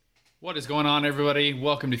What is going on, everybody?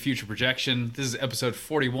 Welcome to Future Projection. This is episode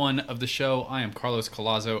 41 of the show. I am Carlos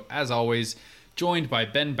Collazo, as always, joined by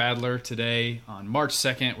Ben Badler today on March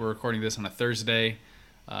 2nd. We're recording this on a Thursday.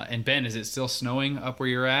 And Ben, is it still snowing up where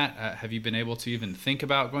you're at? Have you been able to even think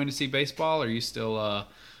about going to see baseball? Or are you still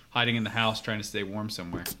hiding in the house trying to stay warm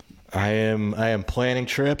somewhere? I am planning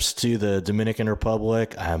trips to the Dominican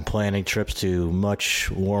Republic. I'm planning trips to much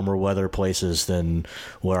warmer weather places than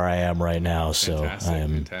where I am right now.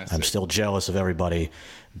 Fantastic. I'm still jealous of everybody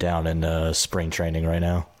down in spring training right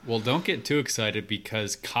now. Well, don't get too excited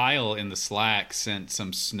because Kyle in the Slack sent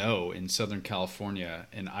some snow in Southern California,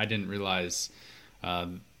 and I didn't realize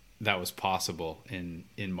that was possible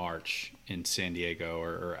in March in San Diego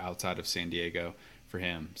or outside of San Diego for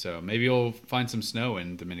him. So maybe you'll find some snow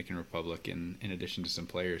in Dominican Republic in addition to some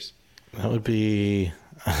players. That would be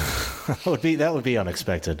that would be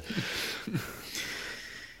unexpected.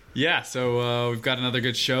 Yeah, so we've got another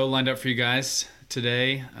good show lined up for you guys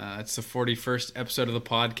today. It's the 41st episode of the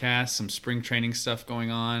podcast, some spring training stuff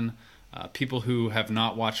going on. People who have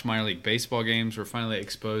not watched minor league baseball games were finally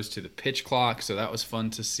exposed to the pitch clock, so that was fun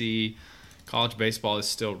to see. College baseball is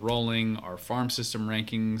still rolling. Our farm system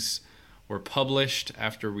rankings were published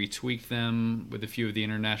after we tweaked them with a few of the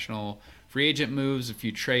international free agent moves, a few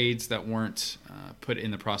trades that weren't put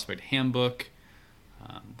in the prospect handbook.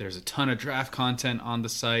 There's a ton of draft content on the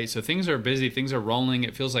site. So things are busy. Things are rolling.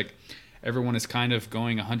 It feels like everyone is kind of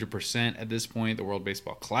going 100% at this point. The World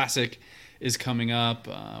Baseball Classic is coming up.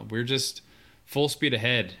 We're just full speed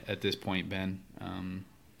ahead at this point, Ben.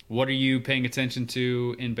 What are you paying attention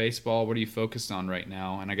to in baseball? What are you focused on right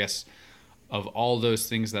now? And I guess of all those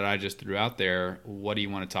things that I just threw out there, what do you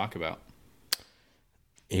want to talk about?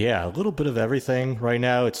 Yeah, a little bit of everything right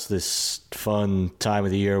now. It's this fun time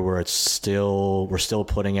of the year where we're still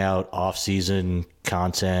putting out off-season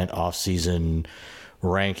content, off-season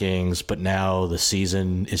rankings, but now the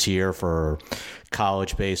season is here for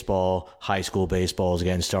college baseball. High school baseball is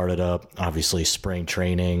getting started up. Obviously, spring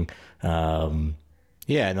training. And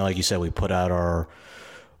then, like you said, we put out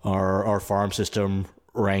our farm system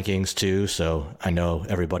rankings too, so I know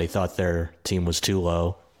everybody thought their team was too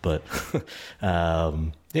low, but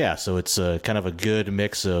so it's kind of a good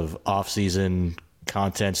mix of off-season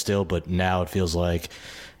content still, but now it feels like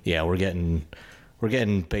we're getting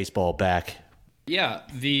baseball back. Yeah,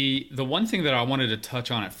 the one thing that I wanted to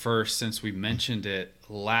touch on at first, since we mentioned it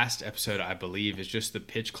last episode, I believe, is just the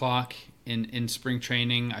pitch clock in spring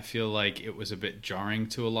training. I feel like it was a bit jarring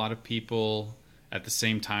to a lot of people. At the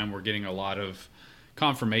same time, we're getting a lot of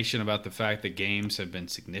confirmation about the fact that games have been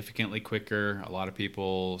significantly quicker. A lot of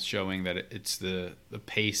people showing that it's the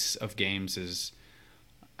pace of games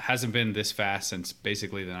hasn't been this fast since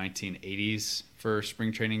basically the 1980s for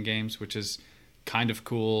spring training games, which is kind of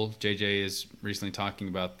cool. JJ is recently talking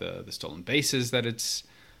about the stolen bases that it's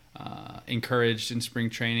encouraged in spring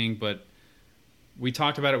training, but we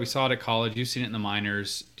talked about it. We saw it at college. You've seen it in the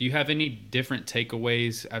minors. Do you have any different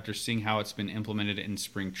takeaways after seeing how it's been implemented in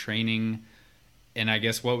spring training? And I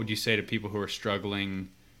guess what would you say to people who are struggling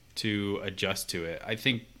to adjust to it? I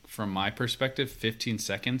think from my perspective, 15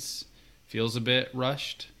 seconds feels a bit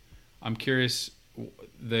rushed. I'm curious,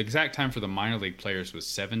 the exact time for the minor league players was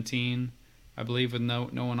 17, I believe, with no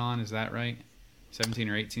one on. Is that right? 17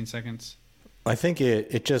 or 18 seconds? I think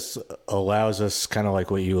it just allows us, kind of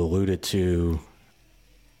like what you alluded to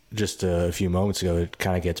just a few moments ago, it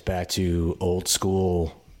kind of gets back to old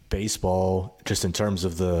school baseball just in terms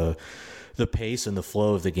of the pace and the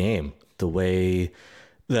flow of the game, the way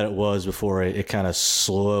that it was before it kind of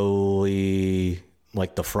slowly,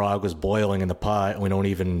 like the frog was boiling in the pot, and we don't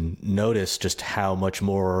even notice just how much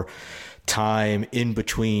more time in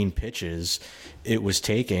between pitches it was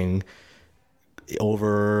taking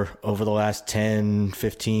over the last 10,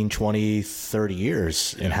 15, 20, 30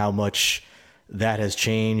 years, and how much that has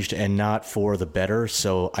changed, and not for the better.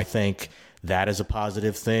 So I think that is a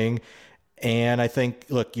positive thing. And I think,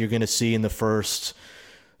 look, you're going to see in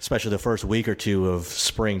especially the first week or two of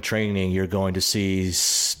spring training, you're going to see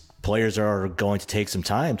players are going to take some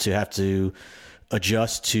time to have to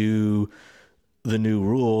adjust to the new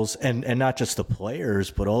rules, and not just the players,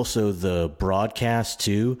 but also the broadcast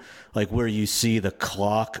too, like where you see the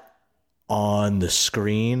clock on the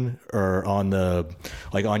screen or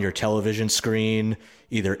on your television screen,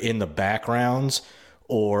 either in the backgrounds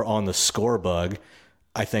or on the score bug.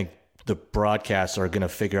 I think the broadcasts are going to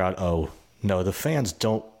figure out, oh, no, the fans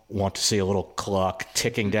don't want to see a little clock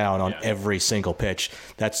ticking down on every single pitch.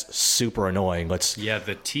 That's super annoying. The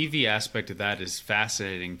TV aspect of that is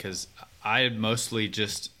fascinating because I had mostly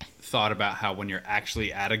just thought about how when you're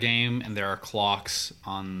actually at a game and there are clocks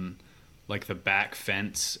on like the back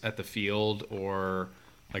fence at the field or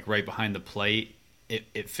like right behind the plate,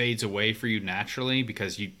 it fades away for you naturally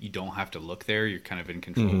because you don't have to look there. You're kind of in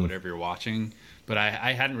control of whatever you're watching. But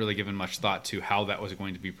I hadn't really given much thought to how that was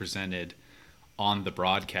going to be presented on the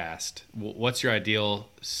broadcast. What's your ideal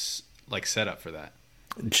like setup for that?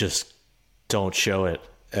 Just don't show it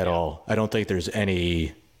at all. I don't think there's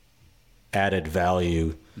any added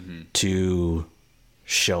value to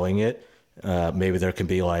showing it. Maybe there can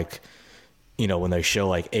be like, when they show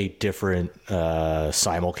like 8 different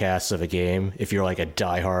simulcasts of a game, if you're like a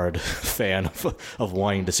diehard fan of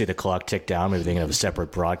wanting to see the clock tick down, maybe they can have a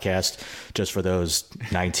separate broadcast just for those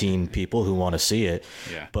 19 people who want to see it.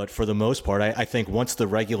 Yeah. But for the most part, I think once the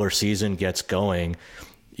regular season gets going,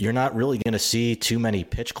 you're not really going to see too many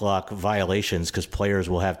pitch clock violations because players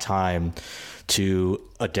will have time to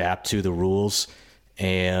adapt to the rules,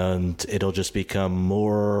 and it'll just become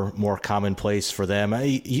more commonplace for them.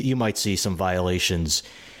 You might see some violations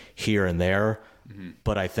here and there,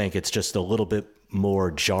 but I think it's just a little bit more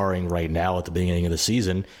jarring right now at the beginning of the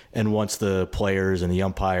season. And once the players and the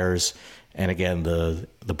umpires and, again, the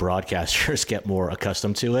broadcasters get more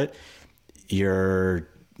accustomed to it, you're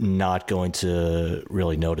not going to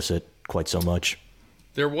really notice it quite so much.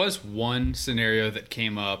 There was one scenario that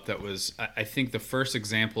came up that was, I think, the first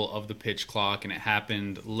example of the pitch clock, and it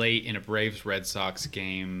happened late in a Braves-Red Sox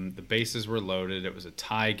game. The bases were loaded. It was a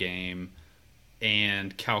tie game,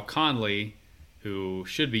 and Cal Conley, who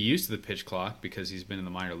should be used to the pitch clock because he's been in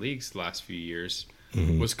the minor leagues the last few years,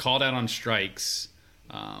 was called out on strikes,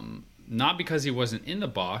 not because he wasn't in the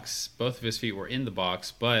box. Both of his feet were in the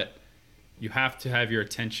box, but you have to have your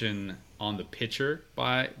attention on the pitcher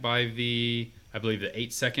by the, I believe, the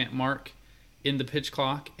 8-second mark in the pitch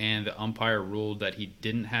clock, and the umpire ruled that he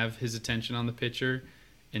didn't have his attention on the pitcher,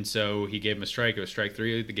 and so he gave him a strike. It was strike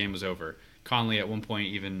 3. The game was over. Conley at one point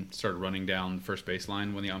even started running down the first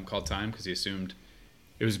baseline when the ump called time because he assumed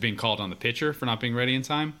it was being called on the pitcher for not being ready in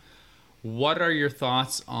time. What are your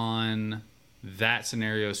thoughts on that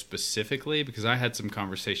scenario specifically? Because I had some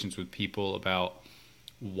conversations with people about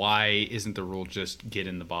why isn't the rule just get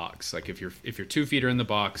in the box? Like if your 2 feet are in the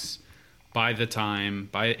box by the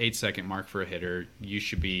 8-second mark for a hitter, you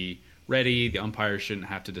should be ready. The umpire shouldn't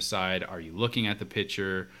have to decide, are you looking at the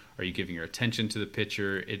pitcher? Are you giving your attention to the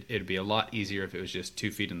pitcher? It'd be a lot easier if it was just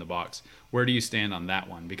 2 feet in the box. Where do you stand on that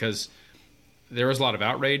one? Because there was a lot of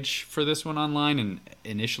outrage for this one online, and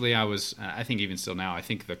initially I think even still now, I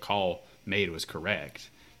think the call made was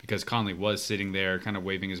correct because Conley was sitting there kind of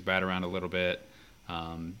waving his bat around a little bit,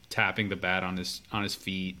 tapping the bat on his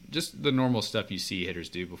feet, just the normal stuff you see hitters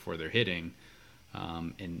do before they're hitting.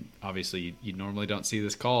 And obviously you normally don't see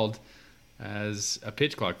this called as a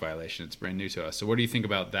pitch clock violation. It's brand new to us. So what do you think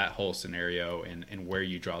about that whole scenario and where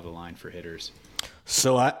you draw the line for hitters?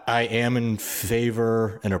 So I am in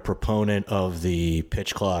favor and a proponent of the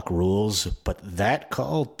pitch clock rules, but that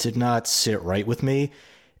call did not sit right with me.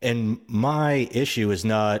 And my issue is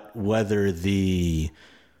not whether the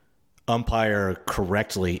umpire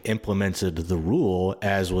correctly implemented the rule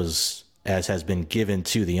as has been given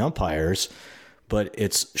to the umpires, but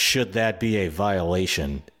it's should that be a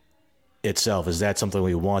violation itself? Is that something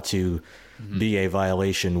we want to be a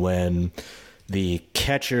violation when the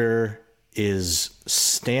catcher is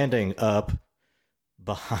standing up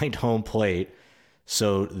behind home plate,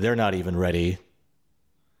 so they're not even ready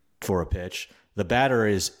for a pitch? The batter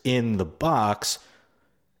is in the box,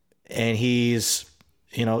 and he's,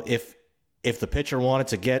 if the pitcher wanted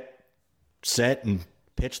to get set and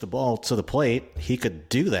pitch the ball to the plate, he could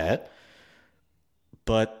do that.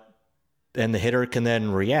 And the hitter can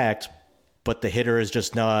then react, but the hitter is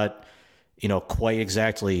just not, quite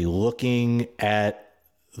exactly looking at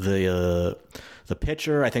the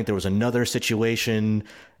pitcher. I think there was another situation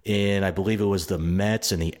in, I believe it was the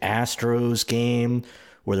Mets and the Astros game,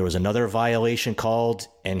 where there was another violation called,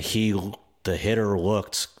 and the hitter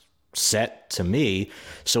looked set to me.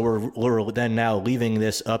 So we're then now leaving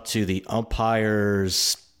this up to the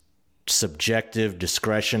umpire's subjective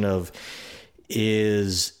discretion of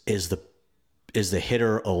is the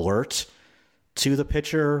hitter alert to the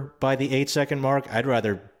pitcher by the 8-second mark? I'd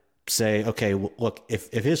rather say, okay, look,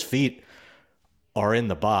 if his feet are in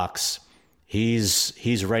the box,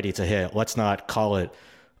 he's ready to hit. Let's not call it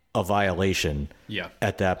a violation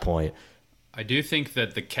at that point. I do think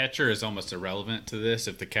that the catcher is almost irrelevant to this.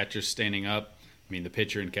 If the catcher's standing up, I mean, the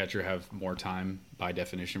pitcher and catcher have more time by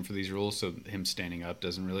definition for these rules, so him standing up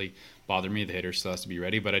doesn't really bother me. The hitter still has to be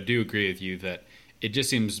ready. But I do agree with you that it just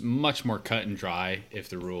seems much more cut and dry if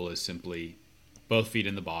the rule is simply both feet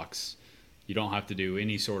in the box. You don't have to do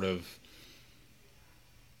any sort of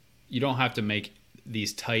 – you don't have to make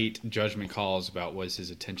these tight judgment calls about, was his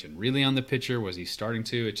attention really on the pitcher? Was he starting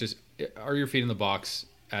to? It's just, are your feet in the box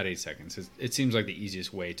at 8 seconds? It seems like the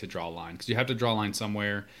easiest way to draw a line, because you have to draw a line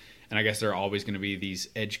somewhere. And I guess there are always going to be these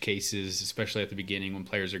edge cases, especially at the beginning when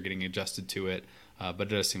players are getting adjusted to it. But it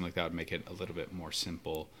does seem like that would make it a little bit more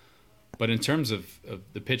simple. But in terms of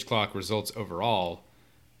the pitch clock results overall,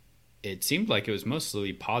 it seemed like it was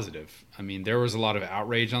mostly positive. I mean, there was a lot of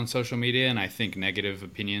outrage on social media, and I think negative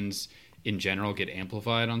opinions in general get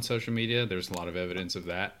amplified on social media. There's a lot of evidence of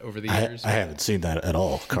that over the years. I haven't seen that at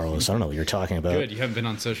all, Carlos. I don't know what you're talking about. Good. You haven't been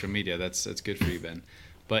on social media. That's good for you, Ben.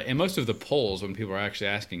 But in most of the polls, when people are actually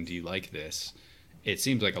asking, do you like this? It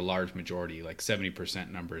seems like a large majority, like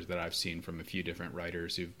 70% numbers that I've seen from a few different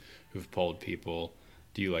writers who've polled people.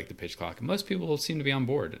 Do you like the pitch clock? And most people seem to be on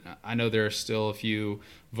board. I know there are still a few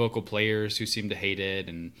vocal players who seem to hate it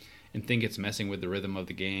and think it's messing with the rhythm of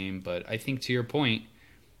the game. But I think, to your point,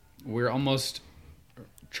 we're almost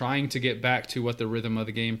trying to get back to what the rhythm of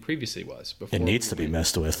the game previously was. Before it needs to be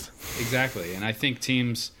messed with. Exactly. And I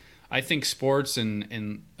think sports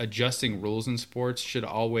and adjusting rules in sports should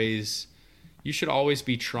always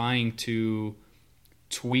be trying to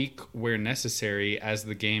tweak where necessary as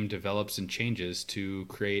the game develops and changes to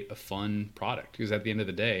create a fun product, because at the end of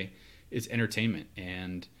the day it's entertainment,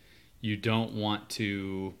 and you don't want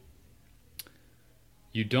to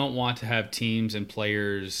have teams and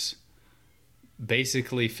players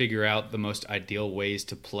basically figure out the most ideal ways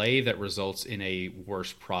to play that results in a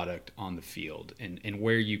worse product on the field, and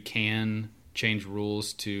where you can change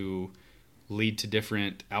rules to lead to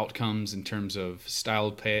different outcomes in terms of style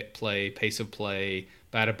of play, pace of play,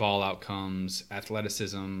 batted ball outcomes,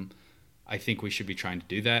 athleticism. I think we should be trying to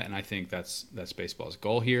do that, and I think that's baseball's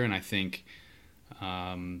goal here, and I think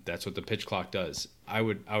that's what the pitch clock does. I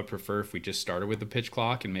would prefer if we just started with the pitch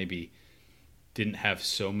clock and maybe didn't have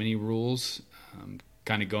so many rules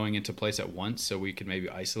kind of going into place at once, so we could maybe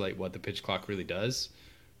isolate what the pitch clock really does.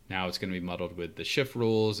 Now it's going to be muddled with the shift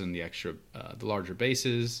rules and the extra, the larger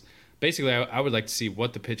bases. Basically, I would like to see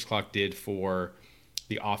what the pitch clock did for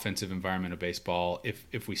the offensive environment of baseball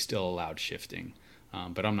if we still allowed shifting.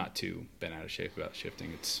 But I'm not too bent out of shape about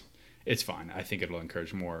shifting. It's fine. I think it'll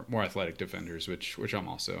encourage more athletic defenders, which I'm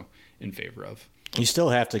also in favor of. You still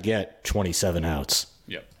have to get 27 outs.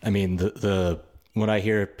 Yep. I mean, the when I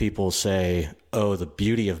hear people say, "Oh, the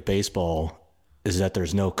beauty of baseball is that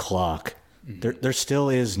there's no clock," there still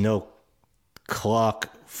is no clock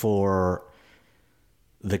for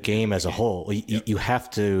the game as a whole. You have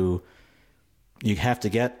to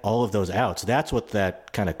get all of those outs. That's what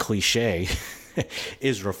that kind of cliche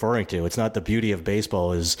is referring to. It's not the beauty of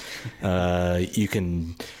baseball is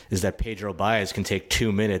that Pedro Baez can take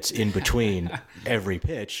 2 minutes in between every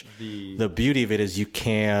pitch. The beauty of it is you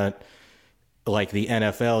can't, like the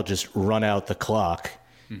NFL, just run out the clock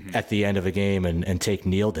at the end of a game and take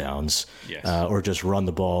kneel downs, or just run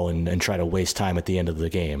the ball and try to waste time at the end of the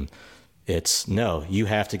game. You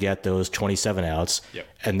have to get those 27 outs,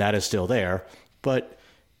 and that is still there, but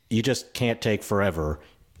you just can't take forever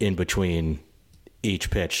in between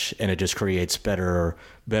each pitch, and it just creates better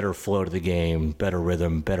flow to the game, better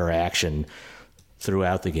rhythm, better action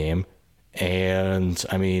throughout the game. And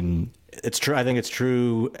I mean, it's true. I think it's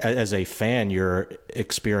true as a fan, your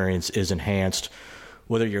experience is enhanced,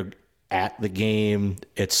 whether you're at the game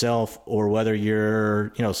itself or whether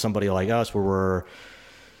you're, somebody like us where we're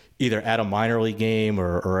either at a minor league game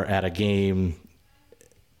or at a game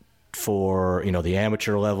for, the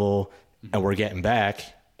amateur level, and we're getting back,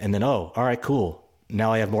 and then, all right, cool.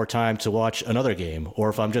 Now I have more time to watch another game. Or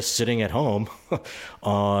if I'm just sitting at home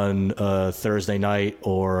on a Thursday night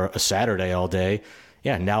or a Saturday all day,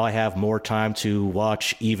 now I have more time to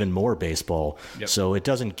watch even more baseball. So it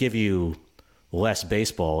doesn't give you less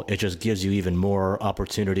baseball. It just gives you even more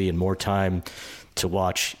opportunity and more time to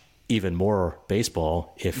watch even more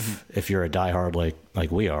baseball if you're a diehard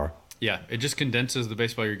like we are. Yeah, it just condenses the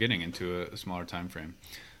baseball you're getting into a smaller time frame.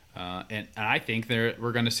 And I think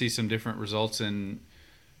we're going to see some different results in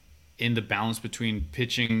the balance between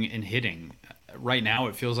pitching and hitting. Right now,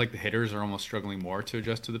 it feels like the hitters are almost struggling more to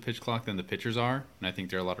adjust to the pitch clock than the pitchers are, and I think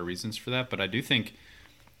there are a lot of reasons for that. But I do think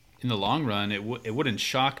in the long run, it wouldn't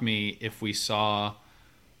shock me if we saw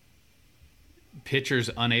pitchers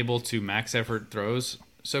unable to max effort throws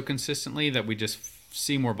so consistently that we just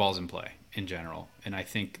see more balls in play in general. And I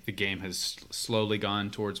think the game has slowly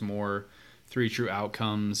gone towards more 3 true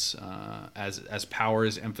outcomes as power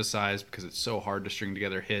is emphasized, because it's so hard to string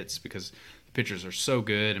together hits because the pitchers are so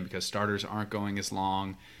good and because starters aren't going as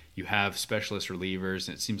long. You have specialist relievers,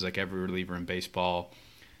 and it seems like every reliever in baseball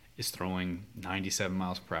is throwing 97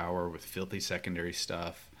 miles per hour with filthy secondary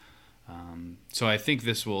stuff. So I think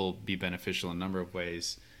this will be beneficial in a number of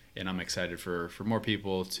ways, and I'm excited for more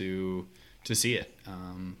people to see it.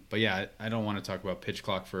 But yeah, I don't want to talk about pitch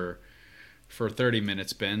clock for 30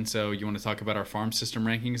 minutes, Ben. So you want to talk about our farm system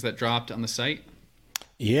rankings that dropped on the site?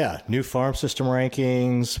 Yeah, new farm system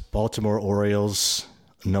rankings. Baltimore Orioles,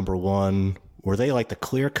 number one. Were they like the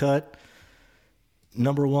clear cut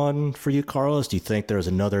number one for you, Carlos? Do you think there's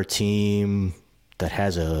another team that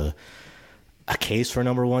has a case for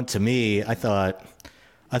number one? To me, I thought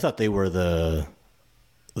they were the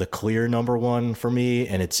clear number one for me,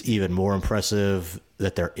 and it's even more impressive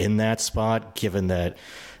that they're in that spot, given that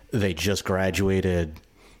they just graduated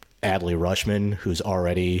Adley Rutschman, who's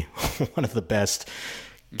already one of the best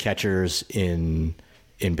catchers in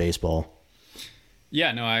baseball.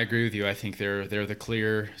 Yeah, no, I agree with you. I think they're the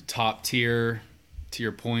clear top tier. To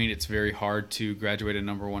your point, it's very hard to graduate a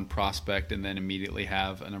number one prospect and then immediately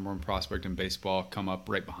have a number one prospect in baseball come up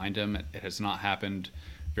right behind him. It has not happened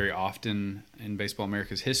very often in Baseball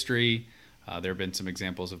America's history. There have been some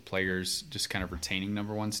examples of players just kind of retaining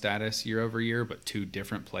number one status year over year, but two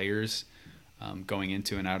different players going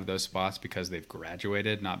into and out of those spots because they've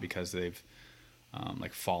graduated, not because they've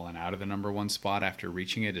fallen out of the number one spot after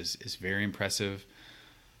reaching it is very impressive.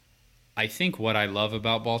 I think what I love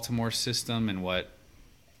about Baltimore's system and what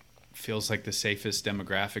feels like the safest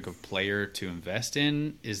demographic of player to invest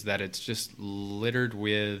in is that it's just littered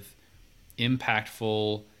with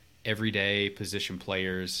impactful, everyday position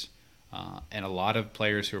players, and a lot of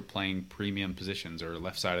players who are playing premium positions or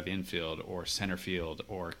left side of the infield or center field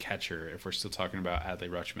or catcher, if we're still talking about Adley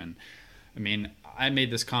Rutschman. I mean, I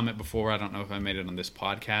made this comment before. I don't know if I made it on this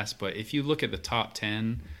podcast, but if you look at the top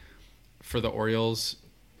 10 for the Orioles,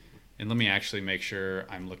 and let me actually make sure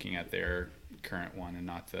I'm looking at their current one and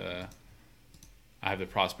not I have the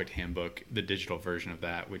Prospect Handbook, the digital version of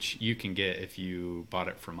that, which you can get if you bought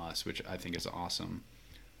it from us, which I think is awesome.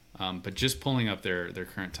 But just pulling up their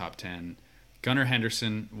current top 10, Gunnar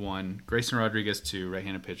Henderson 1, Grayson Rodriguez 2,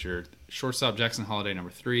 right-handed pitcher, shortstop Jackson Holliday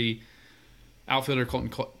number 3, outfielder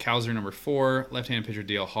Colton Cowser number 4, left-handed pitcher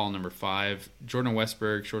DL Hall number 5, Jordan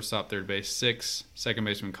Westberg, shortstop third base 6, second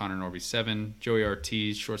baseman Connor Norby 7, Joey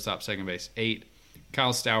Ortiz, shortstop second base 8,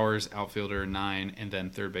 Kyle Stowers, outfielder 9, and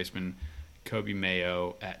then third baseman Kobe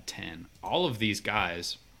Mayo at 10. All of these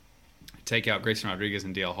guys, take out Grayson Rodriguez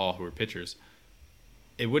and DL Hall, who are pitchers,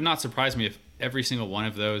 it would not surprise me if every single one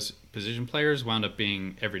of those position players wound up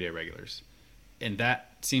being everyday regulars. And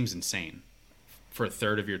that seems insane for a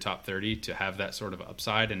third of your top 30 to have that sort of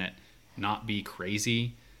upside and it not be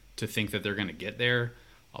crazy to think that they're going to get there.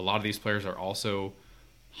 A lot of these players are also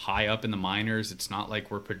high up in the minors. It's not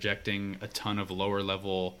like we're projecting a ton of lower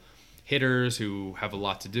level hitters who have a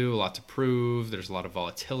lot to do, a lot to prove. There's a lot of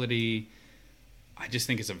volatility. I just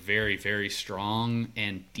think it's a very, very strong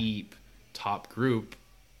and deep top group.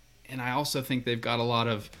 And I also think they've got a lot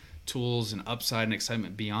of tools and upside and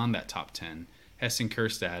excitement beyond that top 10. Heston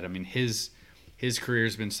Kjerstad, I mean, his career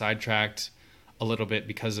has been sidetracked a little bit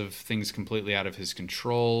because of things completely out of his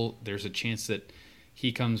control. There's a chance that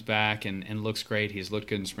he comes back and looks great. He's looked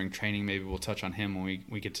good in spring training. Maybe we'll touch on him when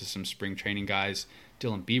we get to some spring training guys.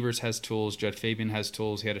 Dylan Beavers has tools. Judd Fabian has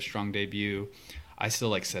tools. He had a strong debut. I still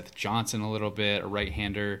like Seth Johnson a little bit, a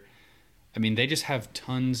right-hander. I mean, they just have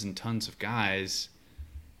tons and tons of guys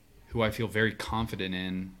who I feel very confident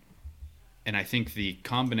in. And I think the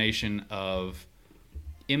combination of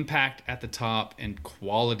impact at the top and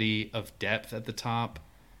quality of depth at the top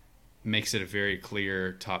makes it a very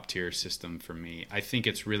clear top-tier system for me. I think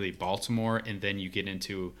it's really Baltimore, and then you get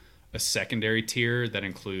into a secondary tier that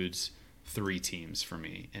includes 3 teams for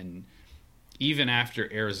me. And even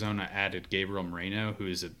after Arizona added Gabriel Moreno, who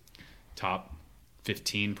is a top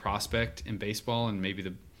 15 prospect in baseball and maybe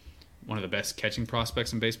one of the best catching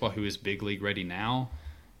prospects in baseball, who is big league ready now,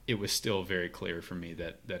 it was still very clear for me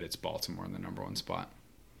that it's Baltimore in the number one spot.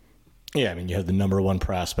 Yeah, I mean, you have the number one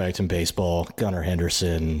prospect in baseball, Gunnar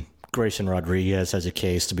Henderson. Grayson Rodriguez has a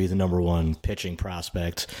case to be the number one pitching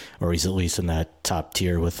prospect, or he's at least in that top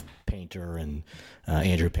tier with Painter and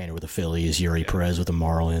Andrew Painter with the Phillies, Yuri Perez with the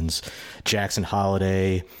Marlins, Jackson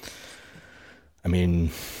Holliday. I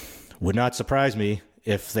mean, would not surprise me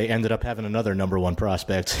if they ended up having another number one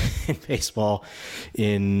prospect in baseball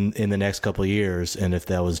in the next couple of years, and if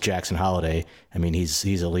that was Jackson Holliday. I mean, he's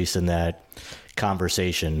at least in that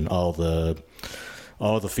conversation. All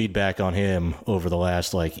the feedback on him over the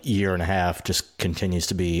last year and a half just continues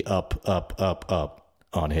to be up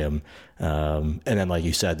on him. And then, like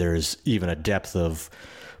you said, there's even a depth of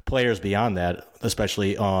players beyond that,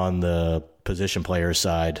 especially on the position player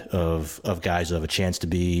side of guys who have a chance to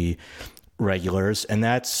be regulars. And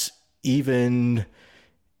that's even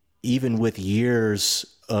even with years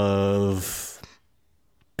of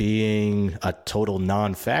being a total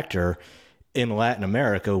non-factor in Latin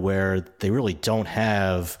America, where they really don't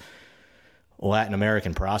have Latin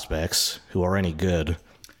American prospects who are any good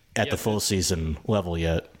at the full season level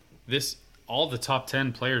yet. All the top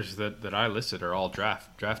 10 players that I listed are all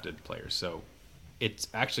drafted players. So it's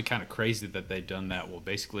actually kind of crazy that they've done that while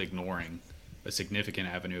basically ignoring a significant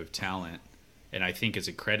avenue of talent. And I think it's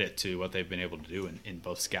a credit to what they've been able to do in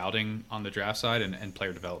both scouting on the draft side and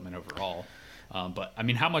player development overall. But, I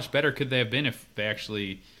mean, how much better could they have been if they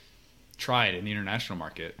actually tried in the international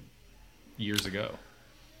market years ago?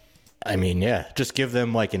 I mean, just give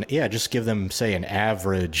them say an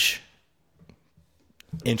average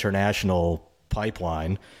international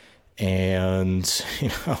pipeline, and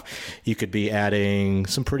you could be adding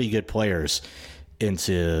some pretty good players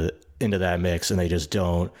into that mix, and they just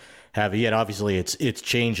don't have it yet. Obviously, it's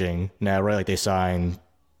changing now, right? Like they signed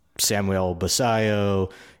Samuel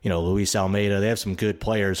Basayo, Luis Almeida. They have some good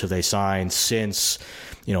players who they signed since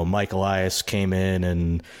Mike Elias came in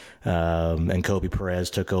and Kobe Perez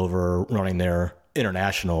took over running their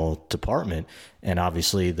international department, and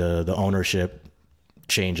obviously the ownership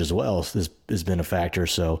change as well has been a factor.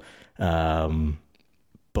 So, but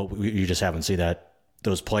you just haven't seen that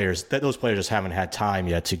those players just haven't had time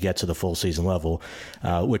yet to get to the full season level,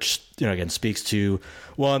 which again speaks to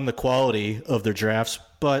one, the quality of their drafts,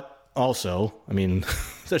 but also, I mean,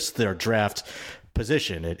 that's their draft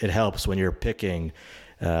position. It helps when you're picking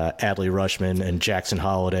Adley Rutschman and Jackson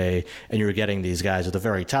Holiday, and you're getting these guys at the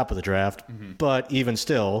very top of the draft. Mm-hmm. But even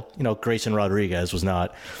still, Grayson Rodriguez was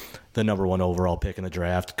not the number one overall pick in the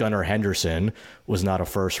draft. Gunnar Henderson was not a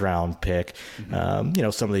first-round pick. Mm-hmm.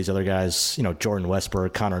 Some of these other guys, Jordan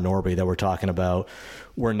Westberg, Connor Norby that we're talking about,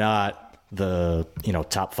 were not the,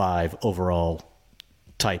 top 5 overall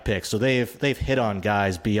type picks. So they've hit on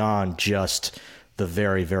guys beyond just the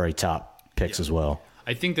very, very top picks as well.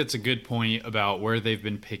 I think that's a good point about where they've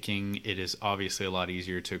been picking. It is obviously a lot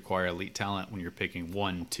easier to acquire elite talent when you're picking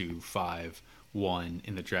 1, 2, 5, 1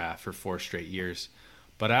 in the draft for 4 straight years.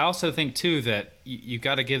 But I also think, too, that you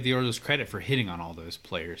got to give the Orioles credit for hitting on all those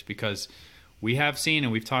players, because we have seen,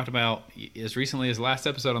 and we've talked about as recently as last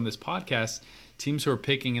episode on this podcast, teams who are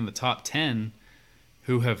picking in the top 10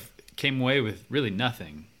 who have came away with really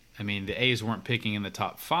nothing. I mean, the A's weren't picking in the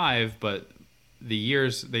top 5, but the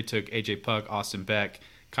years they took A.J. Puck, Austin Beck,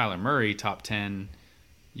 Kyler Murray, top 10,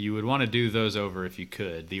 you would want to do those over if you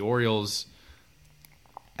could. The Orioles,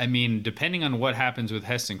 I mean, depending on what happens with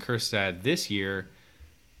Heston Kjerstad this year,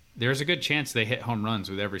 there's a good chance they hit home runs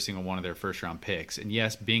with every single one of their first-round picks. And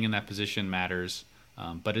yes, being in that position matters,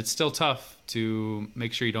 but it's still tough to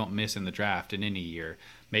make sure you don't miss in the draft in any year.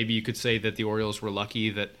 Maybe you could say that the Orioles were lucky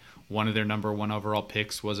that one of their number 1 overall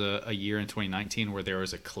picks was a year in 2019 where there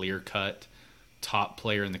was a clear-cut top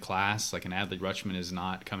player in the class. Like an Adley Rutschman is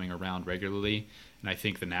not coming around regularly. And I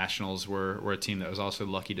think the Nationals were a team that was also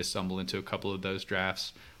lucky to stumble into a couple of those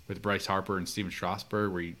drafts with Bryce Harper and Steven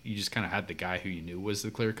Strasburg, where you just kind of had the guy who you knew was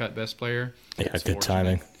the clear-cut best player. Yeah, good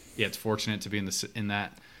timing. Yeah, it's fortunate to be in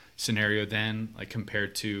that scenario then, like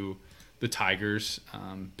compared to the Tigers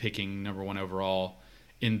picking number 1 overall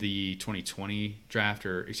in the 2020 draft,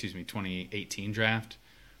 or 2018 draft.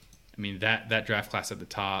 I mean, that draft class at the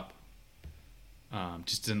top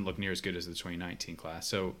just didn't look near as good as the 2019 class.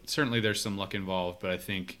 So certainly there's some luck involved, but I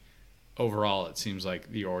think overall, it seems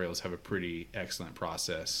like the Orioles have a pretty excellent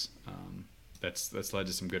process that's led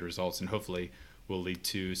to some good results, and hopefully will lead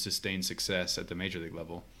to sustained success at the major league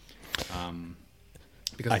level.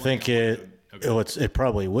 I think it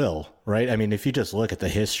probably will, right? I mean, if you just look at the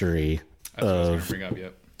history of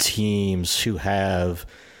teams who have,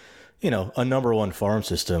 a number 1 farm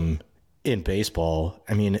system in baseball,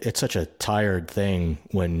 I mean, it's such a tired thing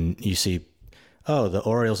when you see, the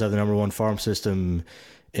Orioles have the number 1 farm system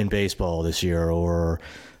in baseball this year, or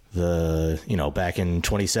back in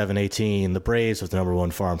 2017, the Braves have the number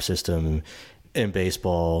 1 farm system in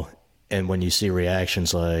baseball. And when you see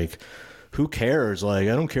reactions like, who cares? Like,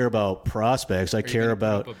 I don't care about prospects. I care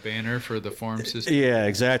about a banner for the farm system. Yeah,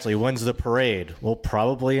 exactly. When's the parade? Well,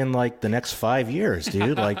 probably in like the next 5 years,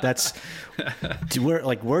 dude. Like that's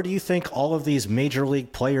where do you think all of these major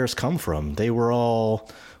league players come from? They were all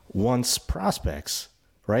once prospects,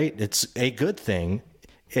 right? It's a good thing.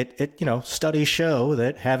 Studies show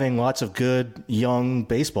that having lots of good young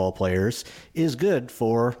baseball players is good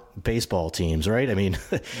for baseball teams, right? I mean,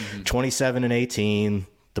 27 and 18,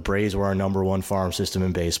 the Braves were our number 1 farm system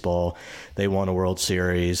in baseball. They won a World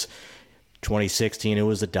Series. 2016, it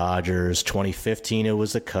was the Dodgers. 2015, it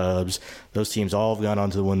was the Cubs. Those teams all have gone on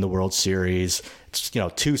to win the World Series. It's,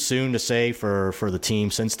 too soon to say for the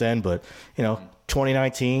team since then, but,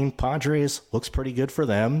 2019, Padres looks pretty good for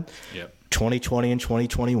them. Yep. 2020 and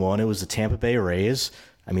 2021, it was the Tampa Bay Rays.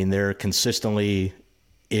 I mean, they're consistently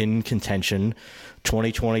in contention.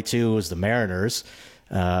 2022 was the Mariners,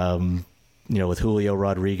 with Julio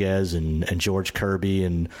Rodriguez and George Kirby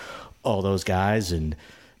and all those guys. And,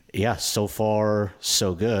 yeah, so far,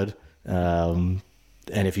 so good. And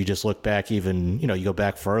if you just look back even, you go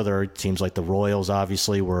back further, teams like the Royals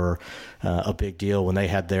obviously were a big deal when they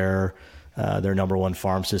had their number one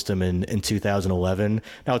farm system in 2011.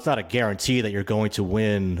 Now, it's not a guarantee that you're going to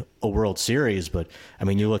win a World Series, but, I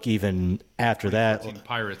mean, you look even after that.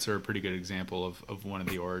 Pirates are a pretty good example of one of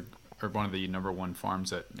the number one farms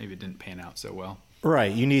that maybe didn't pan out so well.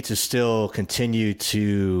 Right. You need to still continue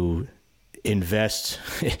to invest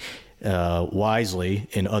wisely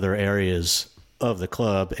in other areas of the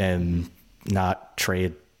club and not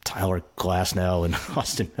trade Tyler Glasnow and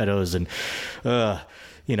Austin Meadows and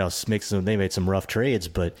they made some rough trades,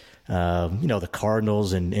 but the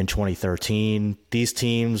Cardinals in 2013, these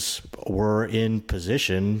teams were in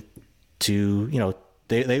position to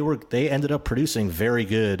they ended up producing very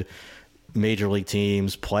good major league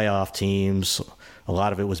teams, playoff teams. A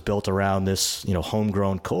lot of it was built around this,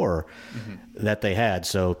 homegrown core that they had.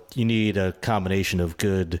 So you need a combination of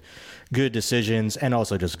good decisions and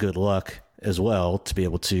also just good luck as well to be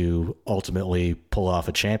able to ultimately pull off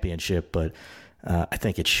a championship. But I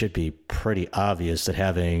think it should be pretty obvious that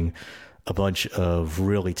having a bunch of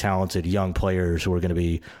really talented young players who are going to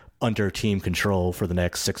be under team control for the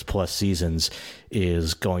next 6+ seasons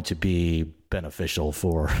is going to be beneficial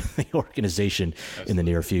for the organization in the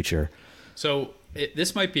near future. So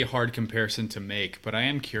this might be a hard comparison to make, but I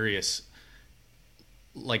am curious,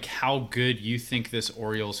 like how good you think this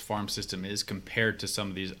Orioles farm system is compared to some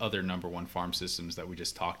of these other number one farm systems that we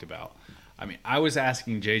just talked about. I mean, I was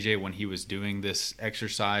asking JJ when he was doing this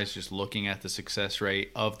exercise, just looking at the success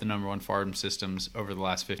rate of the number one farm systems over the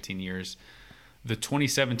last 15 years. The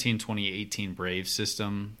 2017-2018 Braves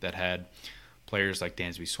system that had players like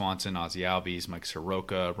Dansby Swanson, Ozzie Albies, Mike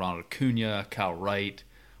Soroka, Ronald Acuna, Kyle Wright,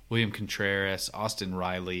 William Contreras, Austin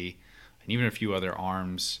Riley, and even a few other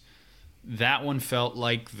arms. That one felt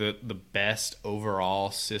like the best overall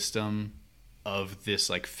system of this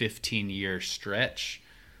like 15-year stretch.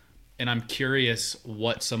 And I'm curious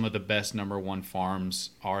what some of the best number one farms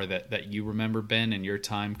are that you remember, Ben, in your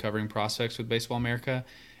time covering prospects with Baseball America,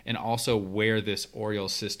 and also where this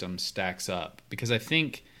Orioles system stacks up. Because I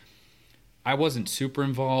think I wasn't super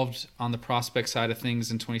involved on the prospect side of things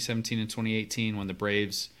in 2017 and 2018 when the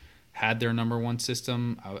Braves had their number one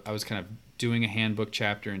system. I was kind of doing a handbook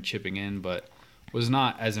chapter and chipping in, but was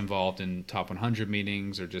not as involved in top 100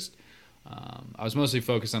 meetings or just I was mostly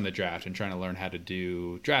focused on the draft and trying to learn how to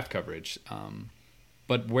do draft coverage.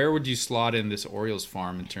 But where would you slot in this Orioles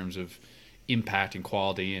farm in terms of impact and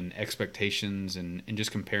quality and expectations and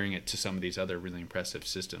just comparing it to some of these other really impressive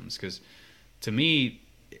systems? Because to me,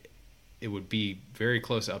 it would be very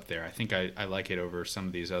close up there. I think I like it over some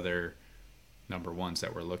of these other number ones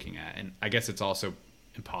that we're looking at. And I guess it's also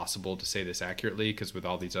impossible to say this accurately because with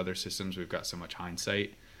all these other systems, we've got so much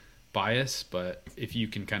hindsight bias. But if you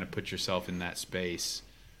can kind of put yourself in that space,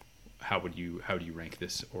 how do you rank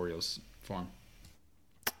this Orioles farm?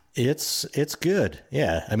 It's good.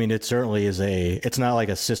 Yeah. I mean, it certainly is it's not like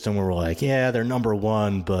a system where we're like, yeah, they're number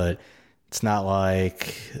one, but it's not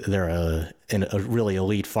like they're a really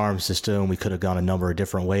elite farm system. We could have gone a number of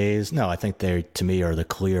different ways. No, I think they, to me, are the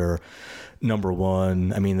clear number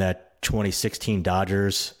one. I mean, that 2016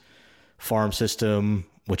 Dodgers farm system,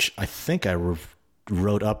 which I think I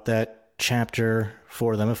wrote up that chapter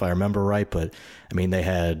for them, if I remember right. But, I mean, they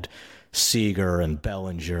had Seager and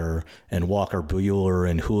Bellinger and Walker Buehler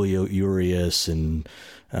and Julio Urias and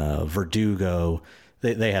Verdugo.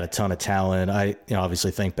 They had a ton of talent. I obviously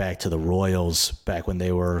think back to the Royals back when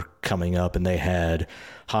they were coming up, and they had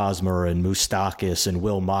Hosmer and Moustakas and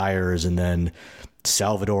Will Myers, and then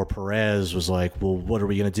Salvador Perez was like, well, what are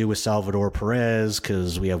we going to do with Salvador Perez?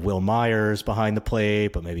 Because we have Will Myers behind the plate,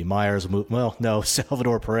 but maybe Myers will move. Well, no,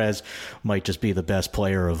 Salvador Perez might just be the best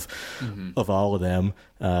player of all of them.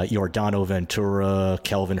 Yordano Ventura,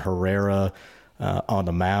 Kelvin Herrera on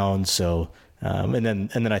the mound. So, and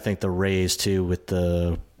then I think the Rays too, with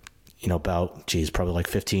the, probably like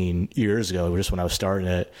 15 years ago, just when I was starting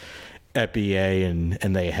at BA,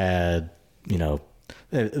 and they had,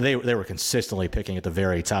 they were consistently picking at the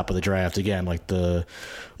very top of the draft again, like the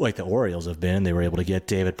Orioles have been. They were able to get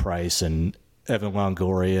David Price and Evan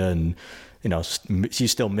Longoria and you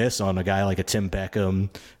still miss on a guy like a Tim Beckham,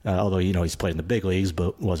 although, he's played in the big leagues,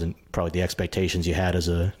 but wasn't probably the expectations you had as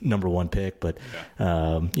a number one pick. But,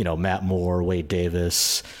 Matt Moore, Wade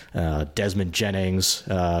Davis, Desmond Jennings,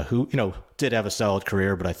 who, did have a solid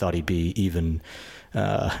career, but I thought he'd be even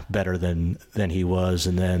better than he was.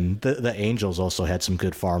 And then the Angels also had some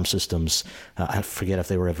good farm systems. I forget if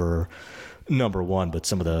they were ever number one, but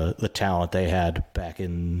some of the talent they had back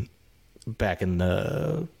in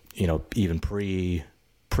the, even pre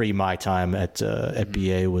my time at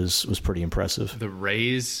BA was pretty impressive. The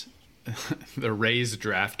Rays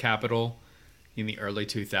draft capital in the early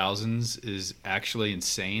 2000s is actually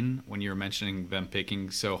insane when you're mentioning them picking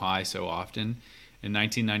so high so often. In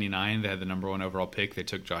 1999, they had the number 1 overall pick. They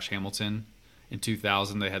took Josh Hamilton. In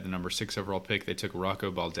 2000, they had the number 6 overall pick. They took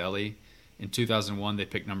Rocco Baldelli. In 2001, they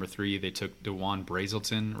picked number 3. They took DeJuan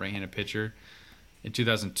Brazelton, right-handed pitcher. In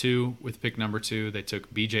 2002, with pick number 2, they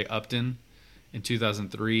took B.J. Upton. In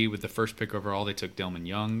 2003, with the first pick overall, they took Delman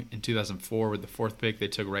Young. In 2004, with the 4th pick, they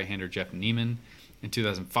took right-hander Jeff Neiman. In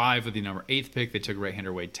 2005, with the number 8th pick, they took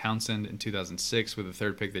right-hander Wade Townsend. In 2006, with the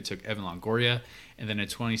 3rd pick, they took Evan Longoria. And then in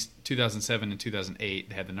 2007 and 2008,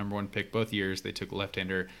 they had the number 1 pick both years. They took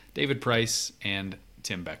left-hander David Price and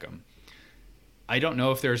Tim Beckham. I don't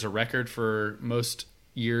know if there's a record for most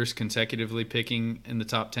years consecutively picking in the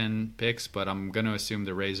top 10 picks, but I'm going to assume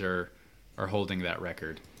the Rays are holding that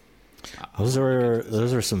record. Those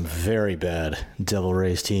are some very bad Devil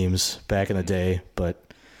Rays teams back in the day,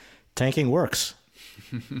 but tanking works.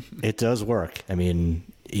 It does work. I mean,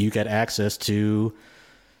 you get access to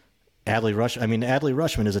Adley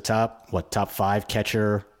Rutschman is a top 5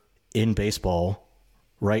 catcher in baseball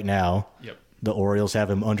right now. Yep. The Orioles have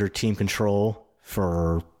him under team control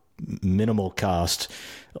for minimal cost,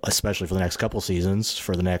 especially for the next couple seasons,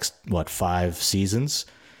 for the next 5 seasons.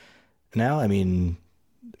 Now, I mean,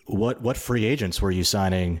 what free agents were you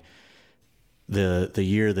signing the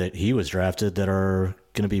year that he was drafted that are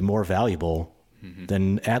going to be more valuable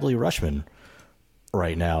than Adley Rutschman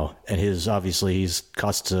right now? And he's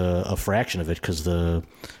cost a fraction of it because if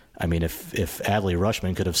Adley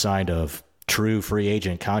Rutschman could have signed a true free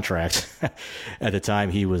agent contract at the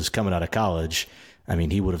time he was coming out of college, I mean,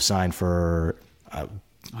 he would have signed for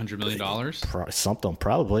 $100 million, something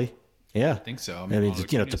probably. Yeah, I think so. I mean,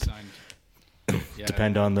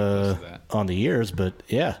 depend on the years, but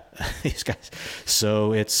yeah, these guys.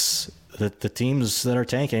 So it's the teams that are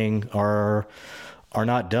tanking are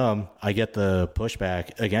not dumb. I get the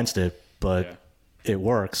pushback against it, but it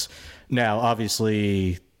works. Now,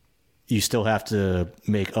 obviously, you still have to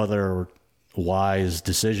make other wise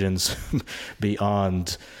decisions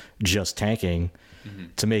beyond just tanking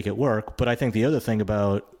to make it work. But I think the other thing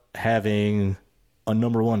about having a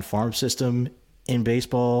number 1 farm system in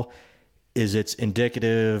baseball is it's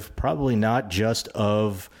indicative probably not just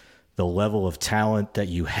of the level of talent that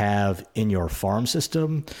you have in your farm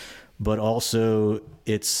system, but also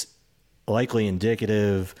it's likely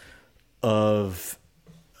indicative of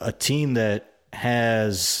a team that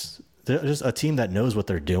has just a team that knows what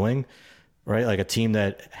they're doing, right? Like a team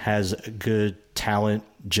that has good talent,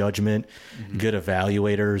 judgment, good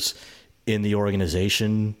evaluators in the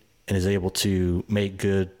organization and is able to make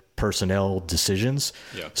good personnel decisions.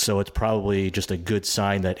 Yeah. So it's probably just a good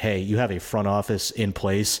sign that, hey, you have a front office in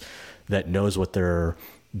place that knows what they're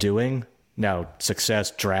doing. Now,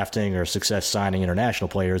 success drafting or success signing international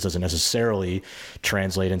players doesn't necessarily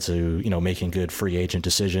translate into, making good free agent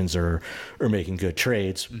decisions or making good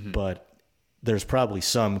trades, but there's probably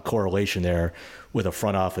some correlation there with a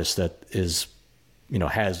front office that is,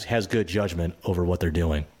 has good judgment over what they're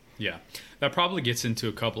doing. Yeah. That probably gets into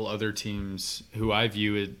a couple other teams who I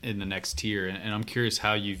view in the next tier, and I'm curious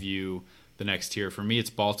how you view the next tier. For me, it's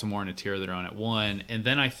Baltimore in a tier they're on at 1, and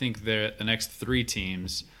then I think the next 3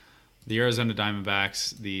 teams, the Arizona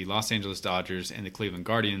Diamondbacks, the Los Angeles Dodgers, and the Cleveland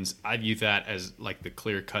Guardians, I view that as like the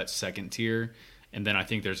clear-cut second tier, and then I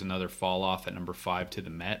think there's another fall-off at number 5 to the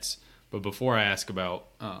Mets. But before I ask about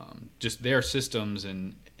just their systems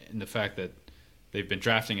and the fact that they've been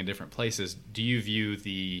drafting in different places, do you view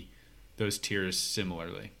those tiers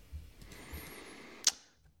similarly?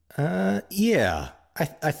 Yeah,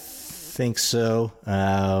 I think so.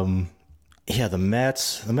 The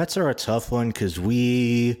Mets are a tough one because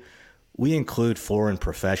we include foreign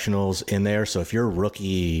professionals in there. So if you're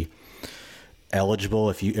rookie eligible,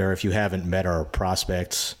 if you haven't met our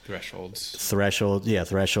prospects thresholds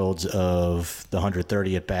of the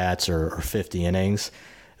 130 at bats or 50 innings,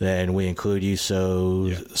 then we include you.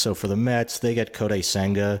 So for the Mets, they get Kodai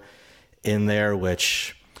Senga in there,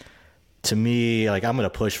 which to me, like, I'm going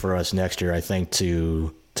to push for us next year, I think,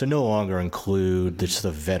 to to no longer include just the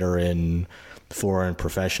veteran foreign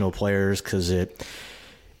professional players, because it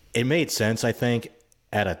made sense, I think,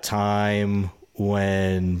 at a time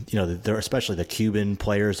when, there, especially the Cuban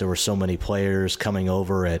players, there were so many players coming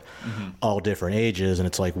over at all different ages, and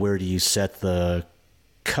it's like, where do you set the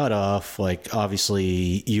cutoff? Like,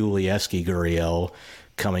 obviously, Yulieski Gurriel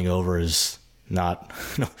coming over is not,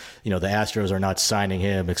 the Astros are not signing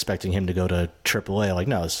him, expecting him to go to AAA. Like,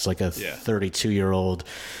 no, it's like a 32-year-old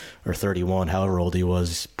or 31, however old he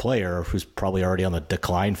was, player who's probably already on the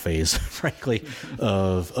decline phase, frankly,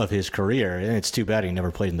 of his career. And it's too bad he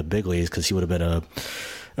never played in the big leagues, because he would have been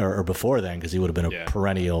or before then, because he would have been a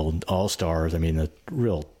perennial all-star.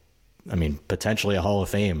 Potentially a Hall of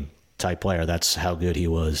Fame type player. That's how good he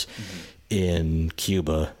was in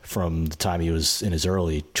Cuba from the time he was in his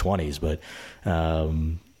early 20s. But,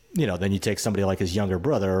 then you take somebody like his younger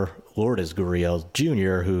brother, Lourdes Gurriel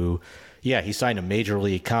Jr., who, he signed a major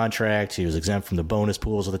league contract. He was exempt from the bonus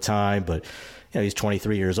pools at the time, but he's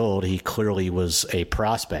 23 years old. He clearly was a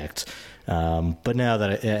prospect. But now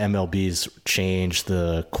that MLB's changed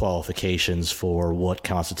the qualifications for what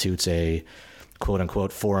constitutes a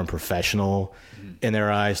quote-unquote foreign professional in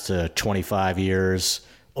their eyes to 25 years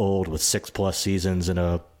old with 6+ seasons in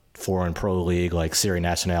a foreign pro league like Serie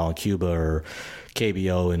Nacional in Cuba or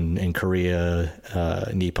KBO in Korea,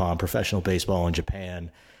 Nippon Professional Baseball in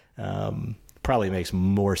Japan, probably makes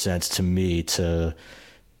more sense to me to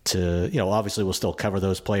obviously we'll still cover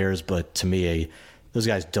those players, but to me, those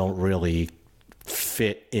guys don't really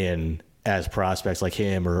fit in as prospects like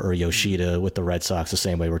him or Yoshida with the Red Sox the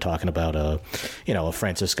same way we're talking about a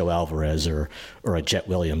Francisco Alvarez or a Jet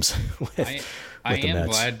Williams. I am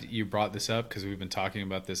glad you brought this up, because we've been talking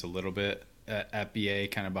about this a little bit at BA,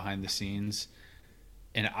 kind of behind the scenes,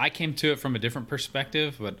 and I came to it from a different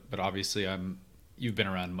perspective, but obviously you've been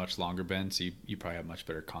around much longer, Ben, so you probably have much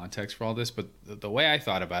better context for all this. But the way I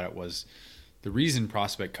thought about it was, the reason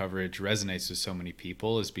prospect coverage resonates with so many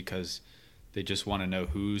people is because they just want to know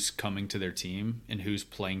who's coming to their team and who's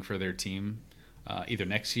playing for their team, either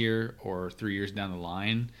next year or 3 years down the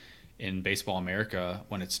line. In Baseball America,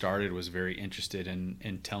 when it started, was very interested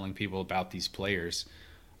in telling people about these players.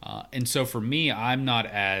 And so for me, I'm not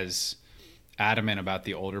as adamant about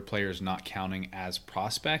the older players not counting as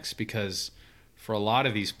prospects, because for a lot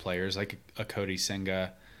of these players, like a Cody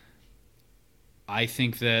Senga, I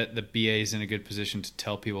think that the BA is in a good position to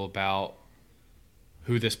tell people about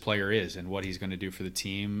who this player is and what he's going to do for the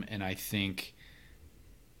team. And I think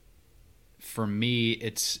for me,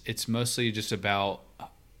 it's mostly just about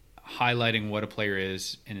highlighting what a player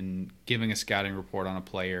is and giving a scouting report on a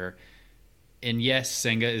player. And yes,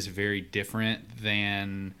 Senga is very different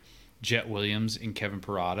than Jet Williams and Kevin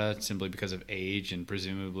Parada, simply because of age, and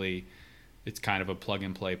presumably it's kind of a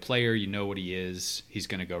plug-and-play player. You know what he is. He's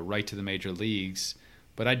going to go right to the major leagues.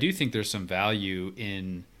 But I do think there's some value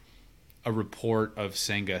in a report of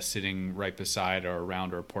Senga sitting right beside or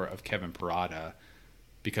around a report of Kevin Parada,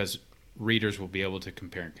 because readers will be able to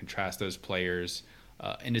compare and contrast those players.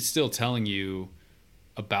 And it's still telling you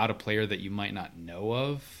about a player that you might not know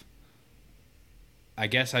of. I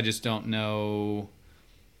guess I just don't know.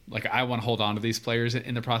 Like, I want to hold on to these players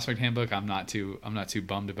in the prospect handbook. I'm not too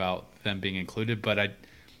bummed about them being included, but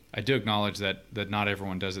I do acknowledge that not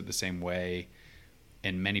everyone does it the same way,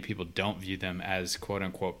 and many people don't view them as quote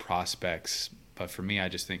unquote prospects. But for me, I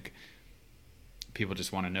just think people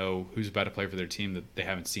just want to know who's about to play for their team that they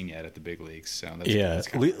haven't seen yet at the big leagues. So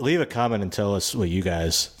leave a comment and tell us what you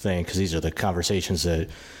guys think, because these are the conversations that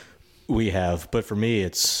we have. But for me,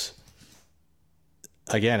 it's,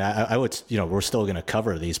 again, I would, we're still going to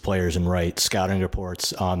cover these players and write scouting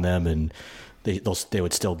reports on them, and they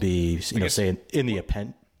would still be, say in the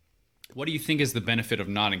append. What do you think is the benefit of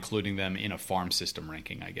not including them in a farm system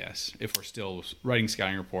ranking? I guess if we're still writing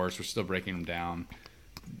scouting reports, we're still breaking them down.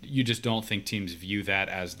 You just don't think teams view that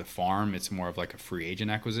as the farm? It's more of like a free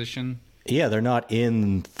agent acquisition? Yeah, they're not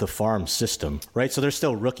in the farm system, right? So they're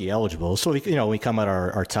still rookie eligible. So we come at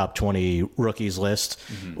our top 20 rookies list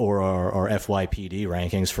or our FYPD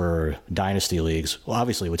rankings for dynasty leagues. Well,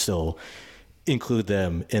 obviously would still include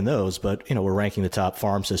them in those, but we're ranking the top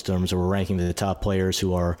farm systems, or we're ranking the top players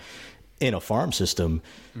who are in a farm system.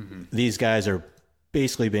 These guys are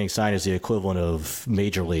basically being signed as the equivalent of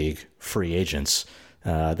major league free agents.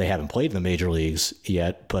 They haven't played in the major leagues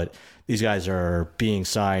yet, but these guys are being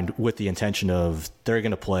signed with the intention of they're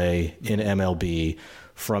going to play in MLB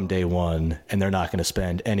from day one, and they're not going to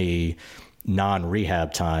spend any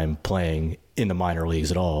non-rehab time playing in the minor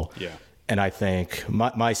leagues at all. Yeah. And I think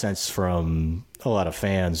my sense from a lot of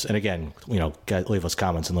fans, and again, leave us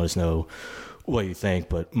comments and let us know what you think,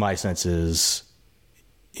 but my sense is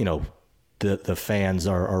you know, the fans,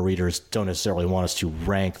 our readers, don't necessarily want us to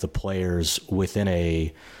rank the players within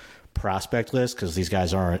a prospect list because these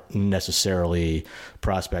guys aren't necessarily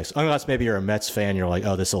prospects. Unless maybe you're a Mets fan, you're like,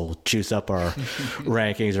 oh, this will juice up our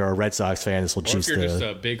rankings, or a Red Sox fan, this will juice. Or if you're just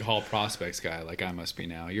a big haul prospects guy like I must be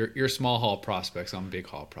now. You're small haul prospects. I'm big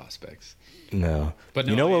haul prospects. No, but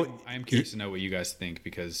no, you know what? I am curious to know what you guys think,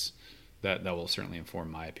 because that will certainly inform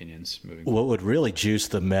my opinions moving forward. What would really juice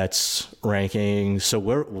the Mets ranking? So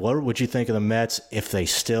what would you think of the Mets if they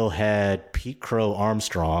still had Pete Crow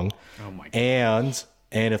Armstrong? Oh my God.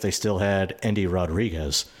 And if they still had Endy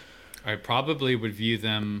Rodriguez? I probably would view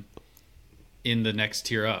them in the next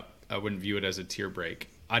tier up. I wouldn't view it as a tier break.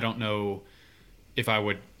 I don't know if I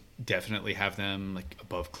would definitely have them like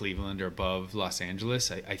above Cleveland or above Los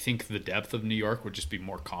Angeles. I think the depth of New York would just be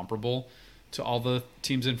more comparable to all the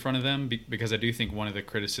teams in front of them, because I do think one of the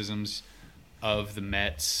criticisms of the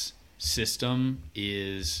Mets system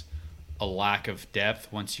is a lack of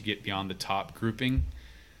depth once you get beyond the top grouping.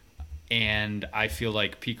 And I feel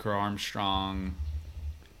like Pete Crow Armstrong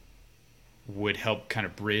would help kind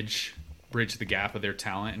of bridge the gap of their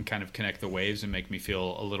talent and kind of connect the waves and make me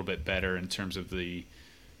feel a little bit better in terms of the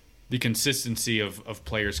consistency of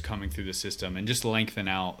players coming through the system, and just lengthen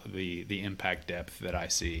out the impact depth that I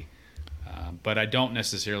see. But I don't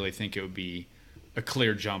necessarily think it would be a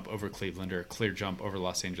clear jump over Cleveland or a clear jump over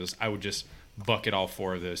Los Angeles. I would just bucket all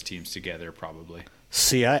four of those teams together probably.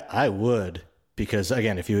 See, I would. Because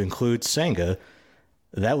again, if you include Senga,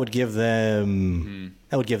 that would give them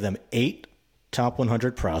 8 top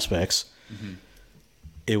 100 prospects. Mm-hmm.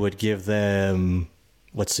 It would give them,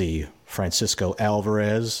 let's see, Francisco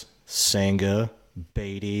Alvarez, Senga,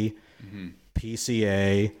 Beatty,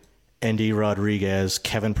 PCA, Endy Rodriguez,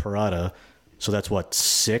 Kevin Parada. So that's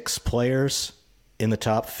 6 players in the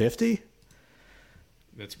top 50.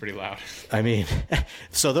 That's pretty loud. I mean,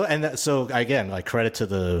 so again, like, credit to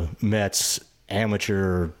the Mets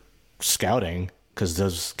amateur scouting, because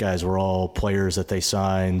those guys were all players that they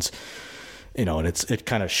signed, and it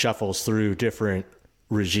kind of shuffles through different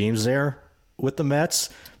regimes there with the Mets,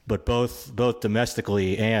 but both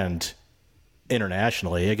domestically and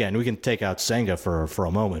internationally. Again, we can take out Senga for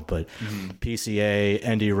a moment, but PCA,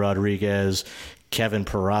 Endy Rodriguez, Kevin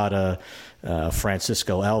Parada,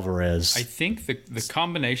 Francisco Alvarez. I think the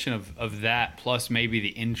combination of that plus maybe the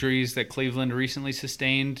injuries that Cleveland recently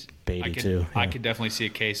sustained, Beatty too. Yeah. I could definitely see a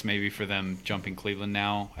case maybe for them jumping Cleveland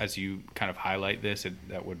now, as you kind of highlight this.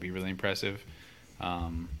 That would be really impressive.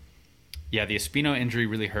 The Espino injury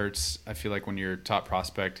really hurts. I feel like when your top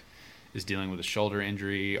prospect is dealing with a shoulder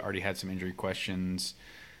injury, already had some injury questions.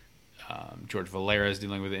 George Valera is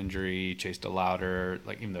dealing with injury. Chase DeLauder,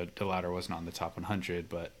 even though DeLauder wasn't on the top 100,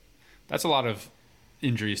 but that's a lot of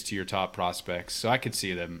injuries to your top prospects. So I could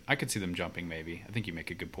see them jumping maybe. I think you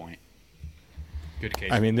make a good point. Good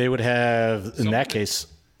case. I mean, they would have, in that case,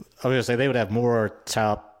 I was going to say they would have more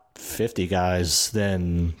top 50 guys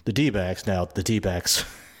than the D-backs. Now, the D-backs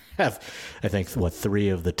have, I think, 3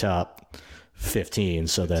 of the top 15.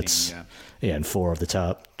 So 15, that's, and 4 of the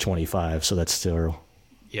top 25. So that's still...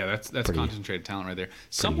 Yeah, that's concentrated talent right there.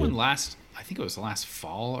 Someone I think it was last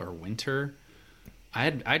fall or winter,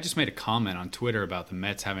 I just made a comment on Twitter about the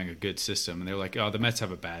Mets having a good system, and they were like, "Oh, the Mets have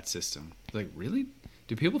a bad system." Like, really?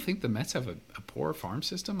 Do people think the Mets have a poor farm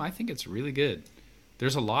system? I think it's really good.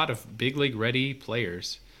 There's a lot of big league ready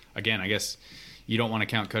players. Again, I guess you don't want to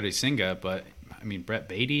count Cody Senga, but I mean Brett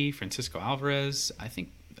Beatty, Francisco Alvarez. I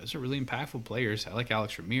think those are really impactful players. I like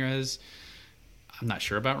Alex Ramirez. I'm not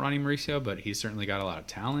sure about Ronnie Mauricio, but he's certainly got a lot of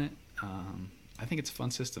talent. I think it's a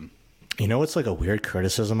fun system. You know what's like a weird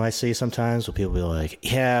criticism I see sometimes? When people be like,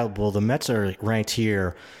 yeah, well, the Mets are ranked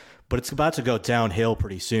here, but it's about to go downhill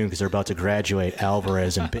pretty soon because they're about to graduate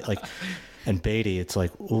Alvarez and and Beatty. It's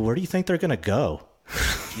like, well, where do you think they're going to go?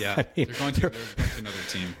 Yeah, I mean, they're going to another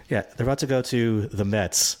team. Yeah, they're about to go to the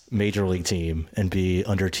Mets major league team and be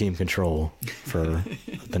under team control for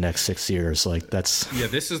the next 6 years. Like, that's... Yeah,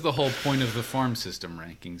 this is the whole point of the farm system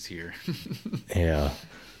rankings here. Yeah.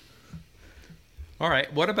 All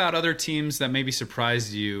right, what about other teams that maybe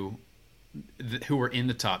surprised you who were in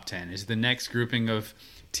the top 10? Is the next grouping of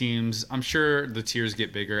teams... I'm sure the tiers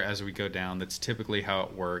get bigger as we go down. That's typically how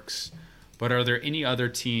it works. But are there any other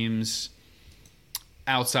teams...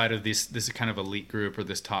 outside of this kind of elite group or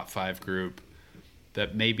this top 5 group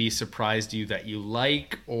that maybe surprised you that you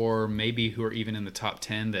like, or maybe who are even in the top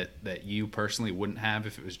 10 that you personally wouldn't have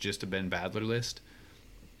if it was just a Ben Badler list?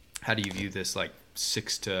 How do you view this, like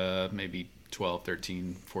 6 to maybe 12,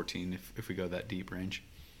 13, 14, if we go that deep range?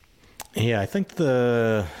 Yeah, I think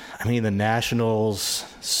the Nationals,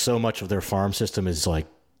 so much of their farm system is like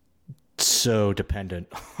so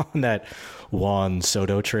dependent on that Juan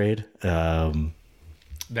Soto trade.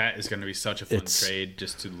 That is going to be such a fun trade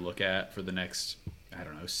just to look at for the next,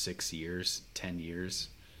 6 years, 10 years.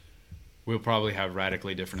 We'll probably have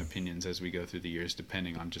radically different opinions as we go through the years,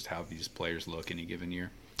 depending on just how these players look any given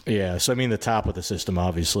year. Yeah, so I mean, the top of the system,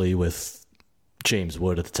 obviously, with James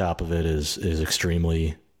Wood at the top of it is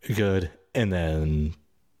extremely good. And then,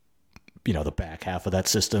 the back half of that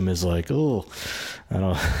system is like, oh, I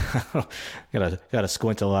don't gotta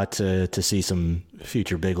squint a lot to see some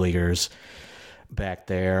future big leaguers back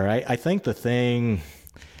there. I think the thing,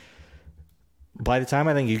 by the time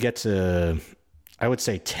I think you get to, I would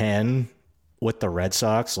say 10 with the Red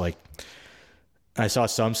Sox, like I saw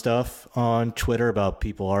some stuff on Twitter about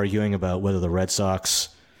people arguing about whether the Red Sox,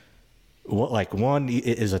 one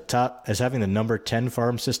is as having the number 10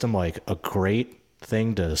 farm system, like a great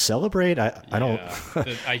thing to celebrate. I don't.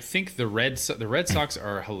 I think the Red Sox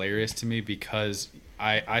are hilarious to me because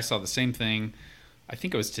I saw the same thing. I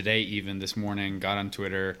think it was today, even this morning, got on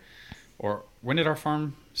Twitter, or when did our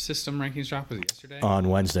farm system rankings drop? Was it yesterday? On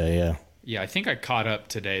Wednesday, yeah. Yeah, I think I caught up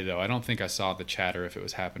today, though. I don't think I saw the chatter if it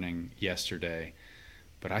was happening yesterday.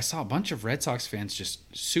 But I saw a bunch of Red Sox fans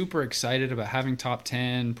just super excited about having top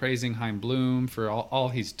 10, praising Chaim Bloom for all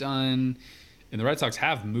he's done. And the Red Sox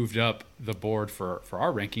have moved up the board for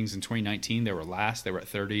our rankings. In 2019, they were last. They were at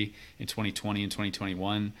 30. In 2020 and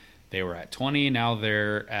 2021, they were at 20. Now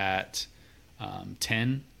they're at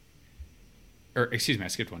 10. Or excuse me, I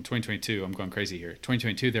skipped one. 2022, I'm going crazy here.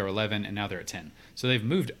 2022, they were 11, and now they're at 10. So they've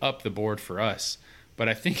moved up the board for us. But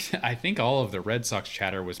I think all of the Red Sox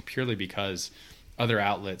chatter was purely because other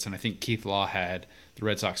outlets, and I think Keith Law had the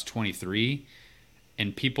Red Sox 23,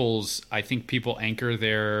 and I think people anchor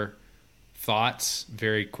their thoughts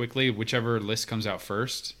very quickly, whichever list comes out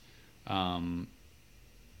first. The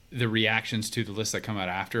reactions to the lists that come out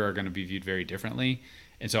after are going to be viewed very differently.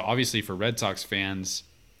 And so obviously for Red Sox fans,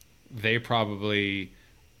 they probably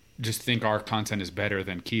just think our content is better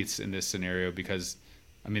than Keith's in this scenario because,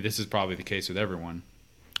 this is probably the case with everyone.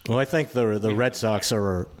 Well, I think the Red Sox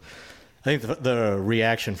are... I think the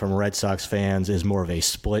reaction from Red Sox fans is more of a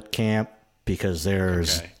split camp because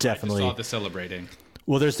there's definitely... I just saw the celebrating.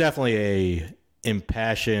 Well, there's definitely a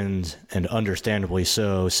impassioned and understandably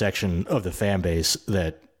so section of the fan base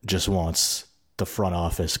that just wants the front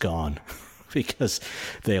office gone. Because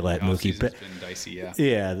they let Mookie Betts. Been dicey, yeah.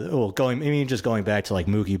 Yeah, well, just going back to like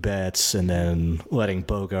Mookie Betts and then letting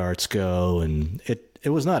Bogarts go, and it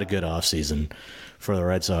was not a good offseason for the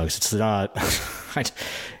Red Sox. It's not.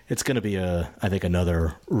 It's going to be I think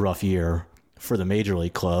another rough year for the Major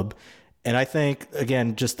League club, and I think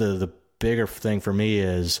again, just the bigger thing for me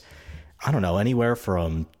is, I don't know, anywhere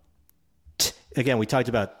from. Again, we talked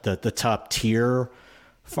about the top tier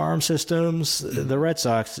farm systems. The Red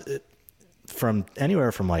Sox. From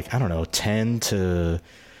anywhere from 10 to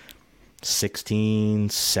 16,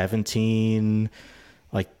 17,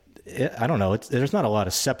 I don't know. There's not a lot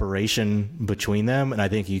of separation between them, and I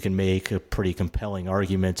think you can make a pretty compelling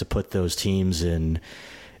argument to put those teams in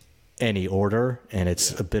any order, and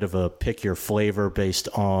it's a bit of a pick your flavor based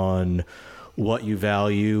on what you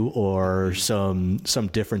value or some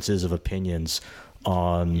differences of opinions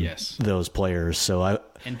on those players. So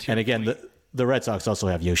and again, the Red Sox also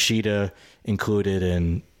have Yoshida included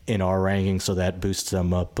in our ranking, so that boosts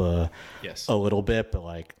them up a little bit. But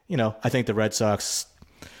I think the Red Sox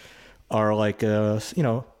are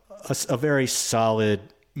a very solid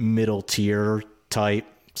middle tier type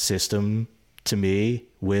system to me,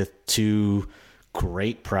 with two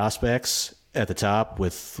great prospects at the top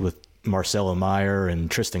with Marcelo Meyer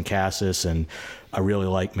and Tristan Casas, and I really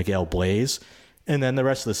like Miguel Blaze. And then the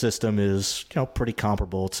rest of the system is pretty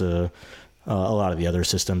comparable to a lot of the other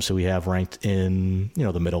systems, so we have ranked in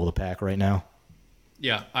the middle of the pack right now.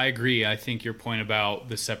 Yeah, I agree. I think your point about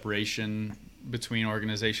the separation between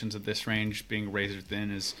organizations at this range being razor thin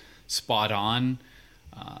is spot on.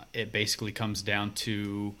 It basically comes down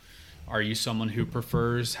to, are you someone who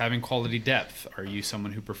prefers having quality depth? Are you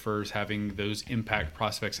someone who prefers having those impact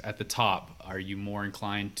prospects at the top? Are you more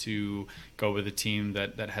inclined to go with a team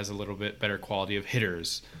that has a little bit better quality of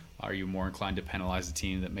hitters? Are you more inclined to penalize a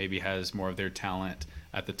team that maybe has more of their talent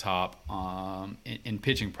at the top in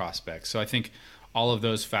pitching prospects? So I think all of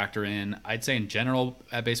those factor in. I'd say in general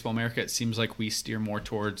at Baseball America, it seems like we steer more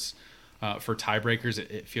towards, for tiebreakers,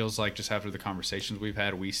 it feels like just after the conversations we've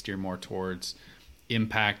had, we steer more towards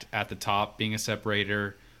impact at the top being a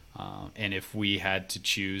separator. And if we had to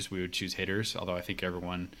choose, we would choose hitters, although I think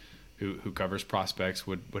everyone who covers prospects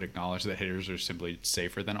would acknowledge that hitters are simply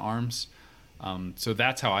safer than arms. So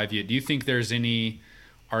that's how I view it. Do you think there's any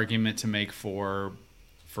argument to make for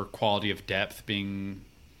for quality of depth being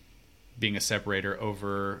a separator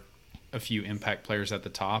over a few impact players at the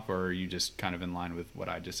top, or are you just kind of in line with what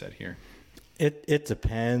I just said here? It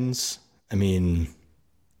depends. I mean,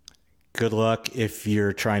 good luck if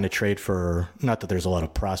you're trying to trade for, not that there's a lot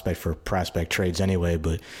of prospect trades anyway,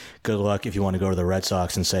 but good luck if you want to go to the Red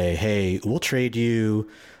Sox and say, hey, we'll trade you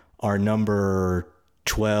our number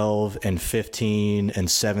 12 and 15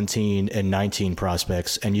 and 17 and 19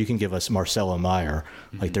 prospects, and you can give us Marcelo Meyer.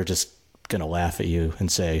 Mm-hmm. Like, they're just going to laugh at you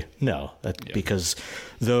and say no, because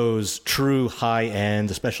those true high end,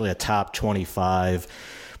 especially a top 25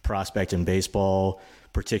 prospect in baseball,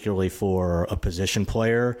 particularly for a position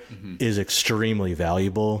player, is extremely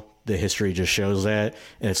valuable. The history just shows that.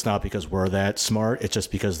 And it's not because we're that smart. It's just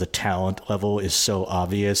because the talent level is so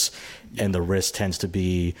obvious and the risk tends to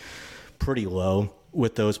be pretty low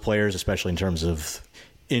with those players, especially in terms of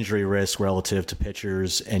injury risk relative to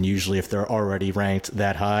pitchers. And usually if they're already ranked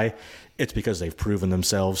that high, it's because they've proven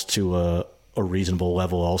themselves to a reasonable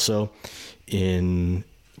level also in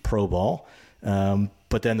pro ball.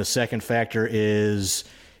 But then the second factor is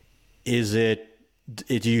do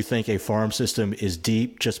you think a farm system is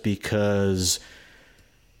deep just because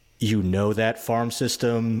you know that farm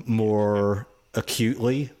system more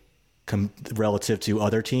acutely relative to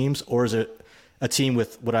other teams? Or is it a team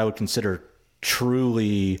with what I would consider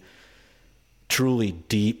truly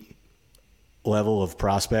deep level of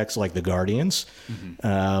prospects like the Guardians?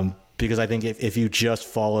 Because I think if you just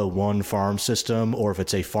follow one farm system, or if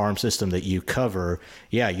it's a farm system that you cover,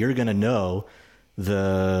 yeah, you're going to know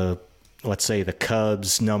let's say the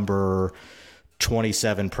Cubs number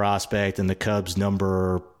 27 prospect and the Cubs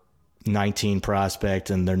number 19 prospect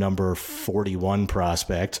and their number 41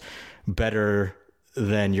 prospect better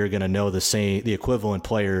than you're going to know the equivalent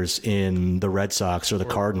players in the Red Sox or the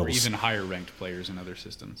Cardinals. Or even higher ranked players in other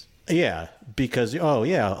systems. Yeah, because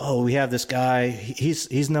we have this guy.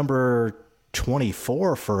 He's number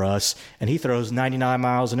 24 for us, and he throws 99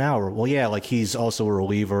 miles an hour. Well, yeah, like he's also a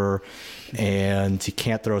reliever, and he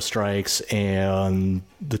can't throw strikes. And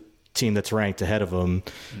the team that's ranked ahead of him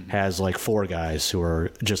has like 4 guys who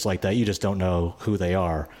are just like that. You just don't know who they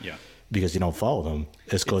are, because you don't follow them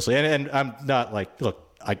as closely. And I'm not like,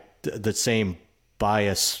 look, the same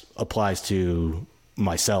bias applies to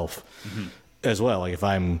myself. As well. Like if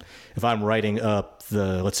I'm writing up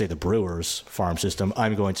let's say the Brewers farm system,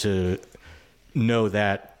 I'm going to know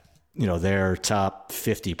that, their top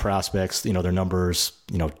 50 prospects, their numbers,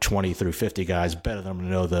 20 through 50 guys better than I'm going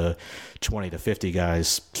to know the 20 to 50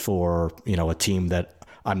 guys for, a team that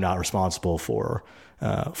I'm not responsible for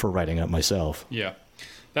writing up myself. Yeah.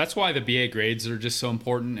 That's why the BA grades are just so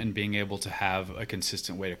important, and being able to have a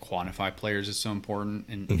consistent way to quantify players is so important.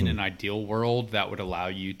 And in an ideal world, that would allow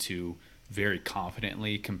you to very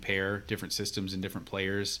confidently compare different systems and different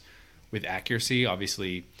players with accuracy.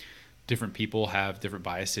 Obviously, different people have different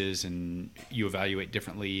biases, and you evaluate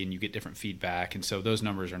differently and you get different feedback. And so those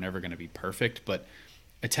numbers are never going to be perfect, but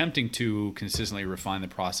attempting to consistently refine the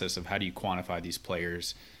process of how do you quantify these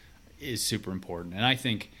players is super important. And I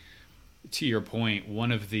think, to your point,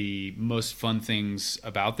 one of the most fun things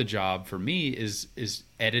about the job for me is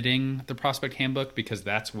editing the prospect handbook, because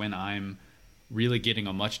that's when I'm really getting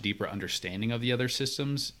a much deeper understanding of the other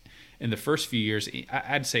systems. In the first few years,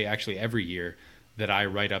 I'd say actually every year that I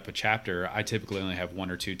write up a chapter, I typically only have 1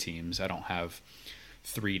 or 2 teams. I don't have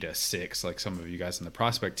 3 to 6 like some of you guys in the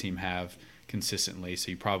prospect team have consistently.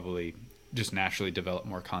 So you probably just naturally develop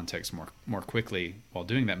more context more quickly while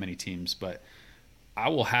doing that many teams. But I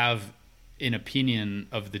will have an opinion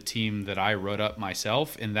of the team that I wrote up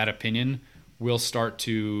myself, and that opinion will start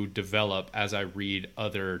to develop as I read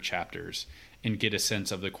other chapters and get a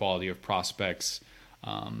sense of the quality of prospects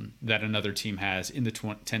that another team has in the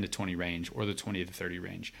 10 to 20 range or the 20 to 30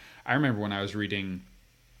 range. I remember when I was reading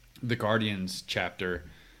the Guardians chapter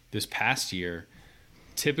this past year,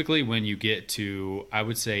 typically when you get to, I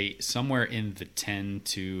would say, somewhere in the 10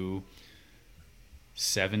 to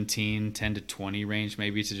 17, 10 to 20 range,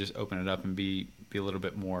 maybe, to just open it up and be a little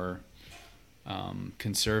bit more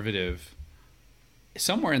conservative.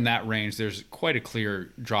 Somewhere in that range, there's quite a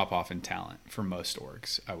clear drop-off in talent for most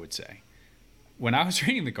orgs, I would say. When I was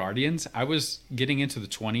reading the Guardians, I was getting into the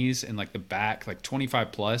 20s and like the back, like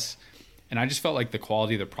 25 plus, and I just felt like the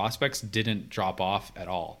quality of the prospects didn't drop off at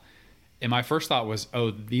all. And my first thought was,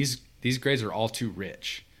 these grades are all too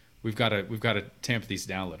rich. We've got to tamp these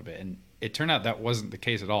down a little bit. And it turned out that wasn't the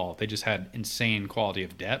case at all. They just had insane quality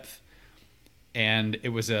of depth, and it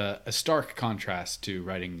was a stark contrast to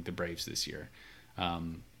writing the Braves this year,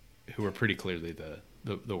 who were pretty clearly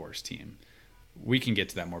the worst team. We can get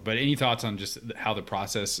to that more, but any thoughts on just how the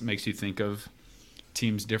process makes you think of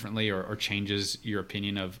teams differently or changes your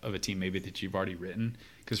opinion of a team maybe that you've already written?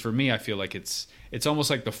 Because for me, I feel like it's almost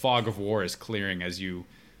like the fog of war is clearing as you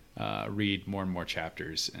read more and more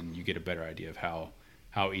chapters, and you get a better idea of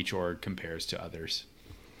how each org compares to others.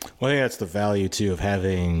 Well, I think that's the value too of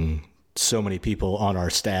having so many people on our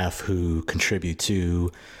staff who contribute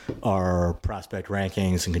to our prospect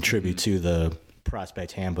rankings and contribute to the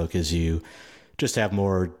prospect handbook, is you just have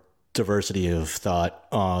more diversity of thought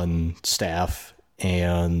on staff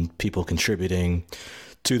and people contributing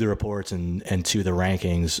to the reports and to the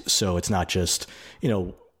rankings. So it's not just,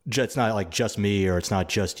 it's not like just me, or it's not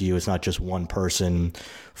just you. It's not just one person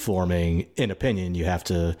forming an opinion. You have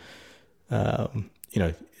to,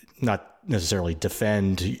 not necessarily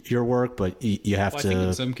defend your work, but you have to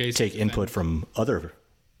in some cases, take input from other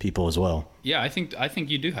people as well. Yeah, I think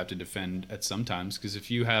you do have to defend at some times, because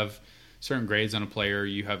if you have certain grades on a player,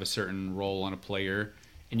 you have a certain role on a player,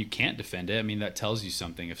 and you can't defend it, I mean, that tells you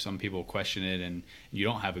something. If some people question it and you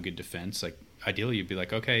don't have a good defense, like ideally you'd be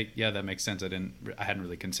like, okay, yeah, that makes sense. I hadn't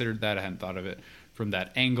really considered that. I hadn't thought of it from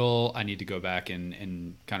that angle. I need to go back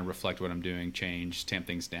and kind of reflect what I'm doing, change, tamp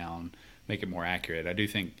things down, make it more accurate. I do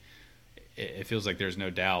think it feels like there's no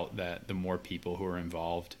doubt that the more people who are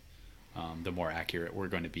involved, the more accurate we're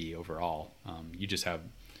going to be overall. You just have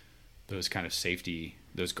those kind of safety,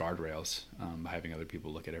 those guardrails, by having other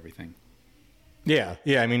people look at everything. Yeah.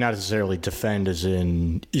 I mean, not necessarily defend as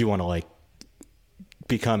in you want to like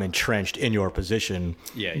become entrenched in your position.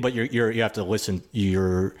 Yeah. But you have to listen.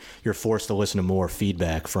 You're forced to listen to more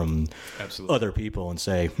feedback from Absolutely. Other people and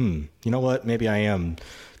say, you know what? Maybe I am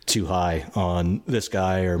too high on this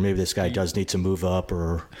guy, or maybe this guy does need to move up,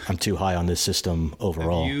 or I'm too high on this system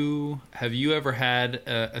overall. Have you ever had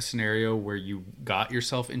a scenario where you got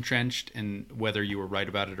yourself entrenched, and whether you were right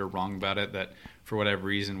about it or wrong about it, that for whatever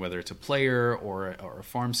reason, whether it's a player or a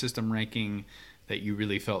farm system ranking, that you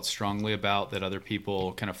really felt strongly about that other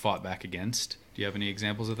people kind of fought back against? Do you have any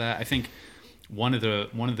examples of that? I think one of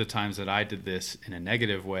the times that I did this in a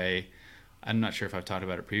negative way, I'm not sure if I've talked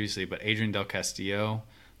about it previously, but Adrian Del Castillo,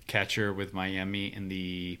 catcher with Miami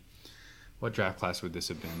in what draft class would this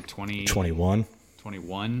have been? 21.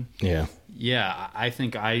 21. Yeah. I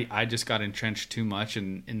think I just got entrenched too much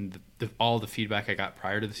in all the feedback I got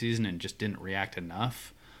prior to the season and just didn't react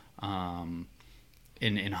enough. In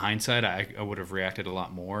hindsight, I would have reacted a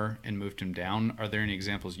lot more and moved him down. Are there any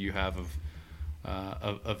examples you have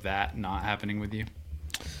of that not happening with you?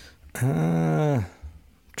 Trying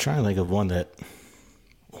to think of one that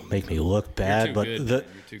will make me look bad, but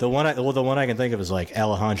the one I can think of is like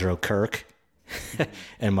Alejandro Kirk,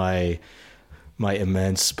 and my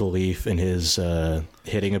immense belief in his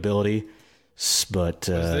hitting ability. But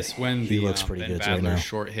was this when he looks pretty Ben good Badler's right now.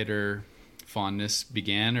 Short hitter fondness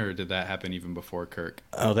began, or did that happen even before Kirk?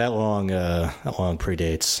 Oh, that long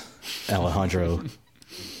predates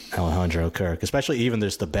Alejandro Kirk, especially even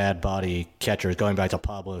there's the bad body catchers going back to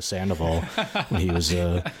Pablo Sandoval when he was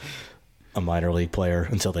a minor league player,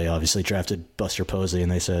 until they obviously drafted Buster Posey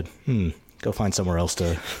and they said, go find somewhere else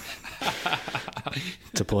to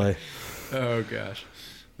play. Oh gosh,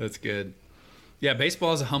 that's good. Yeah,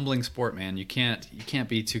 baseball is a humbling sport, man. You can't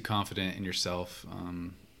be too confident in yourself.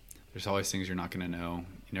 There's always things you're not going to know.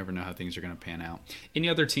 You never know how things are going to pan out. Any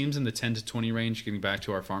other teams in the 10 to 20 range, getting back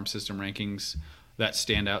to our farm system rankings, that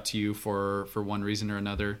stand out to you for one reason or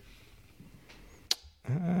another?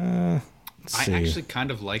 I actually kind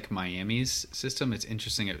of like Miami's system. It's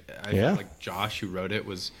interesting. I felt like Josh, who wrote it,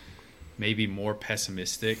 was maybe more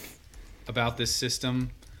pessimistic about this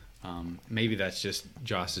system. Maybe that's just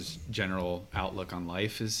Josh's general outlook on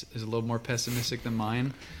life is a little more pessimistic than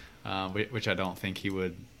mine, which I don't think he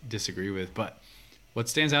would disagree with. But what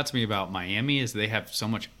stands out to me about Miami is they have so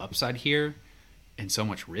much upside here and so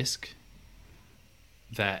much risk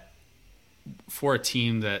that for a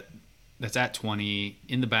team that's at 20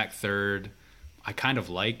 in the back third, I kind of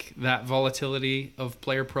like that volatility of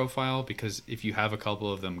player profile, because if you have a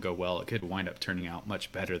couple of them go well, it could wind up turning out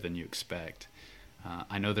much better than you expect.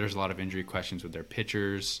 I know there's a lot of injury questions with their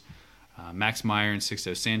pitchers. Max Meyer and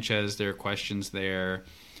Sixto Sanchez, there are questions there.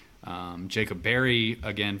 Jacob Berry,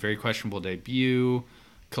 again, very questionable debut.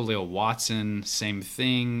 Khalil Watson, same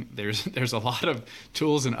thing. There's a lot of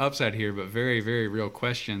tools and upside here, but very, very real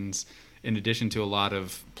questions, in addition to a lot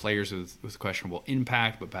of players with questionable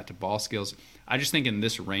impact, but bat to ball skills. I just think in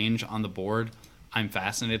this range on the board, I'm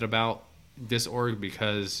fascinated about this org,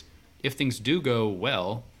 because if things do go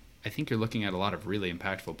well, I think you're looking at a lot of really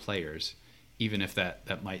impactful players, even if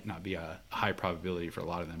that might not be a high probability for a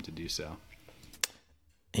lot of them to do so.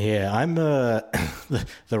 Yeah, I'm the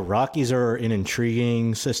Rockies are an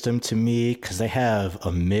intriguing system to me because they have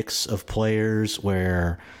a mix of players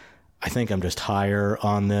where I think I'm just higher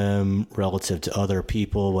on them relative to other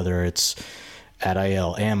people, whether it's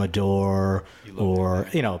Adael Amador or,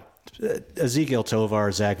 Ezekiel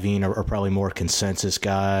Tovar, Zach Veen are probably more consensus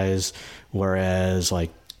guys, whereas like,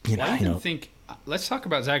 Well, I even think let's talk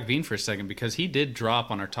about Zach Veen for a second because he did drop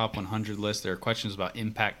on our top 100 list. There are questions about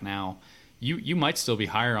impact now. You might still be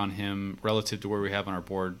higher on him relative to where we have on our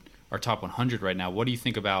board, our top 100 right now. What do you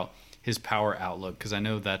think about his power outlook? Because I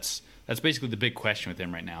know that's basically the big question with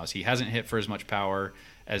him right now. Is he hasn't hit for as much power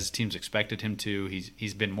as teams expected him to.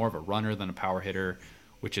 He's been more of a runner than a power hitter,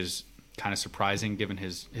 which is kind of surprising given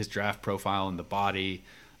his draft profile and the body,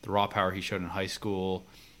 the raw power he showed in high school.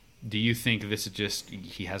 Do you think this is just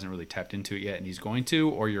he hasn't really tapped into it yet and he's going to,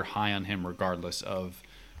 or you're high on him regardless of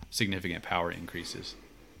significant power increases?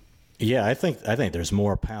 Yeah, I think there's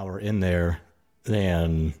more power in there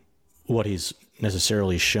than what he's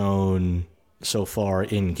necessarily shown so far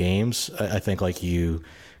in games. I think, like you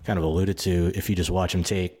kind of alluded to, if you just watch him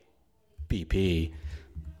take BP,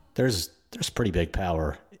 there's pretty big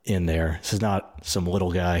power in there. This is not some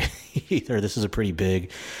little guy either. This is a pretty big,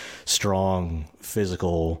 strong,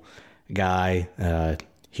 physical guy.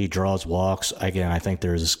 He draws walks. Again, I think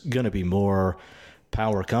there's going to be more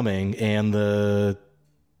power coming, and the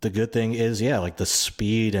good thing is, like the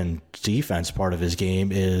speed and defense part of his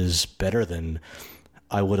game is better than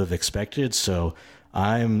I would have expected. So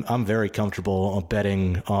I'm very comfortable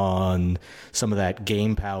betting on some of that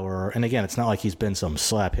game power. And again, it's not like he's been some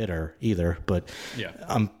slap hitter either, but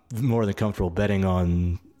I'm more than comfortable betting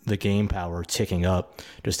on the game power ticking up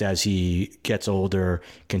just as he gets older,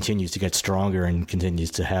 continues to get stronger, and continues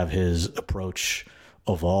to have his approach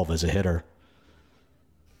evolve as a hitter.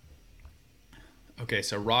 Okay,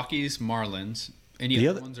 so Rockies, Marlins. Any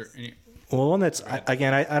other ones? Well, one that's, I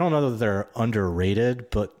don't know that they're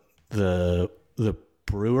underrated, but the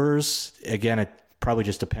Brewers, again, it probably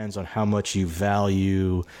just depends on how much you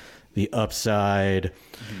value the upside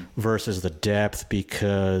versus the depth,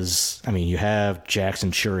 because, you have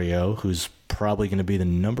Jackson Chourio, who's probably going to be the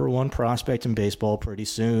number one prospect in baseball pretty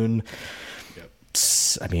soon. Yep.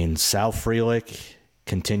 Sal Frelick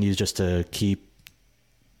continues just to keep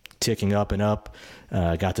ticking up and up.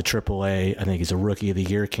 Got to AAA. I think he's a Rookie of the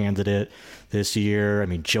Year candidate this year.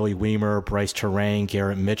 Joey Wiemer, Bryce Terang,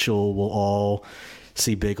 Garrett Mitchell will all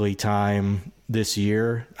see big league time this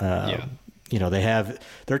year. They have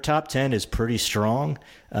their top 10 is pretty strong,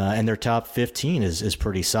 and their top 15 is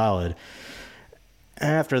pretty solid.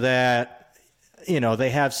 After that, they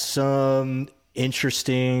have some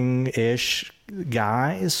interesting-ish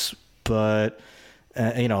guys, but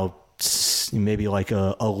maybe like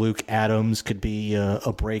a Luke Adams could be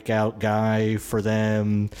a breakout guy for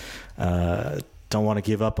them. Don't want to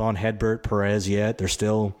give up on Hedbert Perez yet. There's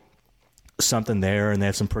still something there, and they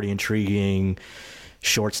have some pretty intriguing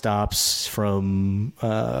shortstops from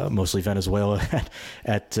mostly Venezuela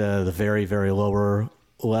at the very, very lower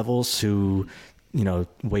levels who,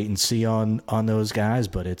 wait and see on those guys.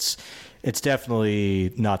 But it's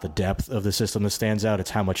definitely not the depth of the system that stands out. It's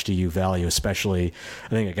how much do you value, especially, I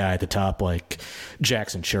think, a guy at the top like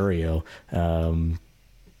Jackson Chourio,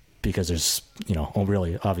 because there's,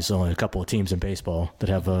 really obviously only a couple of teams in baseball that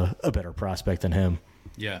have a better prospect than him.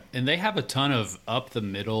 Yeah, and they have a ton of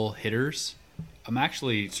up-the-middle hitters. I'm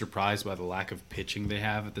actually surprised by the lack of pitching they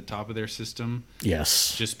have at the top of their system.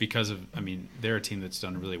 Yes. Just because of, they're a team that's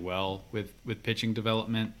done really well with pitching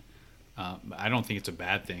development. I don't think it's a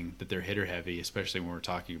bad thing that they're hitter heavy, especially when we're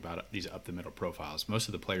talking about these up the middle profiles. Most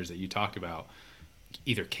of the players that you talk about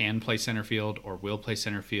either can play center field or will play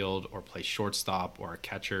center field or play shortstop or are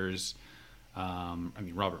catchers.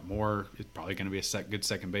 Robert Moore is probably going to be a good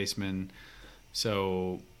second baseman.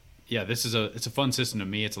 So, yeah, it's a fun system to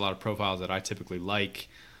me. It's a lot of profiles that I typically like.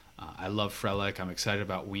 I love Frelick. I'm excited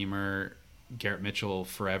about Wiemer. Garrett Mitchell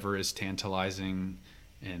forever is tantalizing,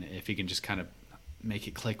 and if he can just kind of make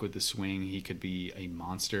it click with the swing, he could be a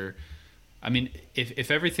monster. If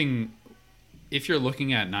you're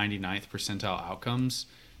looking at 99th percentile outcomes,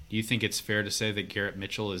 do you think it's fair to say that Garrett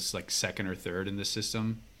Mitchell is like second or third in this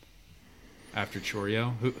system after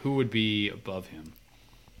Chourio? Who would be above him?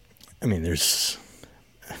 There's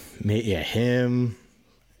him.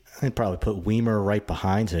 I'd probably put Wiemer right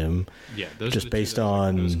behind him. Yeah, those just based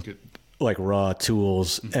on like raw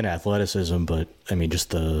tools and athleticism, but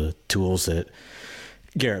just the tools that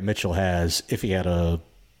Garrett Mitchell has, if he had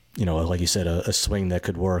like you said, a swing that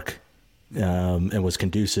could work and was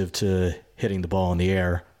conducive to hitting the ball in the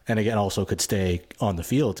air, and again also could stay on the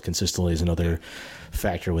field consistently is another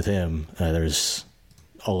factor with him. There's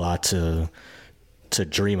a lot to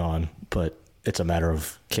dream on, but it's a matter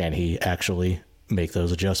of can he actually make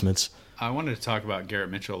those adjustments. I wanted to talk about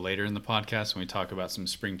Garrett Mitchell later in the podcast when we talk about some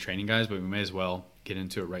spring training guys, but we may as well get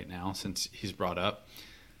into it right now since he's brought up.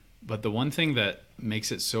 But the one thing that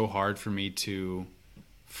makes it so hard for me to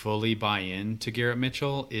fully buy in to Garrett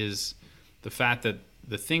Mitchell is the fact that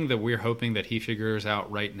the thing that we're hoping that he figures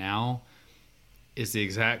out right now is the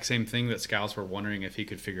exact same thing that scouts were wondering if he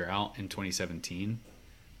could figure out in 2017.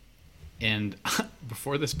 And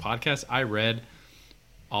before this podcast, I read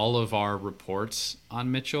all of our reports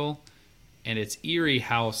on Mitchell, and it's eerie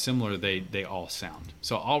how similar they all sound.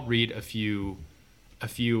 So I'll read a few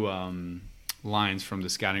lines from the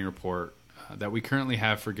scouting report that we currently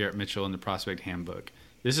have for Garrett Mitchell in the Prospect Handbook.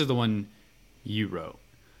 This is the one you wrote.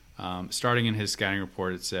 Starting in his scouting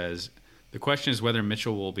report, it says, the question is whether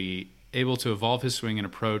Mitchell will be able to evolve his swing and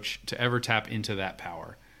approach to ever tap into that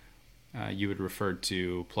power. You had referred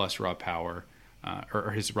to plus raw power,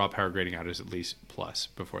 or his raw power grading out is at least plus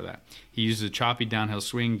before that. He uses a choppy downhill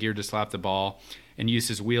swing geared to slap the ball and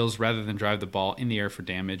uses wheels rather than drive the ball in the air for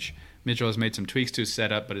damage. Mitchell has made some tweaks to his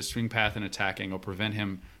setup, but his swing path and attack angle prevent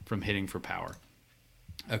him from hitting for power.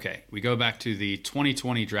 Okay, we go back to the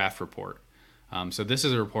 2020 draft report. So this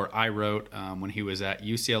is a report I wrote when he was at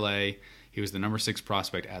UCLA. He was the number 6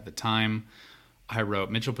 prospect at the time. I wrote,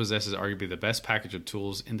 Mitchell possesses arguably the best package of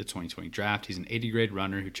tools in the 2020 draft. He's an 80-grade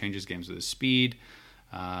runner who changes games with his speed.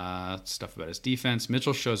 Stuff about his defense.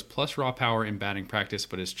 Mitchell shows plus raw power in batting practice,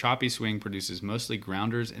 but his choppy swing produces mostly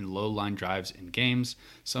grounders and low-line drives in games.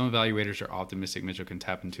 Some evaluators are optimistic Mitchell can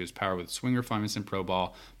tap into his power with swing refinements in pro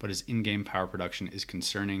ball, but his in-game power production is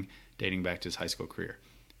concerning, dating back to his high school career.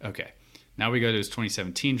 Okay, now we go to his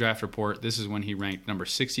 2017 draft report. This is when he ranked number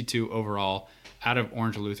 62 overall out of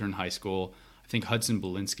Orange Lutheran High School. I think Hudson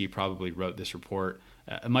Belinsky probably wrote this report.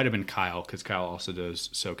 It might have been Kyle, because Kyle also does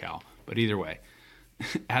SoCal. But either way,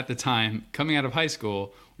 at the time, coming out of high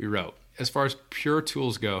school, we wrote, as far as pure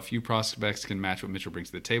tools go, few prospects can match what Mitchell brings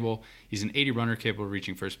to the table. He's an 80 runner capable of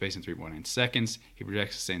reaching first base in 3.9 seconds. He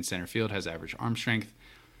projects to stay in center field, has average arm strength.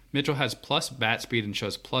 Mitchell has plus bat speed and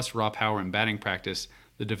shows plus raw power in batting practice.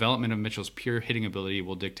 The development of Mitchell's pure hitting ability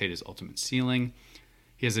will dictate his ultimate ceiling.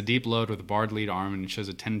 He has a deep load with a barred lead arm and shows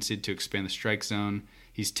a tendency to expand the strike zone.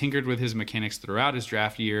 He's tinkered with his mechanics throughout his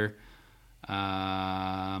draft year.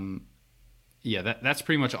 That's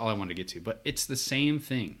pretty much all I wanted to get to. But it's the same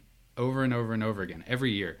thing over and over and over again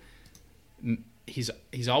every year. He's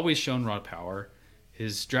always shown raw power.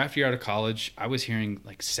 His draft year out of college, I was hearing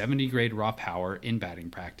like 70 grade raw power in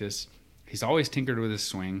batting practice. He's always tinkered with his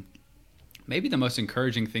swing. Maybe the most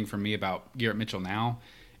encouraging thing for me about Garrett Mitchell now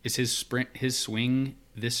is his swing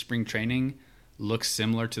this spring training looks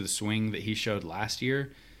similar to the swing that he showed last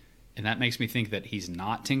year. And that makes me think that he's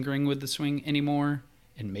not tinkering with the swing anymore.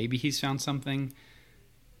 And maybe he's found something.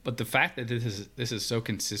 But the fact that this has so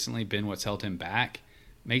consistently been what's held him back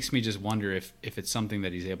makes me just wonder if it's something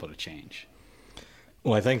that he's able to change.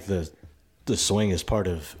 Well, I think the swing is part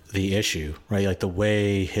of the issue, right? Like the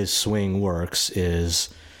way his swing works is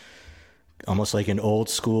almost like an old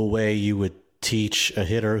school way you would teach a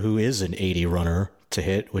hitter who is an 80 runner to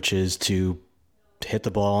hit, which is to hit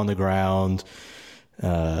the ball on the ground,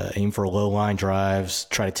 aim for low line drives,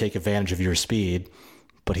 try to take advantage of your speed.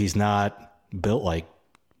 But he's not built like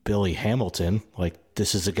Billy Hamilton. Like,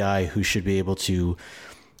 this is a guy who should be able to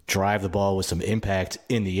drive the ball with some impact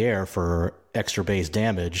in the air for extra base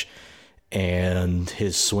damage. And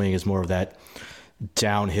his swing is more of that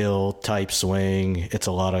downhill type swing. It's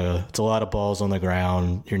a lot of balls on the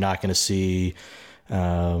ground. You're not going to see,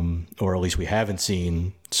 or at least we haven't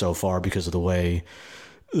seen so far because of the way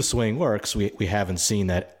the swing works. We haven't seen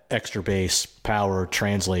that extra base power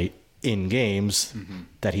translate in games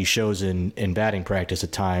that he shows in batting practice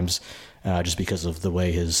at times, just because of the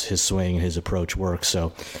way his swing and his approach works.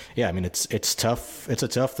 So, yeah, I mean, it's tough. It's a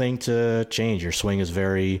tough thing to change. Your swing is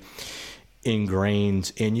very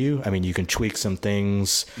ingrained in you. I mean, you can tweak some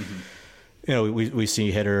things. You know, we see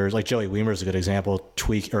hitters like Joey Wiemer is a good example,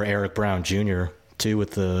 or Eric Brown Jr. too,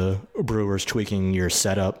 with the Brewers, tweaking your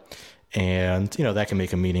setup. And, you know, that can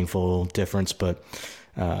make a meaningful difference, but,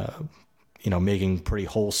 you know, making pretty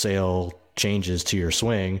wholesale changes to your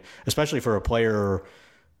swing, especially for a player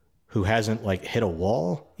who hasn't like hit a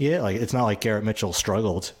wall yet. Like, it's not like Garrett Mitchell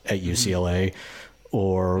struggled at UCLA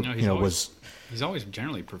or, he's always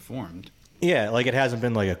generally performed. Yeah. Like, it hasn't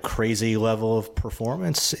been like a crazy level of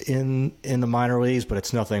performance in the minor leagues, but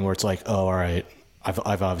it's nothing where it's like, oh, all right, I've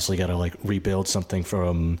obviously got to like rebuild something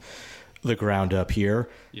from the ground up here.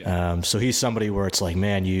 Yeah. So he's somebody where it's like,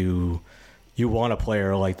 man, you you want a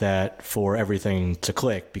player like that for everything to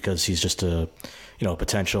click because he's just a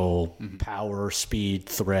potential power speed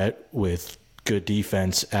threat with good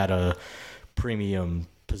defense at a premium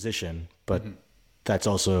position. But that's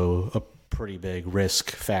also a pretty big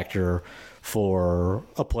risk factor for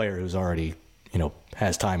a player who's already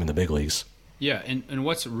has time in the big leagues. Yeah, and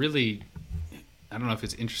what's really, I don't know if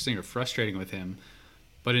it's interesting or frustrating with him,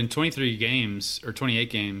 but in 23 games or 28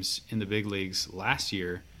 games in the big leagues last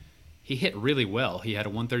year, he hit really well. He had a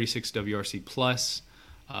 136 WRC plus,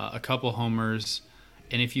 a couple homers,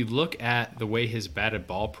 and if you look at the way his batted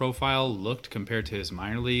ball profile looked compared to his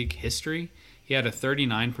minor league history, he had a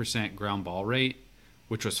 39% ground ball rate,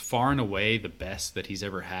 which was far and away the best that he's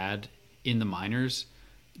ever had in the minors.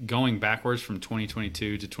 Going backwards from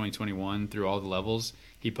 2022 to 2021 through all the levels,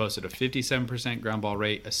 he posted a 57% ground ball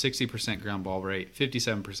rate, a 60% ground ball rate,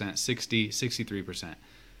 57%, 60, 63%.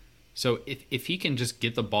 So if he can just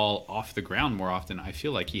get the ball off the ground more often, I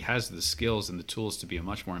feel like he has the skills and the tools to be a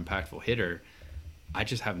much more impactful hitter. I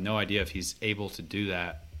just have no idea if he's able to do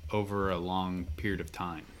that over a long period of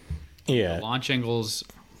time. Yeah. The launch angles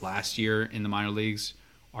last year in the minor leagues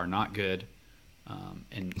are not good.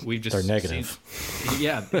 And we've just they're negative.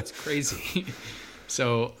 Yeah, that's crazy.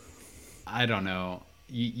 So I don't know.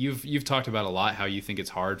 You've talked about a lot how you think it's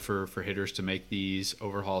hard for hitters to make these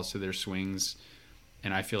overhauls to their swings.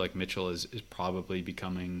 And I feel like Mitchell is probably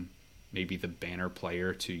becoming maybe the banner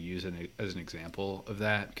player to use as an example of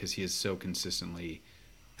that, because he has so consistently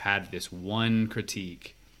had this one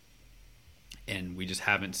critique, and we just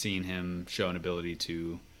haven't seen him show an ability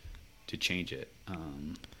to change it.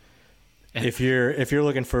 If you're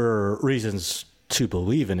looking for reasons to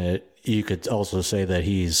believe in it, you could also say that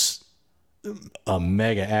he's a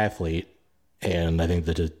mega athlete, and I think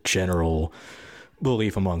that the general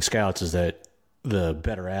belief among scouts is that the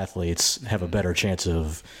better athletes have a better chance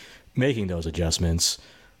of making those adjustments.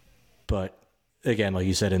 But again, like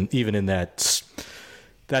you said, even in that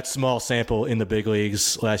small sample in the big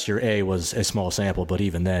leagues last year, A was a small sample, but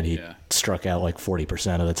even then he struck out like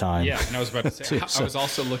 40% of the time. Yeah, and I was about to say, I was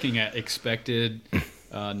also looking at expected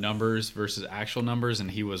numbers versus actual numbers, and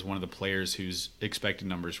he was one of the players whose expected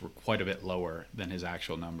numbers were quite a bit lower than his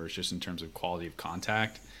actual numbers, just in terms of quality of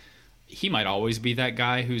contact. He might always be that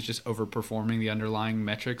guy who's just overperforming the underlying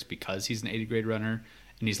metrics because he's an 80 grade runner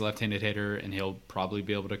and he's a left-handed hitter, and he'll probably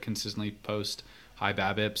be able to consistently post high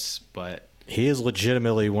BABIPs, but he is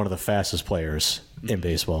legitimately one of the fastest players in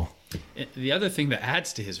baseball. The other thing that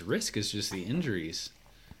adds to his risk is just the injuries.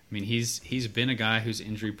 I mean, he's been a guy who's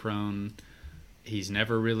injury prone. He's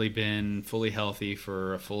never really been fully healthy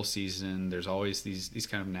for a full season. There's always these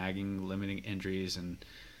kind of nagging, limiting injuries. And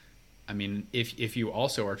I mean, if you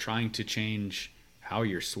also are trying to change how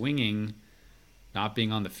you're swinging, not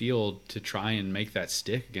being on the field to try and make that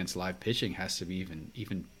stick against live pitching has to be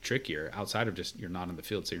even trickier outside of just you're not on the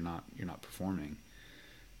field, so you're not performing.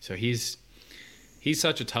 So he's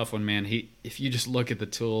such a tough one, man. If you just look at the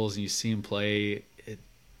tools and you see him play,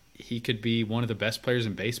 he could be one of the best players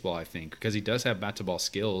in baseball, I think, because he does have bat-to-ball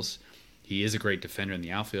skills. He is a great defender in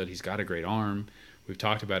the outfield. He's got a great arm. We've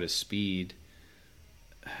talked about his speed.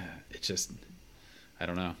 It's just, I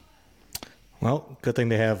don't know. Well, good thing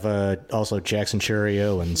they have also Jackson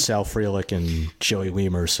Churio and Sal Frelick and Joey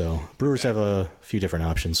Weimer, so Brewers have a few different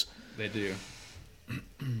options. They do.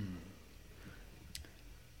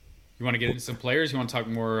 You want to get into some players? You want to talk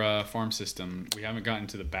more farm system? We haven't gotten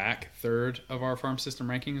to the back third of our farm system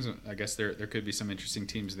rankings. I guess there could be some interesting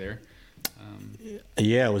teams there.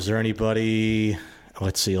 Yeah, was there anybody,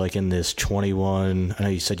 let's see, like in this 21, I know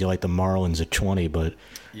you said you like the Marlins at 20, but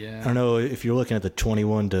yeah, I don't know if you're looking at the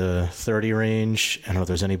 21 to 30 range. I don't know if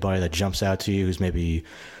there's anybody that jumps out to you who's maybe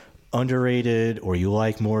underrated or you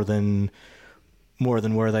like more than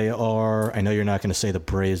where they are. I know you're not going to say the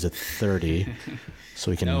Braves at 30, so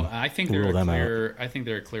we can I think rule them out. I think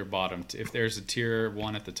they're a clear bottom. If there's a tier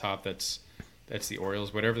one at the top, that's the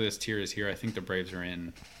Orioles. Whatever this tier is here, I think the Braves are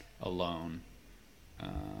in alone.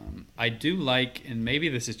 I do like, and maybe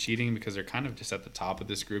this is cheating because they're kind of just at the top of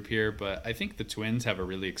this group here, but I think the Twins have a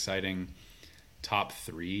really exciting top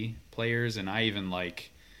three players, and I even like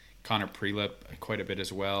Connor Prelip quite a bit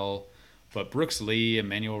as well. But Brooks Lee,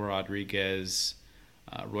 Emmanuel Rodriguez,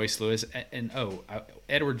 Royce Lewis, and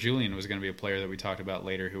Edward Julian was going to be a player that we talked about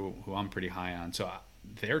later who I'm pretty high on. So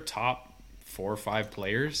their top 4 or 5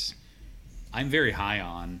 players I'm very high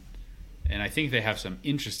on. And I think they have some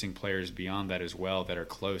interesting players beyond that as well that are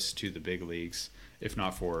close to the big leagues, if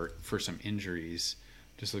not for some injuries.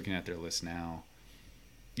 Just looking at their list now.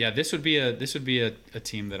 Yeah, this would be a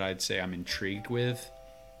team that I'd say I'm intrigued with.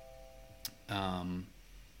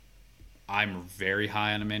 I'm very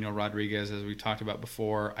high on Emmanuel Rodriguez, as we talked about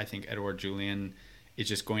before. I think Edouard Julien is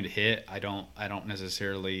just going to hit. I don't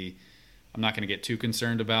necessarily. I'm not going to get too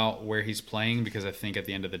concerned about where he's playing, because I think at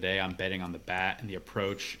the end of the day, I'm betting on the bat and the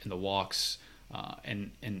approach and the walks,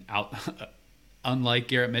 and out. Unlike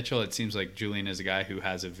Garrett Mitchell, it seems like Julien is a guy who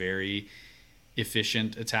has a very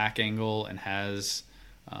efficient attack angle and has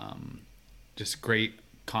just great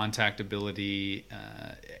contact ability,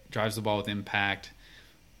 drives the ball with impact.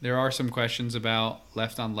 There are some questions about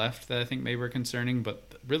left on left that I think maybe are concerning,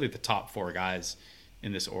 but really the top 4 guys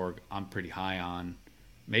in this org I'm pretty high on.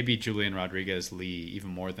 Maybe Julian Rodriguez, Lee, even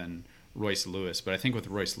more than Royce Lewis. But I think with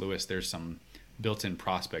Royce Lewis, there's some built-in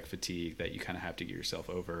prospect fatigue that you kind of have to get yourself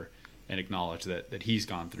over and acknowledge that he's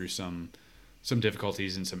gone through some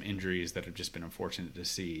difficulties and some injuries that have just been unfortunate to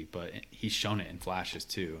see. But he's shown it in flashes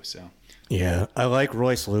too. So yeah, I like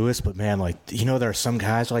Royce Lewis, but man, like, there are some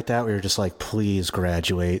guys like that where you're just like, please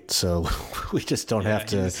graduate, so we just don't have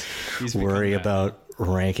to worry about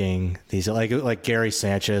ranking these. Like Gary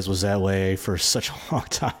Sanchez was that way for such a long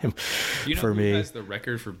time. For me, who has the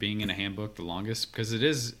record for being in a handbook the longest? Because it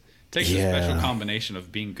takes a special combination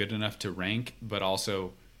of being good enough to rank, but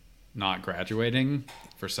also not graduating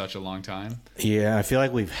for such a long time. Yeah, I feel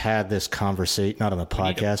like we've had this conversation, not on the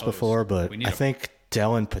podcast before, but I think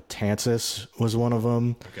Dellin Betances was one of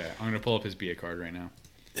them. Okay, I'm going to pull up his BA card right now.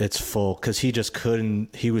 It's full because he just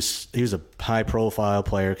couldn't. He was a high profile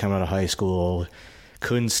player coming out of high school,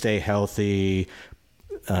 couldn't stay healthy,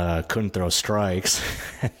 couldn't throw strikes,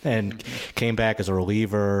 and came back as a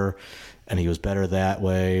reliever, and he was better that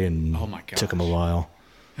way. And took him a while.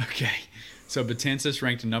 Okay, so Betances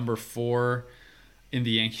ranked number 4 in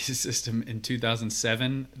the Yankees system in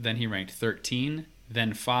 2007. Then he ranked 13,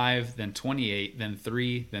 then 5, then 28, then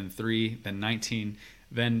 3, then 3, then 19,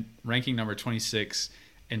 then ranking number 26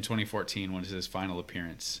 in 2014 was his final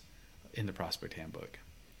appearance in the Prospect Handbook.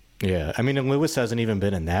 Yeah, I mean, and Lewis hasn't even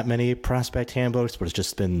been in that many Prospect Handbooks, but it's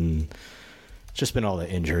just been all the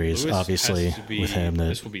injuries, Lewis obviously, with him.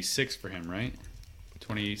 This will be 6 for him, right?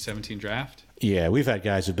 2017 draft? Yeah, we've had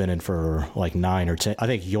guys who've been in for like 9 or 10. I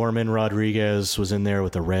think Yorman Rodriguez was in there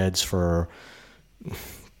with the Reds for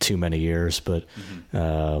too many years, but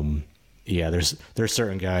yeah, there's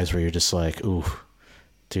certain guys where you're just like, ooh,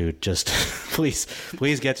 dude, just please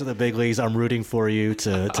get to the big leagues. I'm rooting for you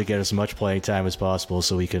to get as much playing time as possible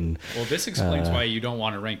so we can. Well, this explains why you don't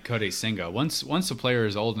want to rank Kodai Senga. Once a player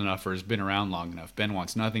is old enough or has been around long enough, Ben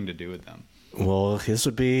wants nothing to do with them. Well, this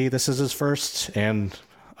is his first and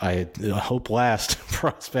I hope last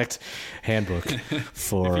Prospect Handbook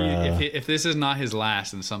for. If this is not his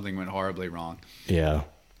last, then something went horribly wrong. Yeah,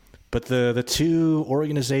 but the 2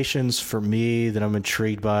 organizations for me that I'm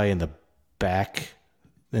intrigued by in the back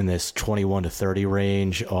in this 21 to 30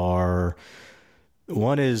 range are,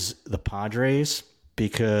 one is the Padres,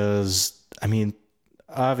 because I mean,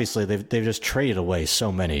 obviously they've just traded away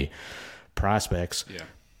so many prospects,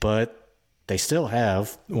 but they still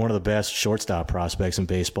have one of the best shortstop prospects in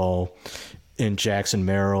baseball in Jackson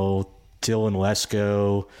Merrill, Dylan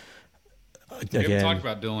Lesko. We haven't talked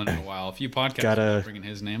about Dylan in a while. A few podcasts about bringing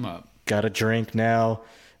his name up. Got a drink now.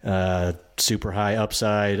 Super high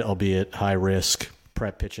upside, albeit high risk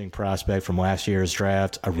prep pitching prospect from last year's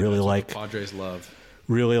draft. I really like Padres love.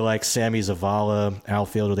 Really like Sammy Zavala,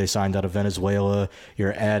 outfielder they signed out of Venezuela.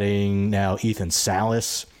 You're adding now Ethan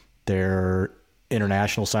Salas, their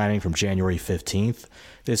international signing from January 15th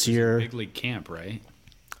this year. Big league camp, right?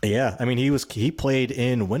 Yeah, I mean he played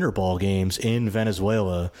in winter ball games in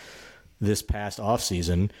Venezuela this past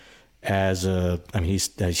offseason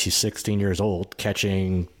he's 16 years old,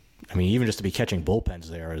 catching. I mean, even just to be catching bullpens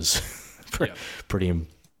there is pretty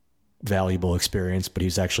valuable experience. But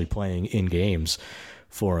he's actually playing in games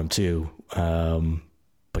for him too.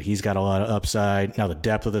 But he's got a lot of upside. Now the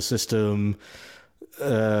depth of the system,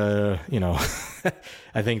 I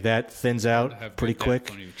think that thins out pretty quick.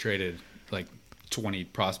 When you've traded like 20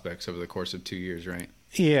 prospects over the course of 2 years, right?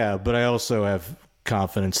 Yeah, but I also have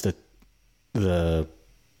confidence that they're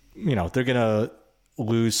gonna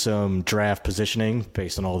lose some draft positioning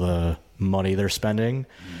based on all the money they're spending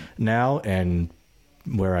now, and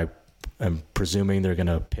where I am presuming they're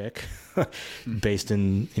gonna pick based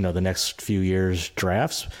in the next few years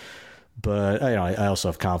drafts. But I also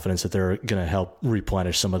have confidence that they're gonna help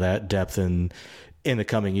replenish some of that depth in the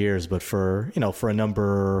coming years. But for a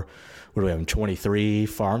number, what do we have, 23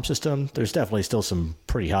 farm system, there's definitely still some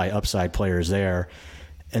pretty high upside players there.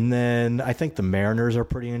 And then I think the Mariners are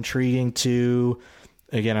pretty intriguing too.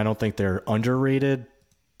 Again, I don't think they're underrated,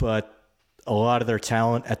 but a lot of their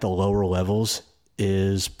talent at the lower levels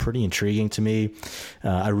is pretty intriguing to me.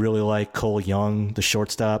 I really like Cole Young, the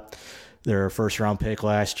shortstop. their first round pick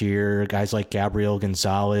last year, guys like Gabriel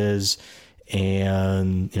Gonzalez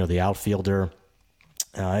and, the outfielder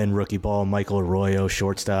in rookie ball, Michael Arroyo,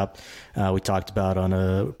 shortstop. We talked about on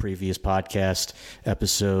a previous podcast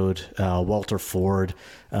episode, Walter Ford,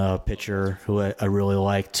 pitcher who I really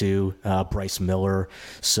like too, Bryce Miller.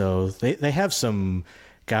 So they have some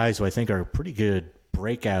guys who I think are pretty good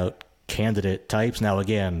breakout candidate types. Now,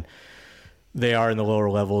 again, they are in the lower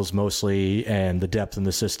levels mostly, and the depth in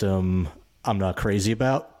the system I'm not crazy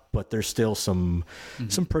about, but there's still some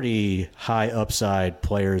pretty high upside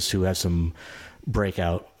players who have some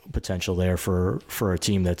breakout potential there for a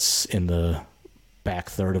team that's in the back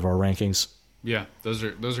third of our rankings. Yeah, those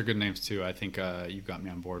are good names too. I think you've got me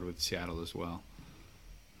on board with Seattle as well.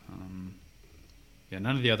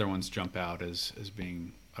 None of the other ones jump out as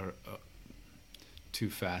being too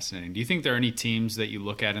fascinating. Do you think there are any teams that you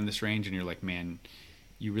look at in this range and you're like, man,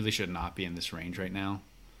 you really should not be in this range right now?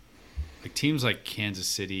 Like teams like Kansas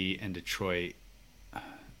City and Detroit, I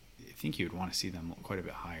think you would want to see them quite a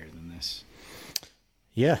bit higher than this.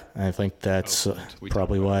 Yeah, I think that's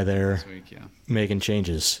probably why they're making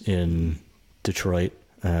changes in Detroit.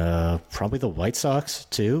 Probably the White Sox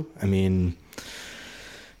too. I mean, it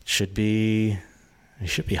should be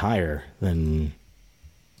higher than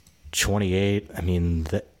 28. I mean,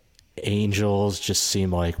 the Angels just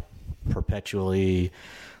seem like perpetually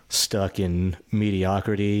stuck in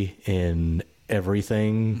mediocrity in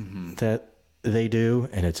everything that they do,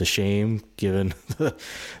 and it's a shame given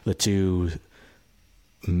the two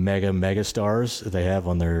mega stars they have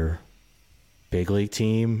on their big league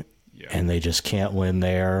team, and they just can't win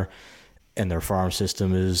there, and their farm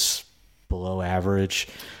system is below average.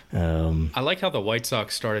 I like how the White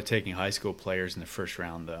Sox started taking high school players in the first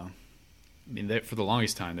round, though. I mean, for the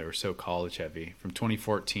longest time, they were so college heavy. From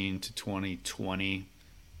 2014 to 2020,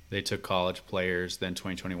 they took college players. Then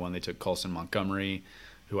 2021, they took Colson Montgomery,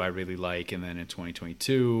 who I really like. And then in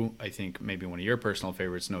 2022, I think maybe one of your personal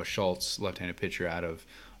favorites, Noah Schultz, left-handed pitcher out of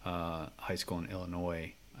high school in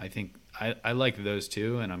Illinois. I think I like those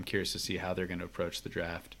two, and I'm curious to see how they're going to approach the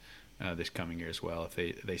draft this coming year as well, if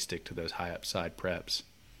they stick to those high upside preps.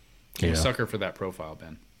 I'm a sucker for that profile,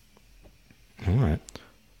 Ben. All right.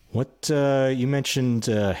 What you mentioned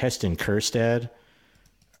Heston Kjerstad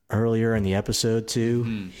earlier in the episode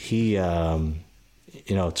too. He,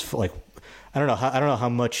 it's like I don't know how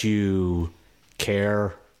much you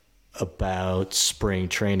care about spring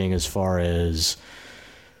training as far as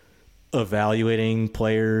evaluating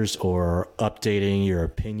players or updating your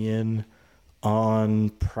opinion on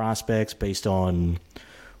prospects based on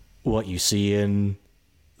what you see in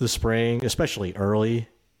the spring, especially early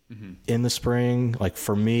in the spring. Like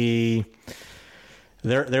for me,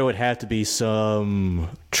 there would have to be some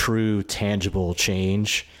true tangible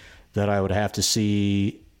change that I would have to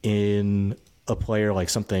see in a player, like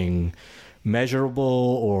something measurable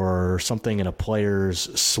or something in a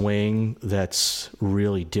player's swing that's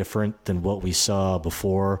really different than what we saw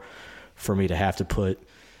before, for me to have to put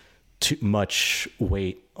too much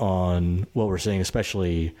weight on what we're seeing,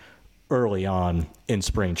 especially early on in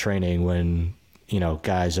spring training when,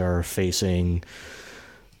 guys are facing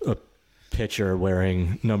a pitcher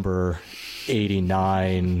wearing number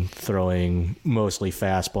 89, throwing mostly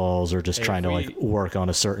fastballs or just trying to work on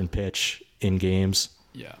a certain pitch in games.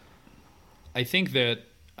 Yeah. I think that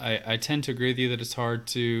I tend to agree with you that it's hard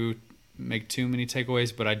to make too many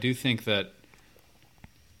takeaways, but I do think that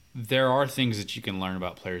there are things that you can learn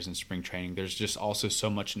about players in spring training. There's just also so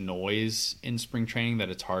much noise in spring training that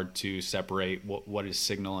it's hard to separate what is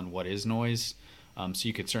signal and what is noise. So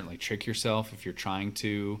you could certainly trick yourself if you're trying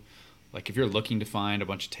to, like if you're looking to find a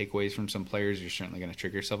bunch of takeaways from some players, you're certainly going to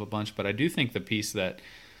trick yourself a bunch. But I do think the piece that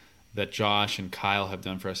Josh and Kyle have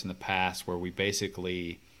done for us in the past, where we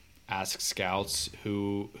basically ask scouts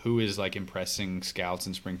who is like impressing scouts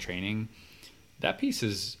in spring training, that piece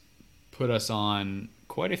has put us on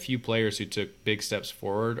quite a few players who took big steps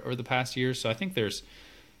forward over the past year. So I think there's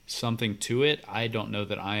something to it. I don't know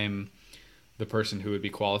that I'm the person who would be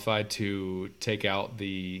qualified to take out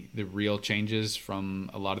the real changes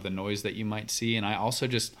from a lot of the noise that you might see. And I also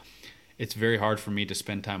it's very hard for me to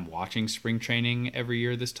spend time watching spring training every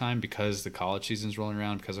year this time because the college season's rolling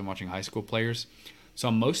around, because I'm watching high school players. So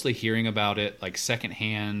I'm mostly hearing about it like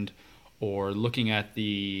secondhand, or looking at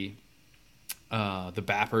the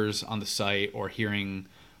bappers on the site, or hearing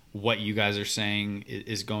what you guys are saying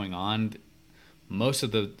is going on. Most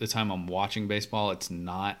of the time I'm watching baseball, it's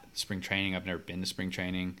not spring training. I've never been to spring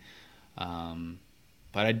training.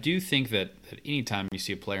 But I do think that anytime you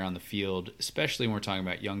see a player on the field, especially when we're talking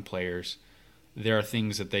about young players, there are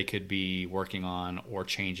things that they could be working on or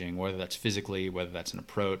changing, whether that's physically, whether that's an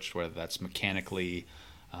approach, whether that's mechanically,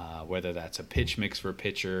 whether that's a pitch mix for a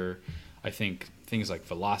pitcher. I think things like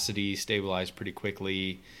velocity stabilize pretty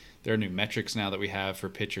quickly. There are new metrics now that we have for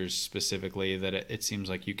pitchers specifically that it seems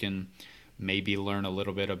like you can maybe learn a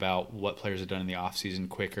little bit about what players have done in the offseason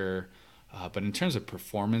quicker. But in terms of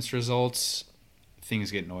performance results,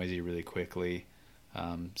 things get noisy really quickly.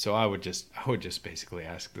 So I would just basically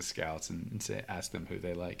ask the scouts and ask them who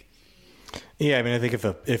they like. Yeah, I mean, I think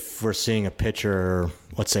if we're seeing a pitcher,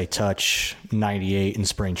 let's say, touch 98 in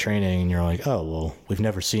spring training, and you're like, oh, well, we've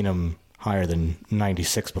never seen him higher than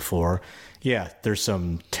 96 before. Yeah, there's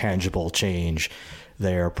some tangible change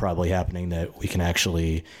there probably happening that we can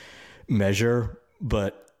actually measure.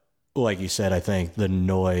 But like you said, I think the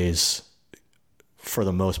noise, for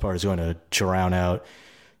the most part, is going to drown out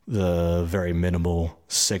the very minimal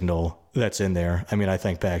signal that's in there. I mean, I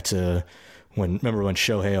think back to remember when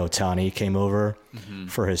Shohei Ohtani came over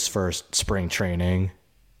for his first spring training,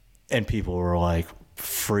 and people were like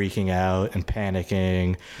freaking out and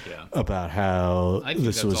panicking about how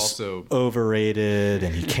this was also overrated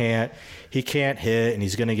and he can't hit and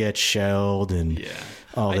he's going to get shelled and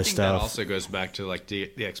all this stuff. That also goes back to like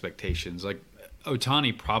the expectations. Like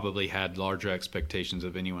Ohtani probably had larger expectations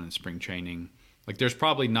of anyone in spring training. Like there's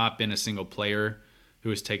probably not been a single player who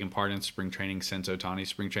has taken part in spring training since Ohtani's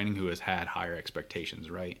spring training who has had higher expectations,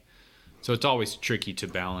 right? So it's always tricky to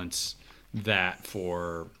balance that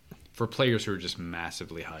for players who are just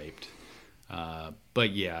massively hyped. But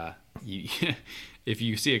yeah, if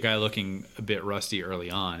you see a guy looking a bit rusty early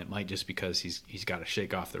on, it might just because he's got to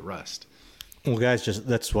shake off the rust. Well, guys,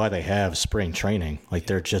 that's why they have spring training. Like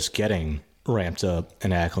they're just getting ramped up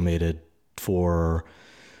and acclimated for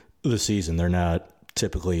the season. They're not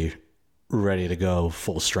typically ready to go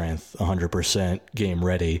full strength, 100% game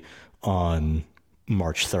ready on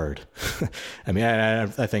March 3rd. I mean, I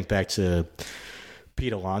think back to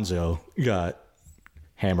Pete Alonso got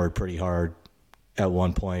hammered pretty hard at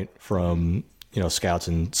one point from, scouts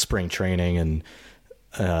in spring training. And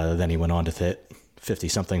then he went on to hit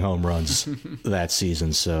 50-something home runs that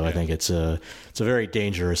season. So I think it's a very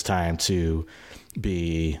dangerous time to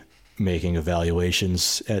be making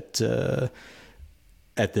evaluations at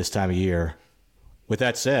this time of year. With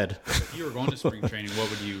that said, if you were going to spring training, what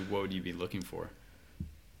would you be looking for?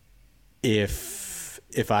 If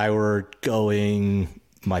I were going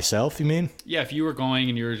myself, you mean? Yeah, if you were going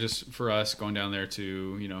and you were just for us going down there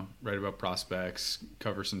to write about prospects,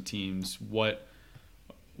 cover some teams, what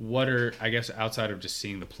are, I guess, outside of just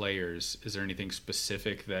seeing the players, is there anything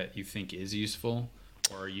specific that you think is useful,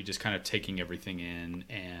 or are you just kind of taking everything in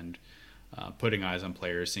and putting eyes on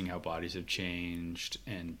players, seeing how bodies have changed,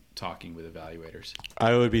 and talking with evaluators?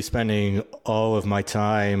 I would be spending all of my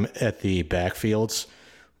time at the backfields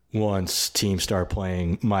once teams start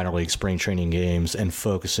playing minor league spring training games and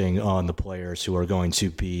focusing on the players who are going to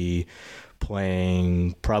be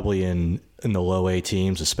playing probably in the low A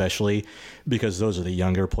teams, especially because those are the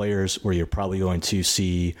younger players where you're probably going to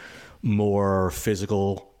see more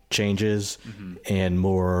physical changes and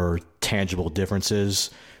more tangible differences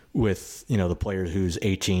with, the player who's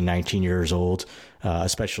 18, 19 years old,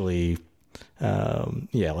 especially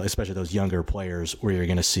those younger players where you're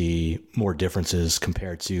going to see more differences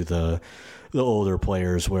compared to the older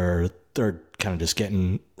players where they're kind of just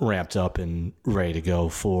getting ramped up and ready to go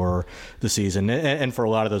for the season. And for a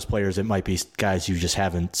lot of those players, it might be guys you just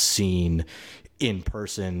haven't seen in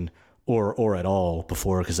person or at all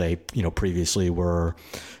before because they, previously were,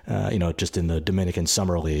 just in the Dominican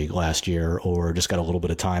Summer League last year or just got a little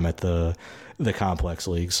bit of time at the complex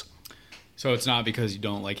leagues. So it's not because you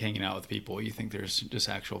don't like hanging out with people. You think there's just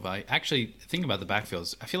actual value. Actually, thinking about the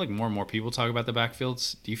backfields, I feel like more and more people talk about the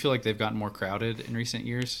backfields. Do you feel like they've gotten more crowded in recent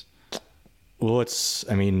years? Well, it's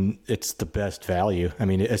the best value. I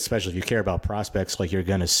mean, especially if you care about prospects, like you're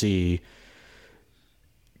going to see,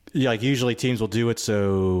 like usually teams will do it.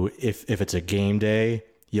 So if it's a game day,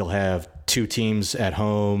 you'll have two teams at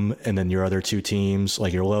home and then your other two teams,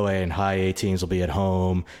 like your low A and high A teams will be at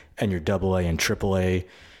home and your double A and triple A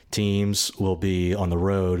teams will be on the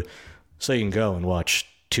road. So you can go and watch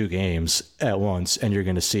two games at once and you're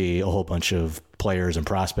going to see a whole bunch of players and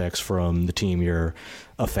prospects from the team you're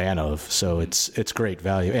a fan of. So it's great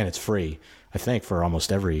value and it's free, I think, for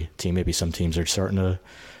almost every team. Maybe some teams are starting to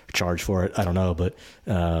charge for it. I don't know, but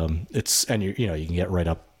you can get right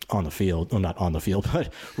up on the field. Well, not on the field, but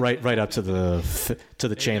right up to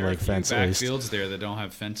the chain link fence. There are a few backfields there that don't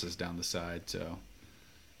have fences down the side, so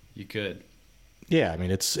you could. Yeah, I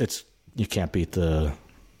mean it's you can't beat the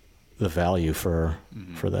value for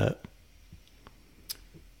that.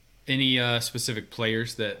 Any specific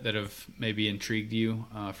players that have maybe intrigued you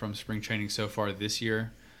from spring training so far this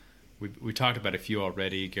year? We talked about a few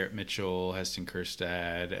already: Garrett Mitchell, Heston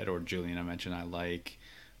Kjerstad, Edward Julian. I mentioned I like.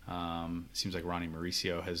 Seems like Ronnie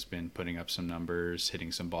Mauricio has been putting up some numbers,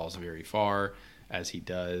 hitting some balls very far as he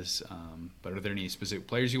does. But are there any specific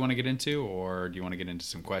players you want to get into, or do you want to get into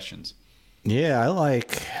some questions? Yeah,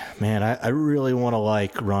 I really want to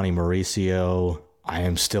like Ronnie Mauricio. I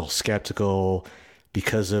am still skeptical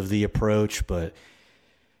because of the approach, but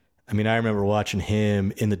I mean, I remember watching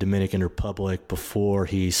him in the Dominican Republic before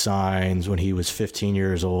he signs when he was 15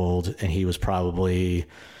 years old, and he was probably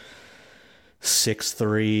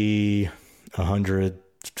 6'3",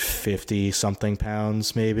 150 something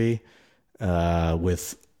pounds maybe,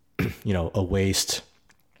 with, a waist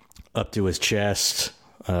up to his chest.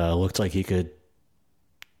 Looked like he could,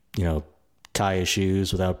 tie his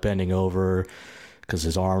shoes without bending over because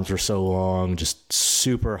his arms were so long, just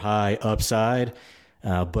super high upside,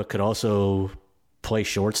 but could also play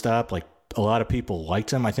shortstop. Like, a lot of people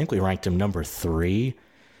liked him. I think we ranked him number 3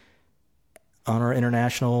 on our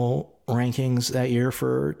international rankings that year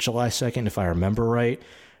for July 2nd, if I remember right.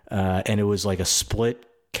 And it was like a split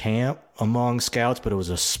camp among scouts, but it was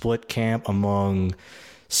a split camp among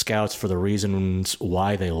scouts for the reasons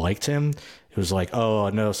why they liked him. It was like, oh,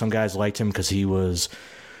 no, some guys liked him because he was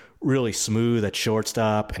really smooth at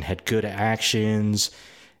shortstop and had good actions,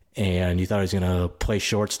 and you thought he was going to play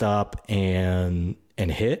shortstop and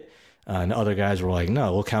hit. And other guys were like,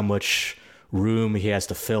 no, look how much room he has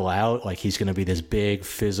to fill out. Like, he's going to be this big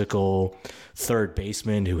physical third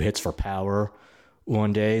baseman who hits for power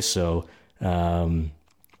one day. So I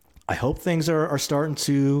hope things are starting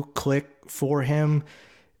to click for him.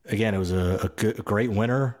 Again, it was a great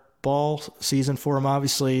winter ball season for him,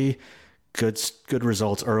 obviously. Good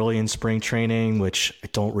results early in spring training, which I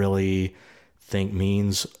don't really think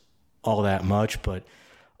means all that much, but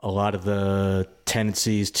a lot of the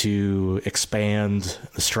tendencies to expand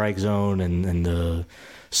the strike zone and the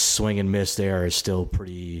swing and miss there is still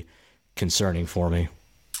pretty concerning for me.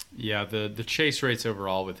 Yeah, the chase rates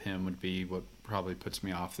overall with him would be what probably puts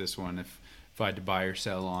me off this one. If I had to buy or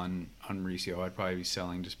sell on Mauricio, I'd probably be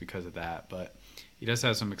selling just because of that. But he does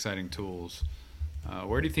have some exciting tools.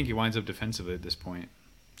 Where do you think he winds up defensively at this point?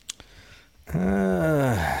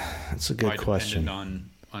 That's a good question. Dependent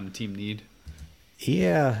on team need.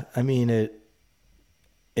 Yeah, I mean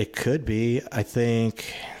it could be. I think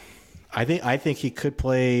he could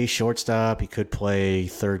play shortstop. He could play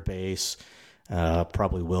third base.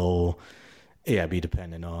 Probably will. Yeah, be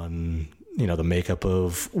dependent on the makeup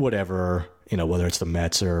of whatever, whether it's the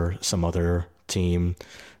Mets or some other team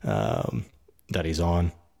that he's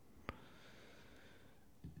on.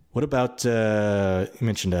 What about you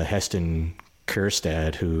mentioned Heston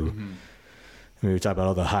Kjerstad, who I mean, we talk about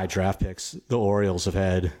all the high draft picks the Orioles have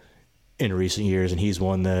had in recent years, and he's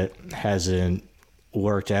one that hasn't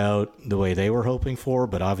worked out the way they were hoping for.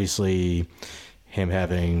 But obviously, him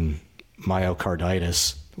having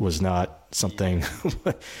myocarditis was not something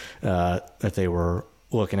that they were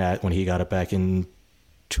looking at when he got it back in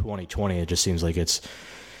 2020. It just seems like it's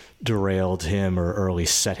derailed him or at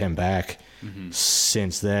least set him back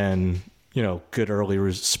since then. Good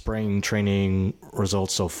early spring training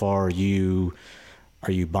results so far. Are you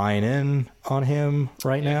buying in on him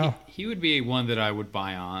right now? He would be one that I would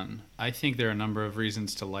buy on. I think there are a number of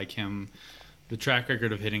reasons to like him. The track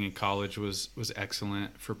record of hitting in college was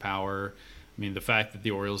excellent for power. I mean, the fact that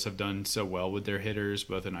the Orioles have done so well with their hitters,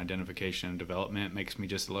 both in identification and development, makes me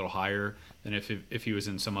just a little higher than if he was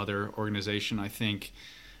in some other organization. I think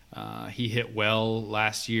he hit well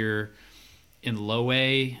last year in low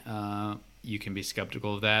A. You can be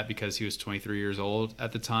skeptical of that because he was 23 years old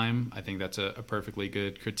at the time. I think that's a perfectly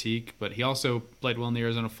good critique. But he also played well in the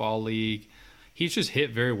Arizona Fall League. He's just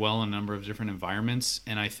hit very well in a number of different environments,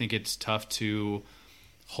 and I think it's tough to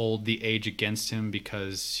hold the age against him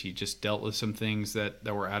because he just dealt with some things that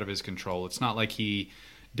were out of his control. It's not like he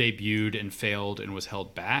debuted and failed and was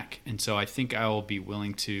held back. And so I think I will be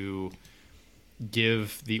willing to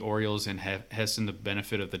give the Orioles and Heston the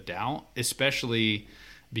benefit of the doubt, especially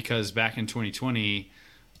because back in 2020,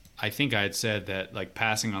 I think I had said that like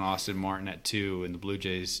passing on Austin Martin at 2 and the Blue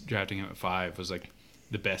Jays drafting him at 5 was like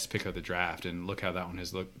the best pick of the draft, and look how that one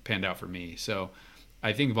has panned out for me. So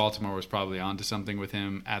I think Baltimore was probably onto something with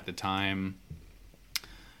him at the time.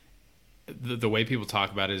 The way people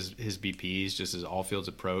talk about his BPs, just his all fields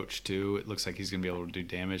approach too, it looks like he's going to be able to do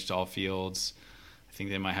damage to all fields. I think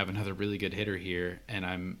they might have another really good hitter here, and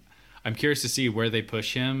I'm curious to see where they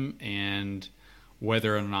push him and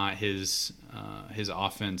whether or not his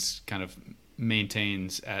offense kind of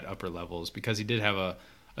maintains at upper levels, because he did have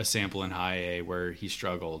a a sample in high A where he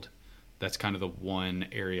struggled. That's kind of the one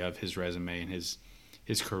area of his resume and his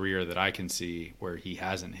career that I can see where he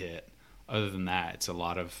hasn't hit. Other than that, it's a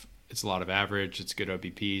lot of average. It's good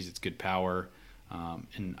OBPs. It's good power,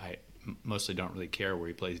 and I mostly don't really care where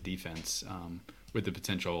he plays defense with the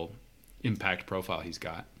potential impact profile he's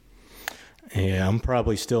got. Yeah, I'm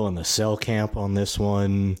probably still in the sell camp on this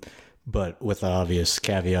one, but with the obvious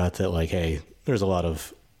caveat that, like, hey, there's a lot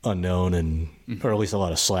of unknown and, or at least a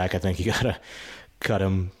lot of slack. I think you got to cut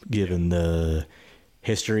him given the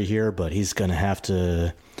history here, but he's going to have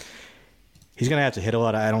to hit a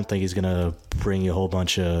lot. I don't think he's going to bring you a whole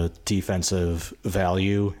bunch of defensive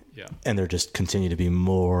value. Yeah. And there just continue to be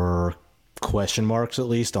more question marks, at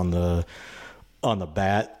least on the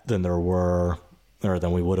bat, than there were, or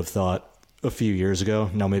than we would have thought a few years ago.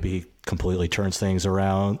 Now maybe he completely turns things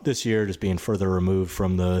around this year, just being further removed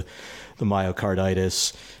from the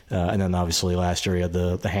myocarditis, and then obviously last year he had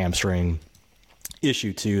the hamstring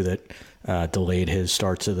issue too that delayed his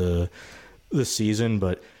start to the season.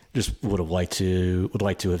 But just would like to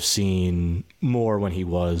have seen more when he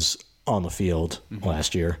was on the field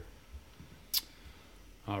last year.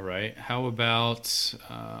 All right. How about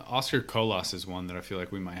Oscar Colas is one that I feel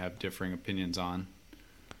like we might have differing opinions on.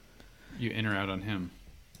 You in or out on him?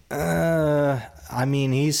 I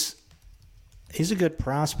mean, he's a good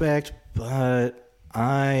prospect, but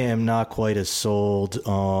I am not quite as sold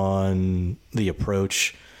on the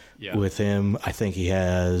approach with him. I think he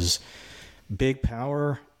has big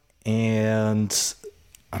power, and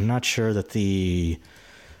I'm not sure that the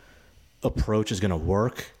approach is going to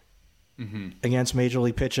work against Major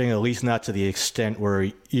League pitching, at least not to the extent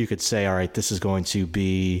where you could say, all right, this is going to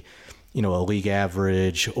be, a league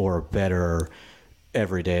average or better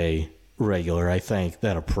everyday regular. I think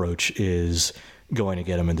that approach is going to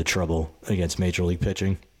get him into trouble against Major League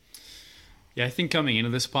pitching. Yeah, I think coming into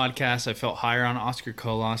this podcast, I felt higher on Oscar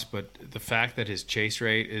Colas, but the fact that his chase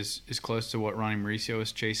rate is close to what Ronnie Mauricio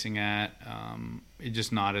is chasing at, it's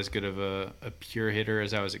just not as good of a pure hitter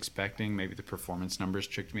as I was expecting. Maybe the performance numbers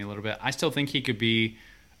tricked me a little bit. I still think he could be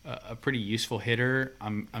a pretty useful hitter.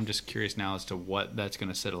 I'm just curious now as to what that's going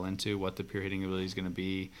to settle into, what the pure hitting ability is going to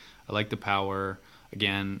be. I like the power.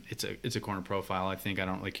 Again, it's a corner profile. I think I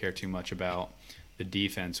don't really care too much about the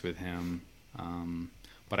defense with him.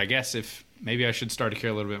 But I guess if maybe I should start to care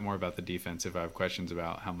a little bit more about the defense if I have questions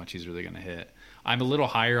about how much he's really going to hit. I'm a little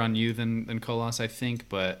higher on you than Colas, I think,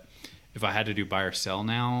 but if I had to do buy or sell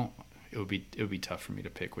now, it would be tough for me to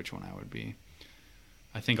pick which one I would be.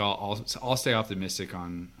 I think I'll stay optimistic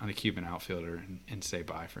on a Cuban outfielder and say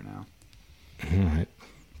buy for now. All right.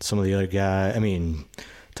 Some of the other guys, I mean,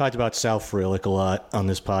 talked about Sal Frelick a lot on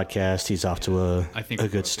this podcast. He's off to a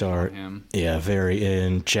good start. Yeah, very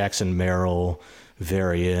in. Jackson Merrill,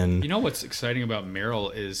 very in. You know what's exciting about Merrill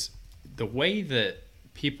is the way that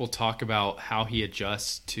people talk about how he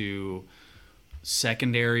adjusts to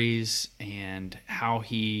secondaries and how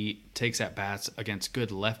he takes at bats against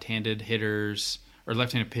good left-handed hitters or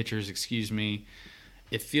left-handed pitchers, excuse me.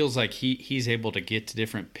 It feels like he's able to get to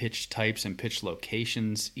different pitch types and pitch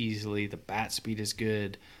locations easily. The bat speed is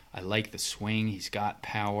good. I like the swing. He's got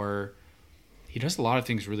power. He does a lot of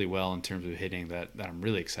things really well in terms of hitting that I'm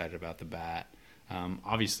really excited about the bat.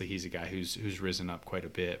 Obviously, he's a guy who's risen up quite a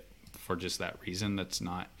bit for just that reason. That's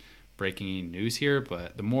not breaking any news here,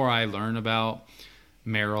 but the more I learn about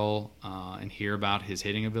Merrill and hear about his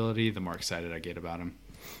hitting ability, the more excited I get about him.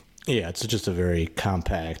 Yeah, it's just a very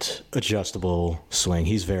compact, adjustable swing.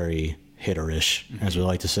 He's very hitterish, as we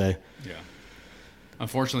like to say. Yeah.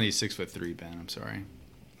 Unfortunately, he's 6'3", Ben. I'm sorry.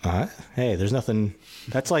 Hey, there's nothing.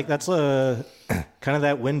 That's a kind of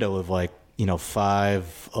that window of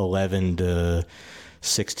 5'11" to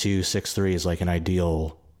 6'2", 6'3" is like an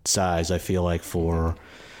ideal size. I feel like for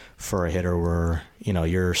a hitter where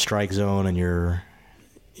your strike zone and your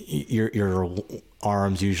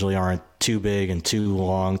arms usually aren't too big and too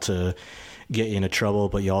long to get you into trouble,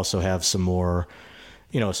 but you also have some more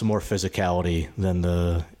physicality than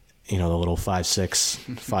the little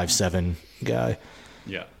 5'6", 5'7" guy.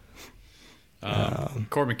 Yeah.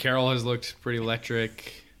 Corbin Carroll has looked pretty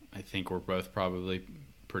electric. I think we're both probably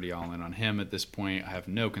pretty all in on him at this point. I have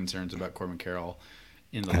no concerns about Corbin Carroll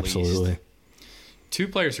in the Absolutely. least. Two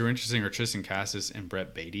players who are interesting are Tristan Casas and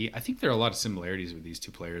Brett Beatty. I think there are a lot of similarities with these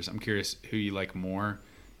two players. I'm curious who you like more,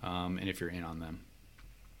 and if you're in on them.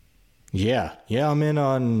 Yeah, I'm in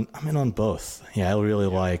on both. Yeah, I really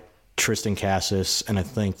like Tristan Casas, and I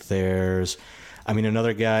think there's,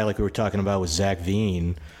 another guy like we were talking about with Zach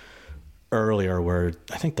Veen earlier, where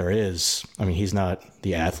I think there is. He's not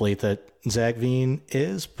the athlete that Zach Veen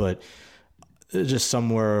is, but just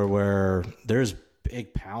somewhere where there's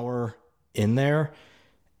big power in there.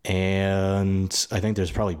 And I think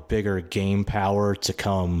there's probably bigger game power to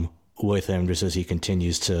come with him just as he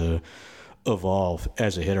continues to evolve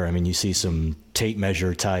as a hitter. I mean, you see some tape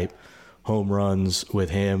measure type home runs with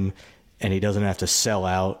him, and he doesn't have to sell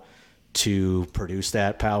out to produce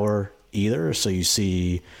that power either. So you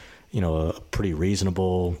see, a pretty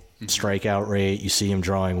reasonable strikeout rate. You see him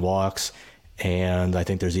drawing walks, and I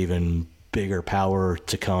think there's even bigger power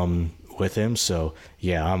to come with him. So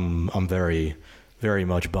yeah, I'm very, very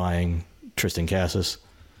much buying Triston Casas.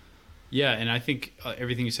 Yeah, and I think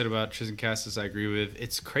everything you said about Triston Casas, I agree with.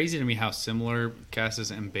 It's crazy to me how similar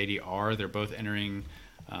Casas and Beatty are. They're both entering,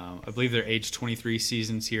 I believe they're age 23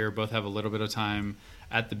 seasons here. Both have a little bit of time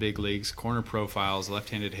at the big leagues. Corner profiles,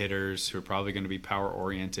 left-handed hitters who are probably going to be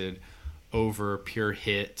power-oriented over pure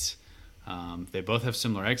hit. They both have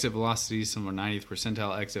similar exit velocities, similar 90th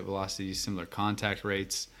percentile exit velocities, similar contact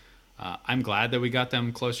rates. I'm glad that we got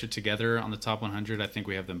them closer together on the top 100. I think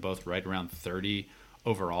we have them both right around 30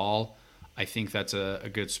 overall. I think that's a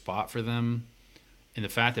good spot for them. And the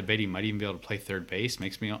fact that Beatty might even be able to play third base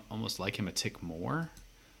makes me almost like him a tick more.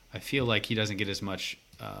 I feel like he doesn't get as much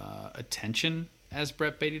attention as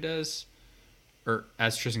Brett Beatty does, or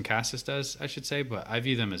as Triston Casas does, I should say, but I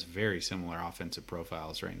view them as very similar offensive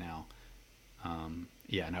profiles right now.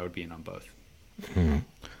 And I would be in on both.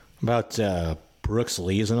 About Brooks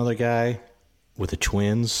Lee is another guy with the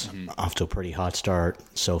Twins, off to a pretty hot start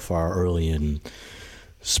so far early in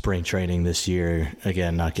spring training this year.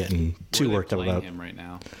 Again, not getting too worked up about him right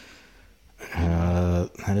now.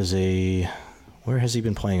 That is where has he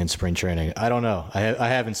been playing in spring training? I don't know. I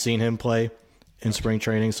haven't seen him play in spring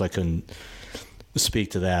training, so I couldn't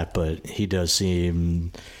speak to that. But he does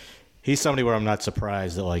seem. He's somebody where I'm not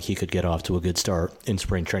surprised that he could get off to a good start in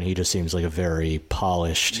spring training. He just seems like a very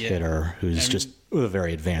polished hitter who's just with a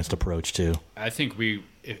very advanced approach too. I think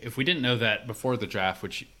if we didn't know that before the draft,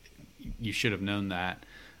 which you should have known that,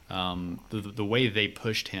 the way they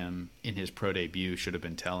pushed him in his pro debut should have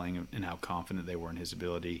been telling, and how confident they were in his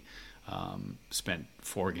ability. Spent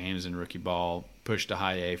 4 games in rookie ball, pushed to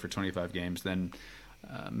high A for 25 games, then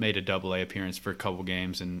made a double A appearance for a couple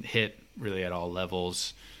games and hit really at all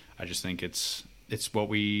levels. I just think it's what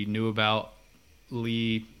we knew about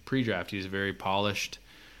Lee pre-draft. He's a very polished,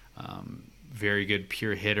 very good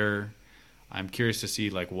pure hitter. I'm curious to see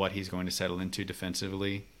what he's going to settle into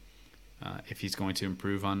defensively, if he's going to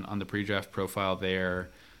improve on the pre-draft profile there,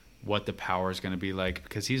 what the power is going to be like,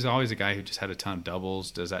 because he's always a guy who just had a ton of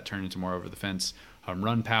doubles. Does that turn into more over the fence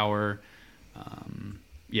run power?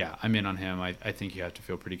 I'm in on him. I think you have to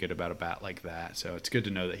feel pretty good about a bat like that. So it's good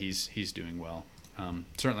to know that he's doing well.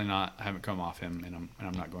 Certainly not. I haven't come off him, and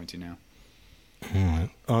I'm not going to now.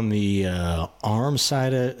 On the arm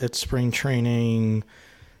side at spring training,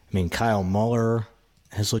 I mean, Kyle Muller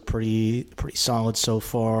has looked pretty solid so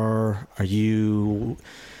far.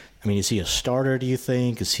 Is he a starter, do you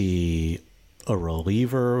think? Is he a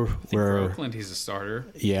reliever? For Oakland, he's a starter.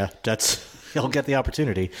 Yeah, he'll get the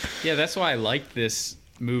opportunity. Yeah, that's why I like this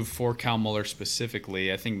move for Kyle Muller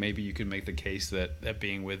specifically. I think maybe you could make the case that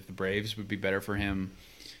being with the Braves would be better for him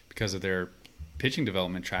because of their pitching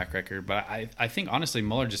development track record. But I think, honestly,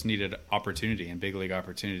 Muller just needed opportunity and big league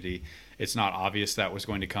opportunity. It's not obvious that was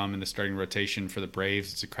going to come in the starting rotation for the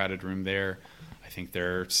Braves. It's a crowded room there. I think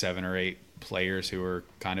there are 7 or 8 players who are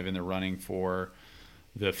kind of in the running for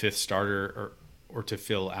the 5th starter or to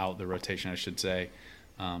fill out the rotation, I should say,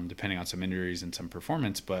 depending on some injuries and some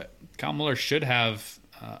performance. But Kyle Muller should have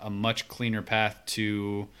a much cleaner path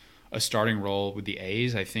to a starting role with the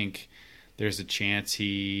A's. I think there's a chance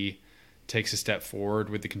he takes a step forward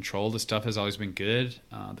with the control. The stuff has always been good.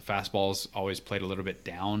 The fastball's always played a little bit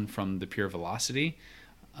down from the pure velocity,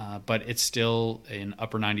 but it's still an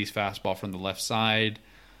upper 90s fastball from the left side.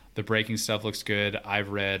 The breaking stuff looks good. I've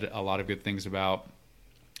read a lot of good things about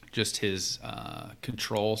just his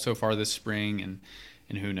control so far this spring, and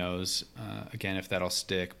who knows, again, if that'll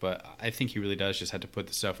stick. But I think he really does just have to put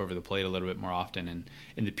the stuff over the plate a little bit more often,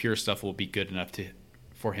 and the pure stuff will be good enough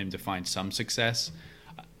for him to find some success.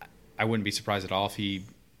 I wouldn't be surprised at all if he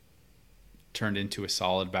turned into a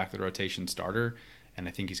solid back of the rotation starter, and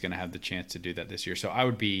I think he's going to have the chance to do that this year. So I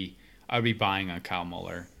would be buying on Kyle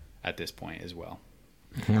Muller at this point as well.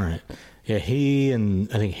 All right. Yeah, he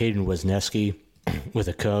and I think Hayden Wesneski with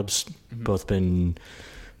the Cubs both been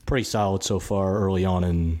pretty solid so far early on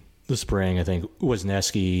in the spring. I think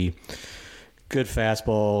Wesneski, good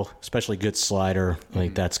fastball, especially good slider. I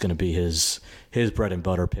think that's going to be his bread and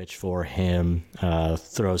butter pitch for him.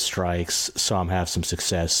 Throws strikes, saw him have some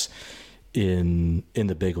success in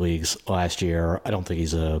the big leagues last year. I don't think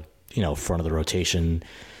he's a front of the rotation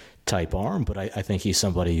type arm, but I think he's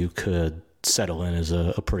somebody who could settle in as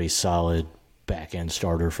a pretty solid back end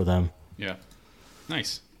starter for them. Yeah.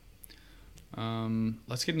 Nice.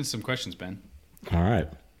 Let's get into some questions, Ben. All right.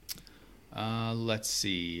 Let's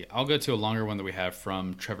see. I'll go to a longer one that we have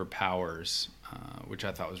from Trevor Powers, which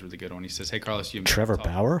I thought was really good one. He says, "Hey, Carlos, you Trevor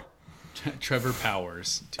Bauer? Trevor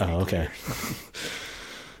Powers. Oh, okay.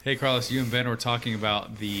 Hey, Carlos, you and Ben were talking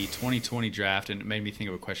about the 2020 draft, and it made me think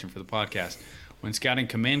of a question for the podcast. When scouting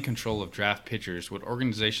command control of draft pitchers, would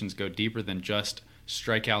organizations go deeper than just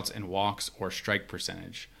strikeouts and walks or strike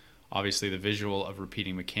percentage? Obviously, the visual of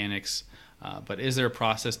repeating mechanics, but is there a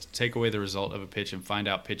process to take away the result of a pitch and find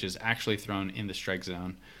out pitches actually thrown in the strike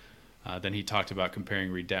zone?" Then he talked about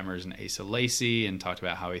comparing Reed Detmers and Asa Lacy, and talked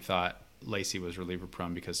about how he thought Lacy was reliever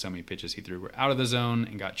prone because so many pitches he threw were out of the zone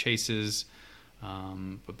and got chases.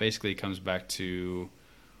 But basically, it comes back to,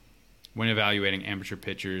 when evaluating amateur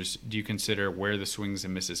pitchers, do you consider where the swings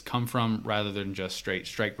and misses come from rather than just straight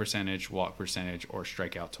strike percentage, walk percentage, or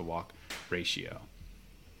strikeout to walk ratio?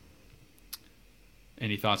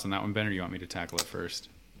 Any thoughts on that one, Ben, or do you want me to tackle it first?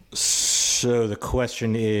 So the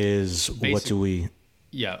question is, what do we...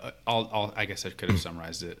 Yeah, I guess I could have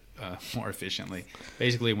summarized it more efficiently.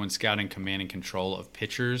 Basically, when scouting command and control of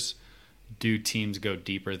pitchers, do teams go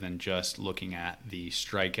deeper than just looking at the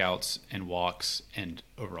strikeouts and walks and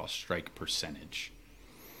overall strike percentage?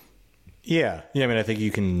 Yeah. I mean, I think you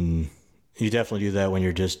definitely do that when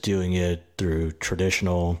you're just doing it through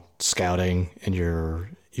traditional scouting and you're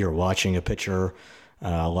watching a pitcher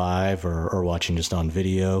live or watching just on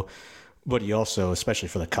video. But you also, especially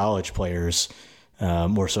for the college players,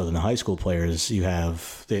 more so than the high school players,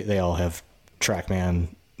 they all have TrackMan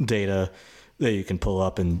data that you can pull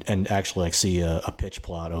up and actually see a pitch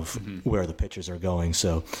plot of where the pitches are going.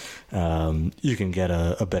 So you can get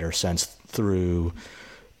a better sense through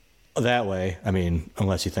that way. I mean,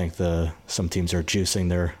 unless you think some teams are juicing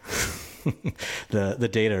their the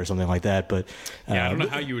data or something like that. But yeah, I don't know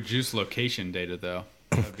how you would juice location data, though.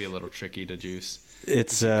 That would be a little tricky to juice.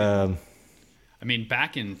 It's I mean,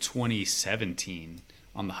 back in 2017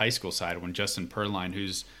 on the high school side, when Justin Perline,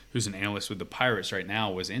 who's an analyst with the Pirates right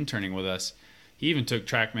now, was interning with us, he even took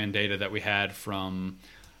TrackMan data that we had from,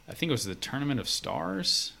 I think it was the Tournament of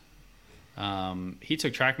Stars. He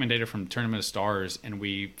took TrackMan data from Tournament of Stars, and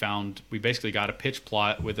we basically got a pitch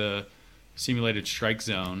plot with a simulated strike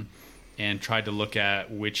zone and tried to look at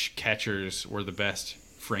which catchers were the best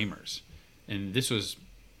framers. And this was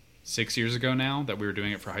 6 years ago now that we were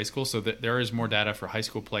doing it for high school. So there is more data for high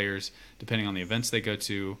school players, depending on the events they go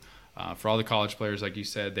to. For all the college players, like you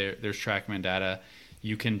said, there's TrackMan data.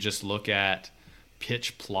 You can just look at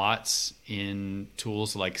pitch plots in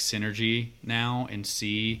tools like Synergy now and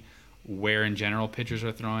see where in general pitchers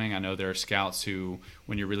are throwing. I know there are scouts who,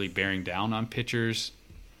 when you're really bearing down on pitchers,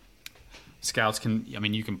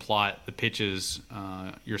 you can plot the pitches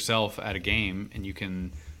yourself at a game, and you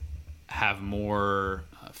can have more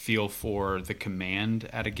feel for the command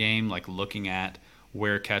at a game, like looking at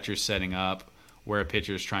where a catcher's setting up, where a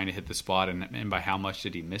pitcher is trying to hit the spot, and by how much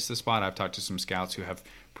did he miss the spot. I've talked to some scouts who have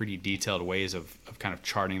pretty detailed ways of kind of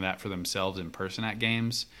charting that for themselves in person at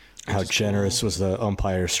games. How generous was the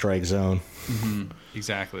umpire strike zone? Mm-hmm.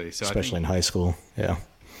 Exactly. So especially in high school. Yeah.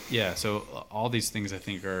 Yeah. So all these things, I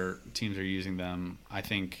think, teams are using them. I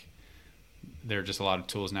think there are just a lot of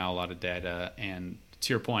tools now, a lot of data. And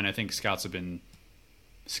to your point, I think scouts have been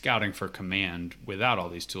scouting for command without all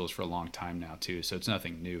these tools for a long time now too. So it's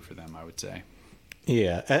nothing new for them, I would say.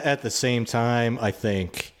 Yeah. At the same time, I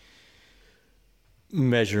think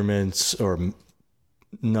measurements or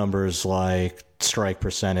numbers like strike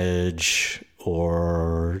percentage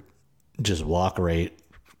or just walk rate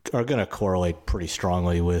are going to correlate pretty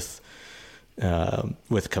strongly with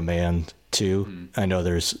command too. Mm-hmm. I know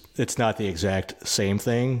it's not the exact same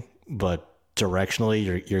thing, but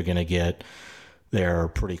directionally you're going to get there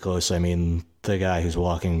pretty close. I mean, the guy who's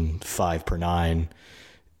walking 5/9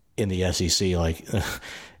 in the SEC, like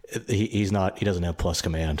he doesn't have plus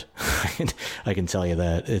command. I can tell you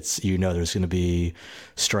that. There's going to be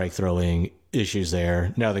strike throwing issues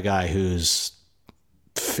there. Now the guy who's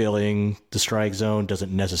filling the strike zone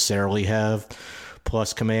doesn't necessarily have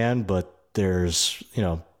plus command, but there's,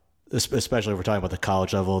 especially if we're talking about the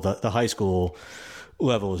college level, the high school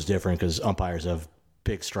level is different because umpires have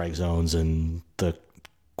big strike zones and the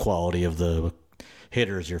quality of the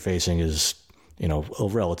hitters you're facing is,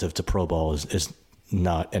 relative to pro ball is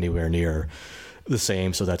not anywhere near the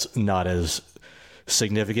same. So that's not as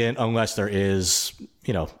significant unless there is,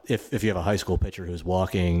 if you have a high school pitcher who's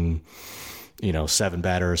walking, 7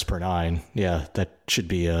 batters per 9, yeah, that should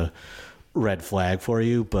be a red flag for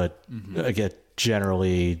you. But again,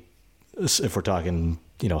 generally if we're talking,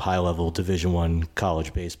 high level Division I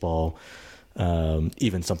college baseball,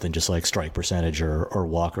 even something just like strike percentage or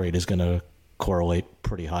walk rate is going to correlate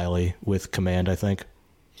pretty highly with command, I think.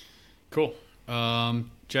 Cool.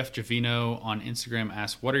 Jeff Javino on Instagram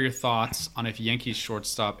asks, what are your thoughts on if Yankees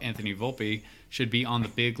shortstop Anthony Volpe should be on the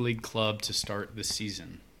big league club to start the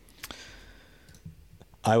season?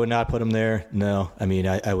 I would not put him there. No. I mean,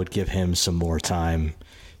 I would give him some more time.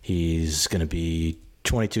 He's going to be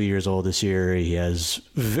 22 years old this year. He has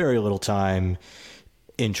very little time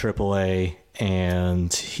in AAA,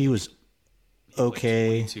 and he was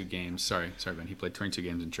okay. 22 games. Sorry, Ben. He played 22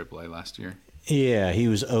 games in AAA last year. Yeah, he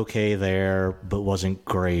was okay there, but wasn't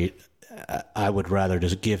great. I would rather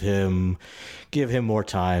just give him more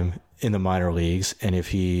time in the minor leagues, and if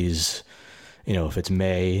he's, if it's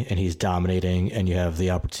May and he's dominating and you have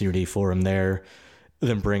the opportunity for him there,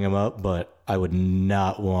 then bring him up. But I would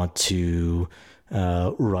not want to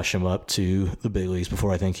rush him up to the big leagues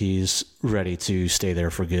before I think he's ready to stay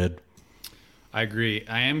there for good. I agree.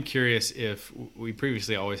 I am curious if we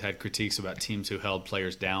previously always had critiques about teams who held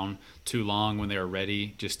players down too long when they were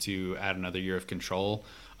ready just to add another year of control.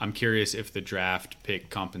 I'm curious if the draft pick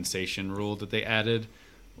compensation rule that they added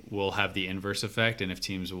will have the inverse effect, and if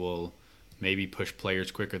teams will maybe push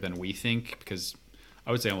players quicker than we think, because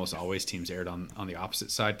I would say almost always teams erred on the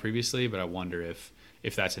opposite side previously, but I wonder if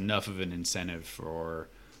that's enough of an incentive for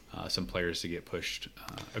some players to get pushed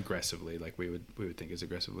aggressively, like we would think is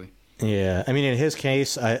aggressively. Yeah, I mean, in his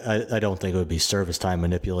case, I don't think it would be service time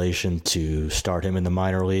manipulation to start him in the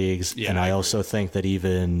minor leagues. Yeah, and I also think that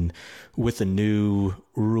even with the new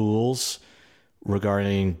rules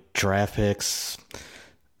regarding draft picks,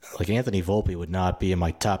 like Anthony Volpe would not be in my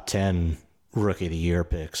top 10 Rookie of the Year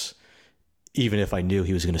picks, even if I knew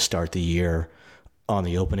he was going to start the year on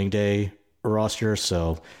the opening day roster.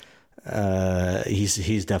 So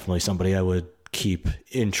he's definitely somebody I would keep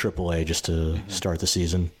in AAA just to start the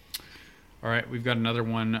season. All right, we've got another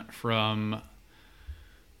one from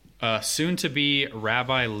soon-to-be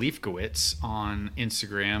Rabbi Leifkowitz on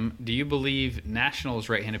Instagram. Do you believe Nationals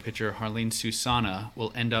right-handed pitcher Harleen Susana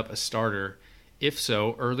will end up a starter? If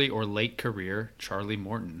so, early or late career, Charlie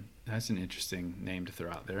Morton. That's an interesting name to throw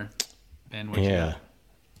out there. Ben, what you got?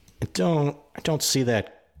 I don't see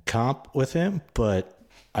that comp with him, but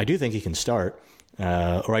I do think he can start,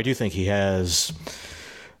 or I do think he has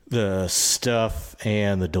the stuff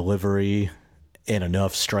and the delivery and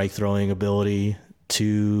enough strike throwing ability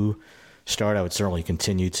to start. I would certainly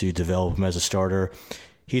continue to develop him as a starter.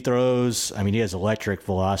 He throws, he has electric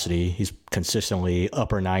velocity. He's consistently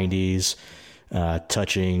upper 90s,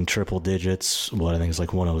 touching triple digits. I think it's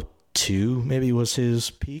like 102 maybe was his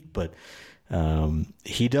peak, but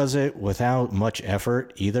he does it without much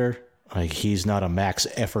effort either. Like, he's not a max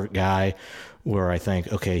effort guy where I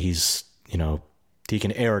think, okay, he's, he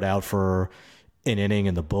can air it out for an inning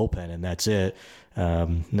in the bullpen and that's it.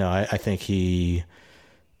 No, I think he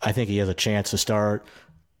has a chance to start,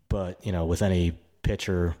 but with any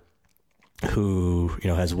pitcher who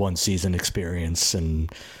has one season experience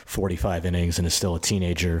and 45 innings and is still a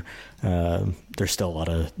teenager, there's still a lot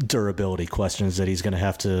of durability questions that he's going to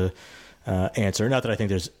have to answer. Not that I think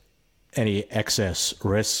there's any excess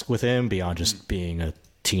risk with him beyond just being a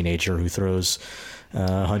teenager who throws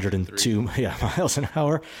 102 miles an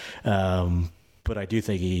hour. But I do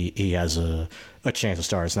think he has a chance to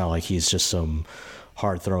start. It's not like he's just some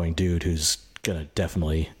hard-throwing dude who's going to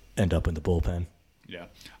definitely end up in the bullpen. Yeah.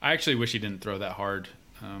 I actually wish he didn't throw that hard.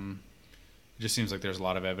 It just seems like there's a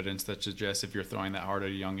lot of evidence that suggests if you're throwing that hard at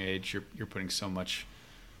a young age, you're putting so much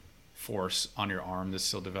force on your arm that's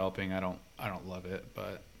still developing. I don't love it,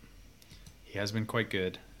 but he has been quite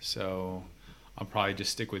good. So I'll probably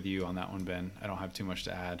just stick with you on that one, Ben. I don't have too much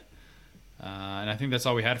to add. And I think that's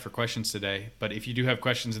all we had for questions today. But if you do have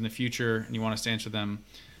questions in the future and you want us to answer them,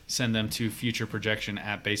 send them to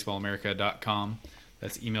futureprojection@baseballamerica.com.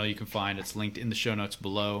 That's the email you can find. It's linked in the show notes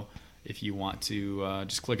below. If you want to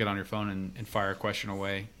just click it on your phone and fire a question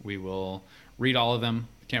away, we will read all of them.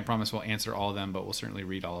 Can't promise we'll answer all of them, but we'll certainly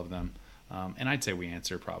read all of them. And I'd say we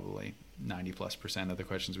answer probably 90+% of the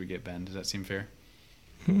questions we get, Ben. Does that seem fair?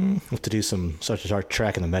 We'll have to start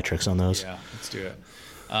tracking the metrics on those. Yeah, let's do it.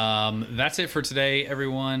 That's it for today,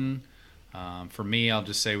 everyone. For me, I'll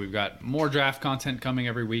just say we've got more draft content coming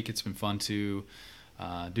every week. It's been fun to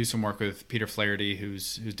do some work with Peter Flaherty,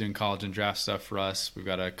 who's doing college and draft stuff for us. We've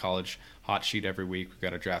got a college hot sheet every week. We've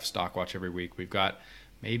got a draft stock watch every week. We've got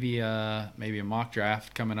maybe a mock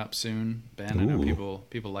draft coming up soon, Ben. Ooh. I know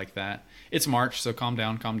people like that. It's March, so calm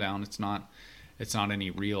down. It's it's not any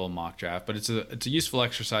real mock draft, but it's a useful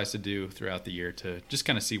exercise to do throughout the year to just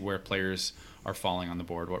kind of see where players are falling on the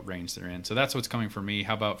board, what range they're in. So that's what's coming for me.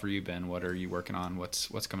 How about for you, Ben? What are you working on? What's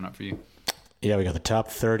coming up for you? Yeah, we got the top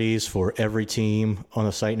 30s for every team on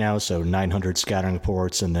the site now, so 900 scouting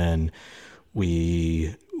reports, and then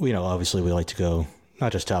we obviously we like to go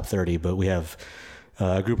not just top 30, but we have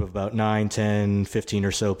a group of about 9, 10, 15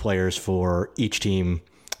 or so players for each team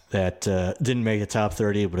that didn't make the top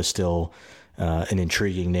 30, but is still an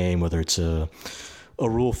intriguing name, whether it's a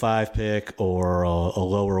Rule 5 pick or a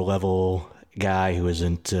lower level guy who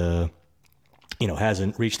isn't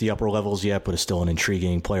hasn't reached the upper levels yet, but is still an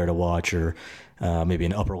intriguing player to watch, or maybe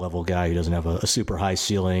an upper level guy who doesn't have a super high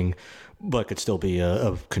ceiling, but could still be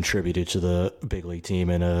a contributor to the big league team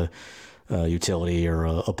in a utility or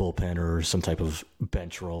a bullpen or some type of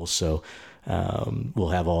bench role. So we'll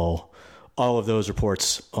have all of those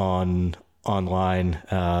reports online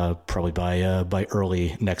probably by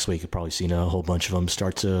early next week. You've probably seen a whole bunch of them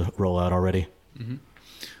start to roll out already. Mm-hmm.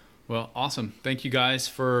 Well, awesome. Thank you guys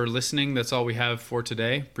for listening. That's all we have for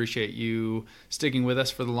today. Appreciate you sticking with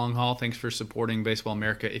us for the long haul. Thanks for supporting Baseball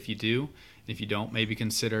America if you do. If you don't, maybe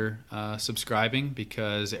consider subscribing,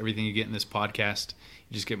 because everything you get in this podcast,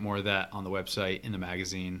 you just get more of that on the website, in the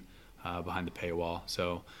magazine, behind the paywall.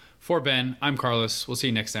 So for Ben, I'm Carlos. We'll see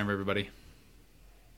you next time, everybody.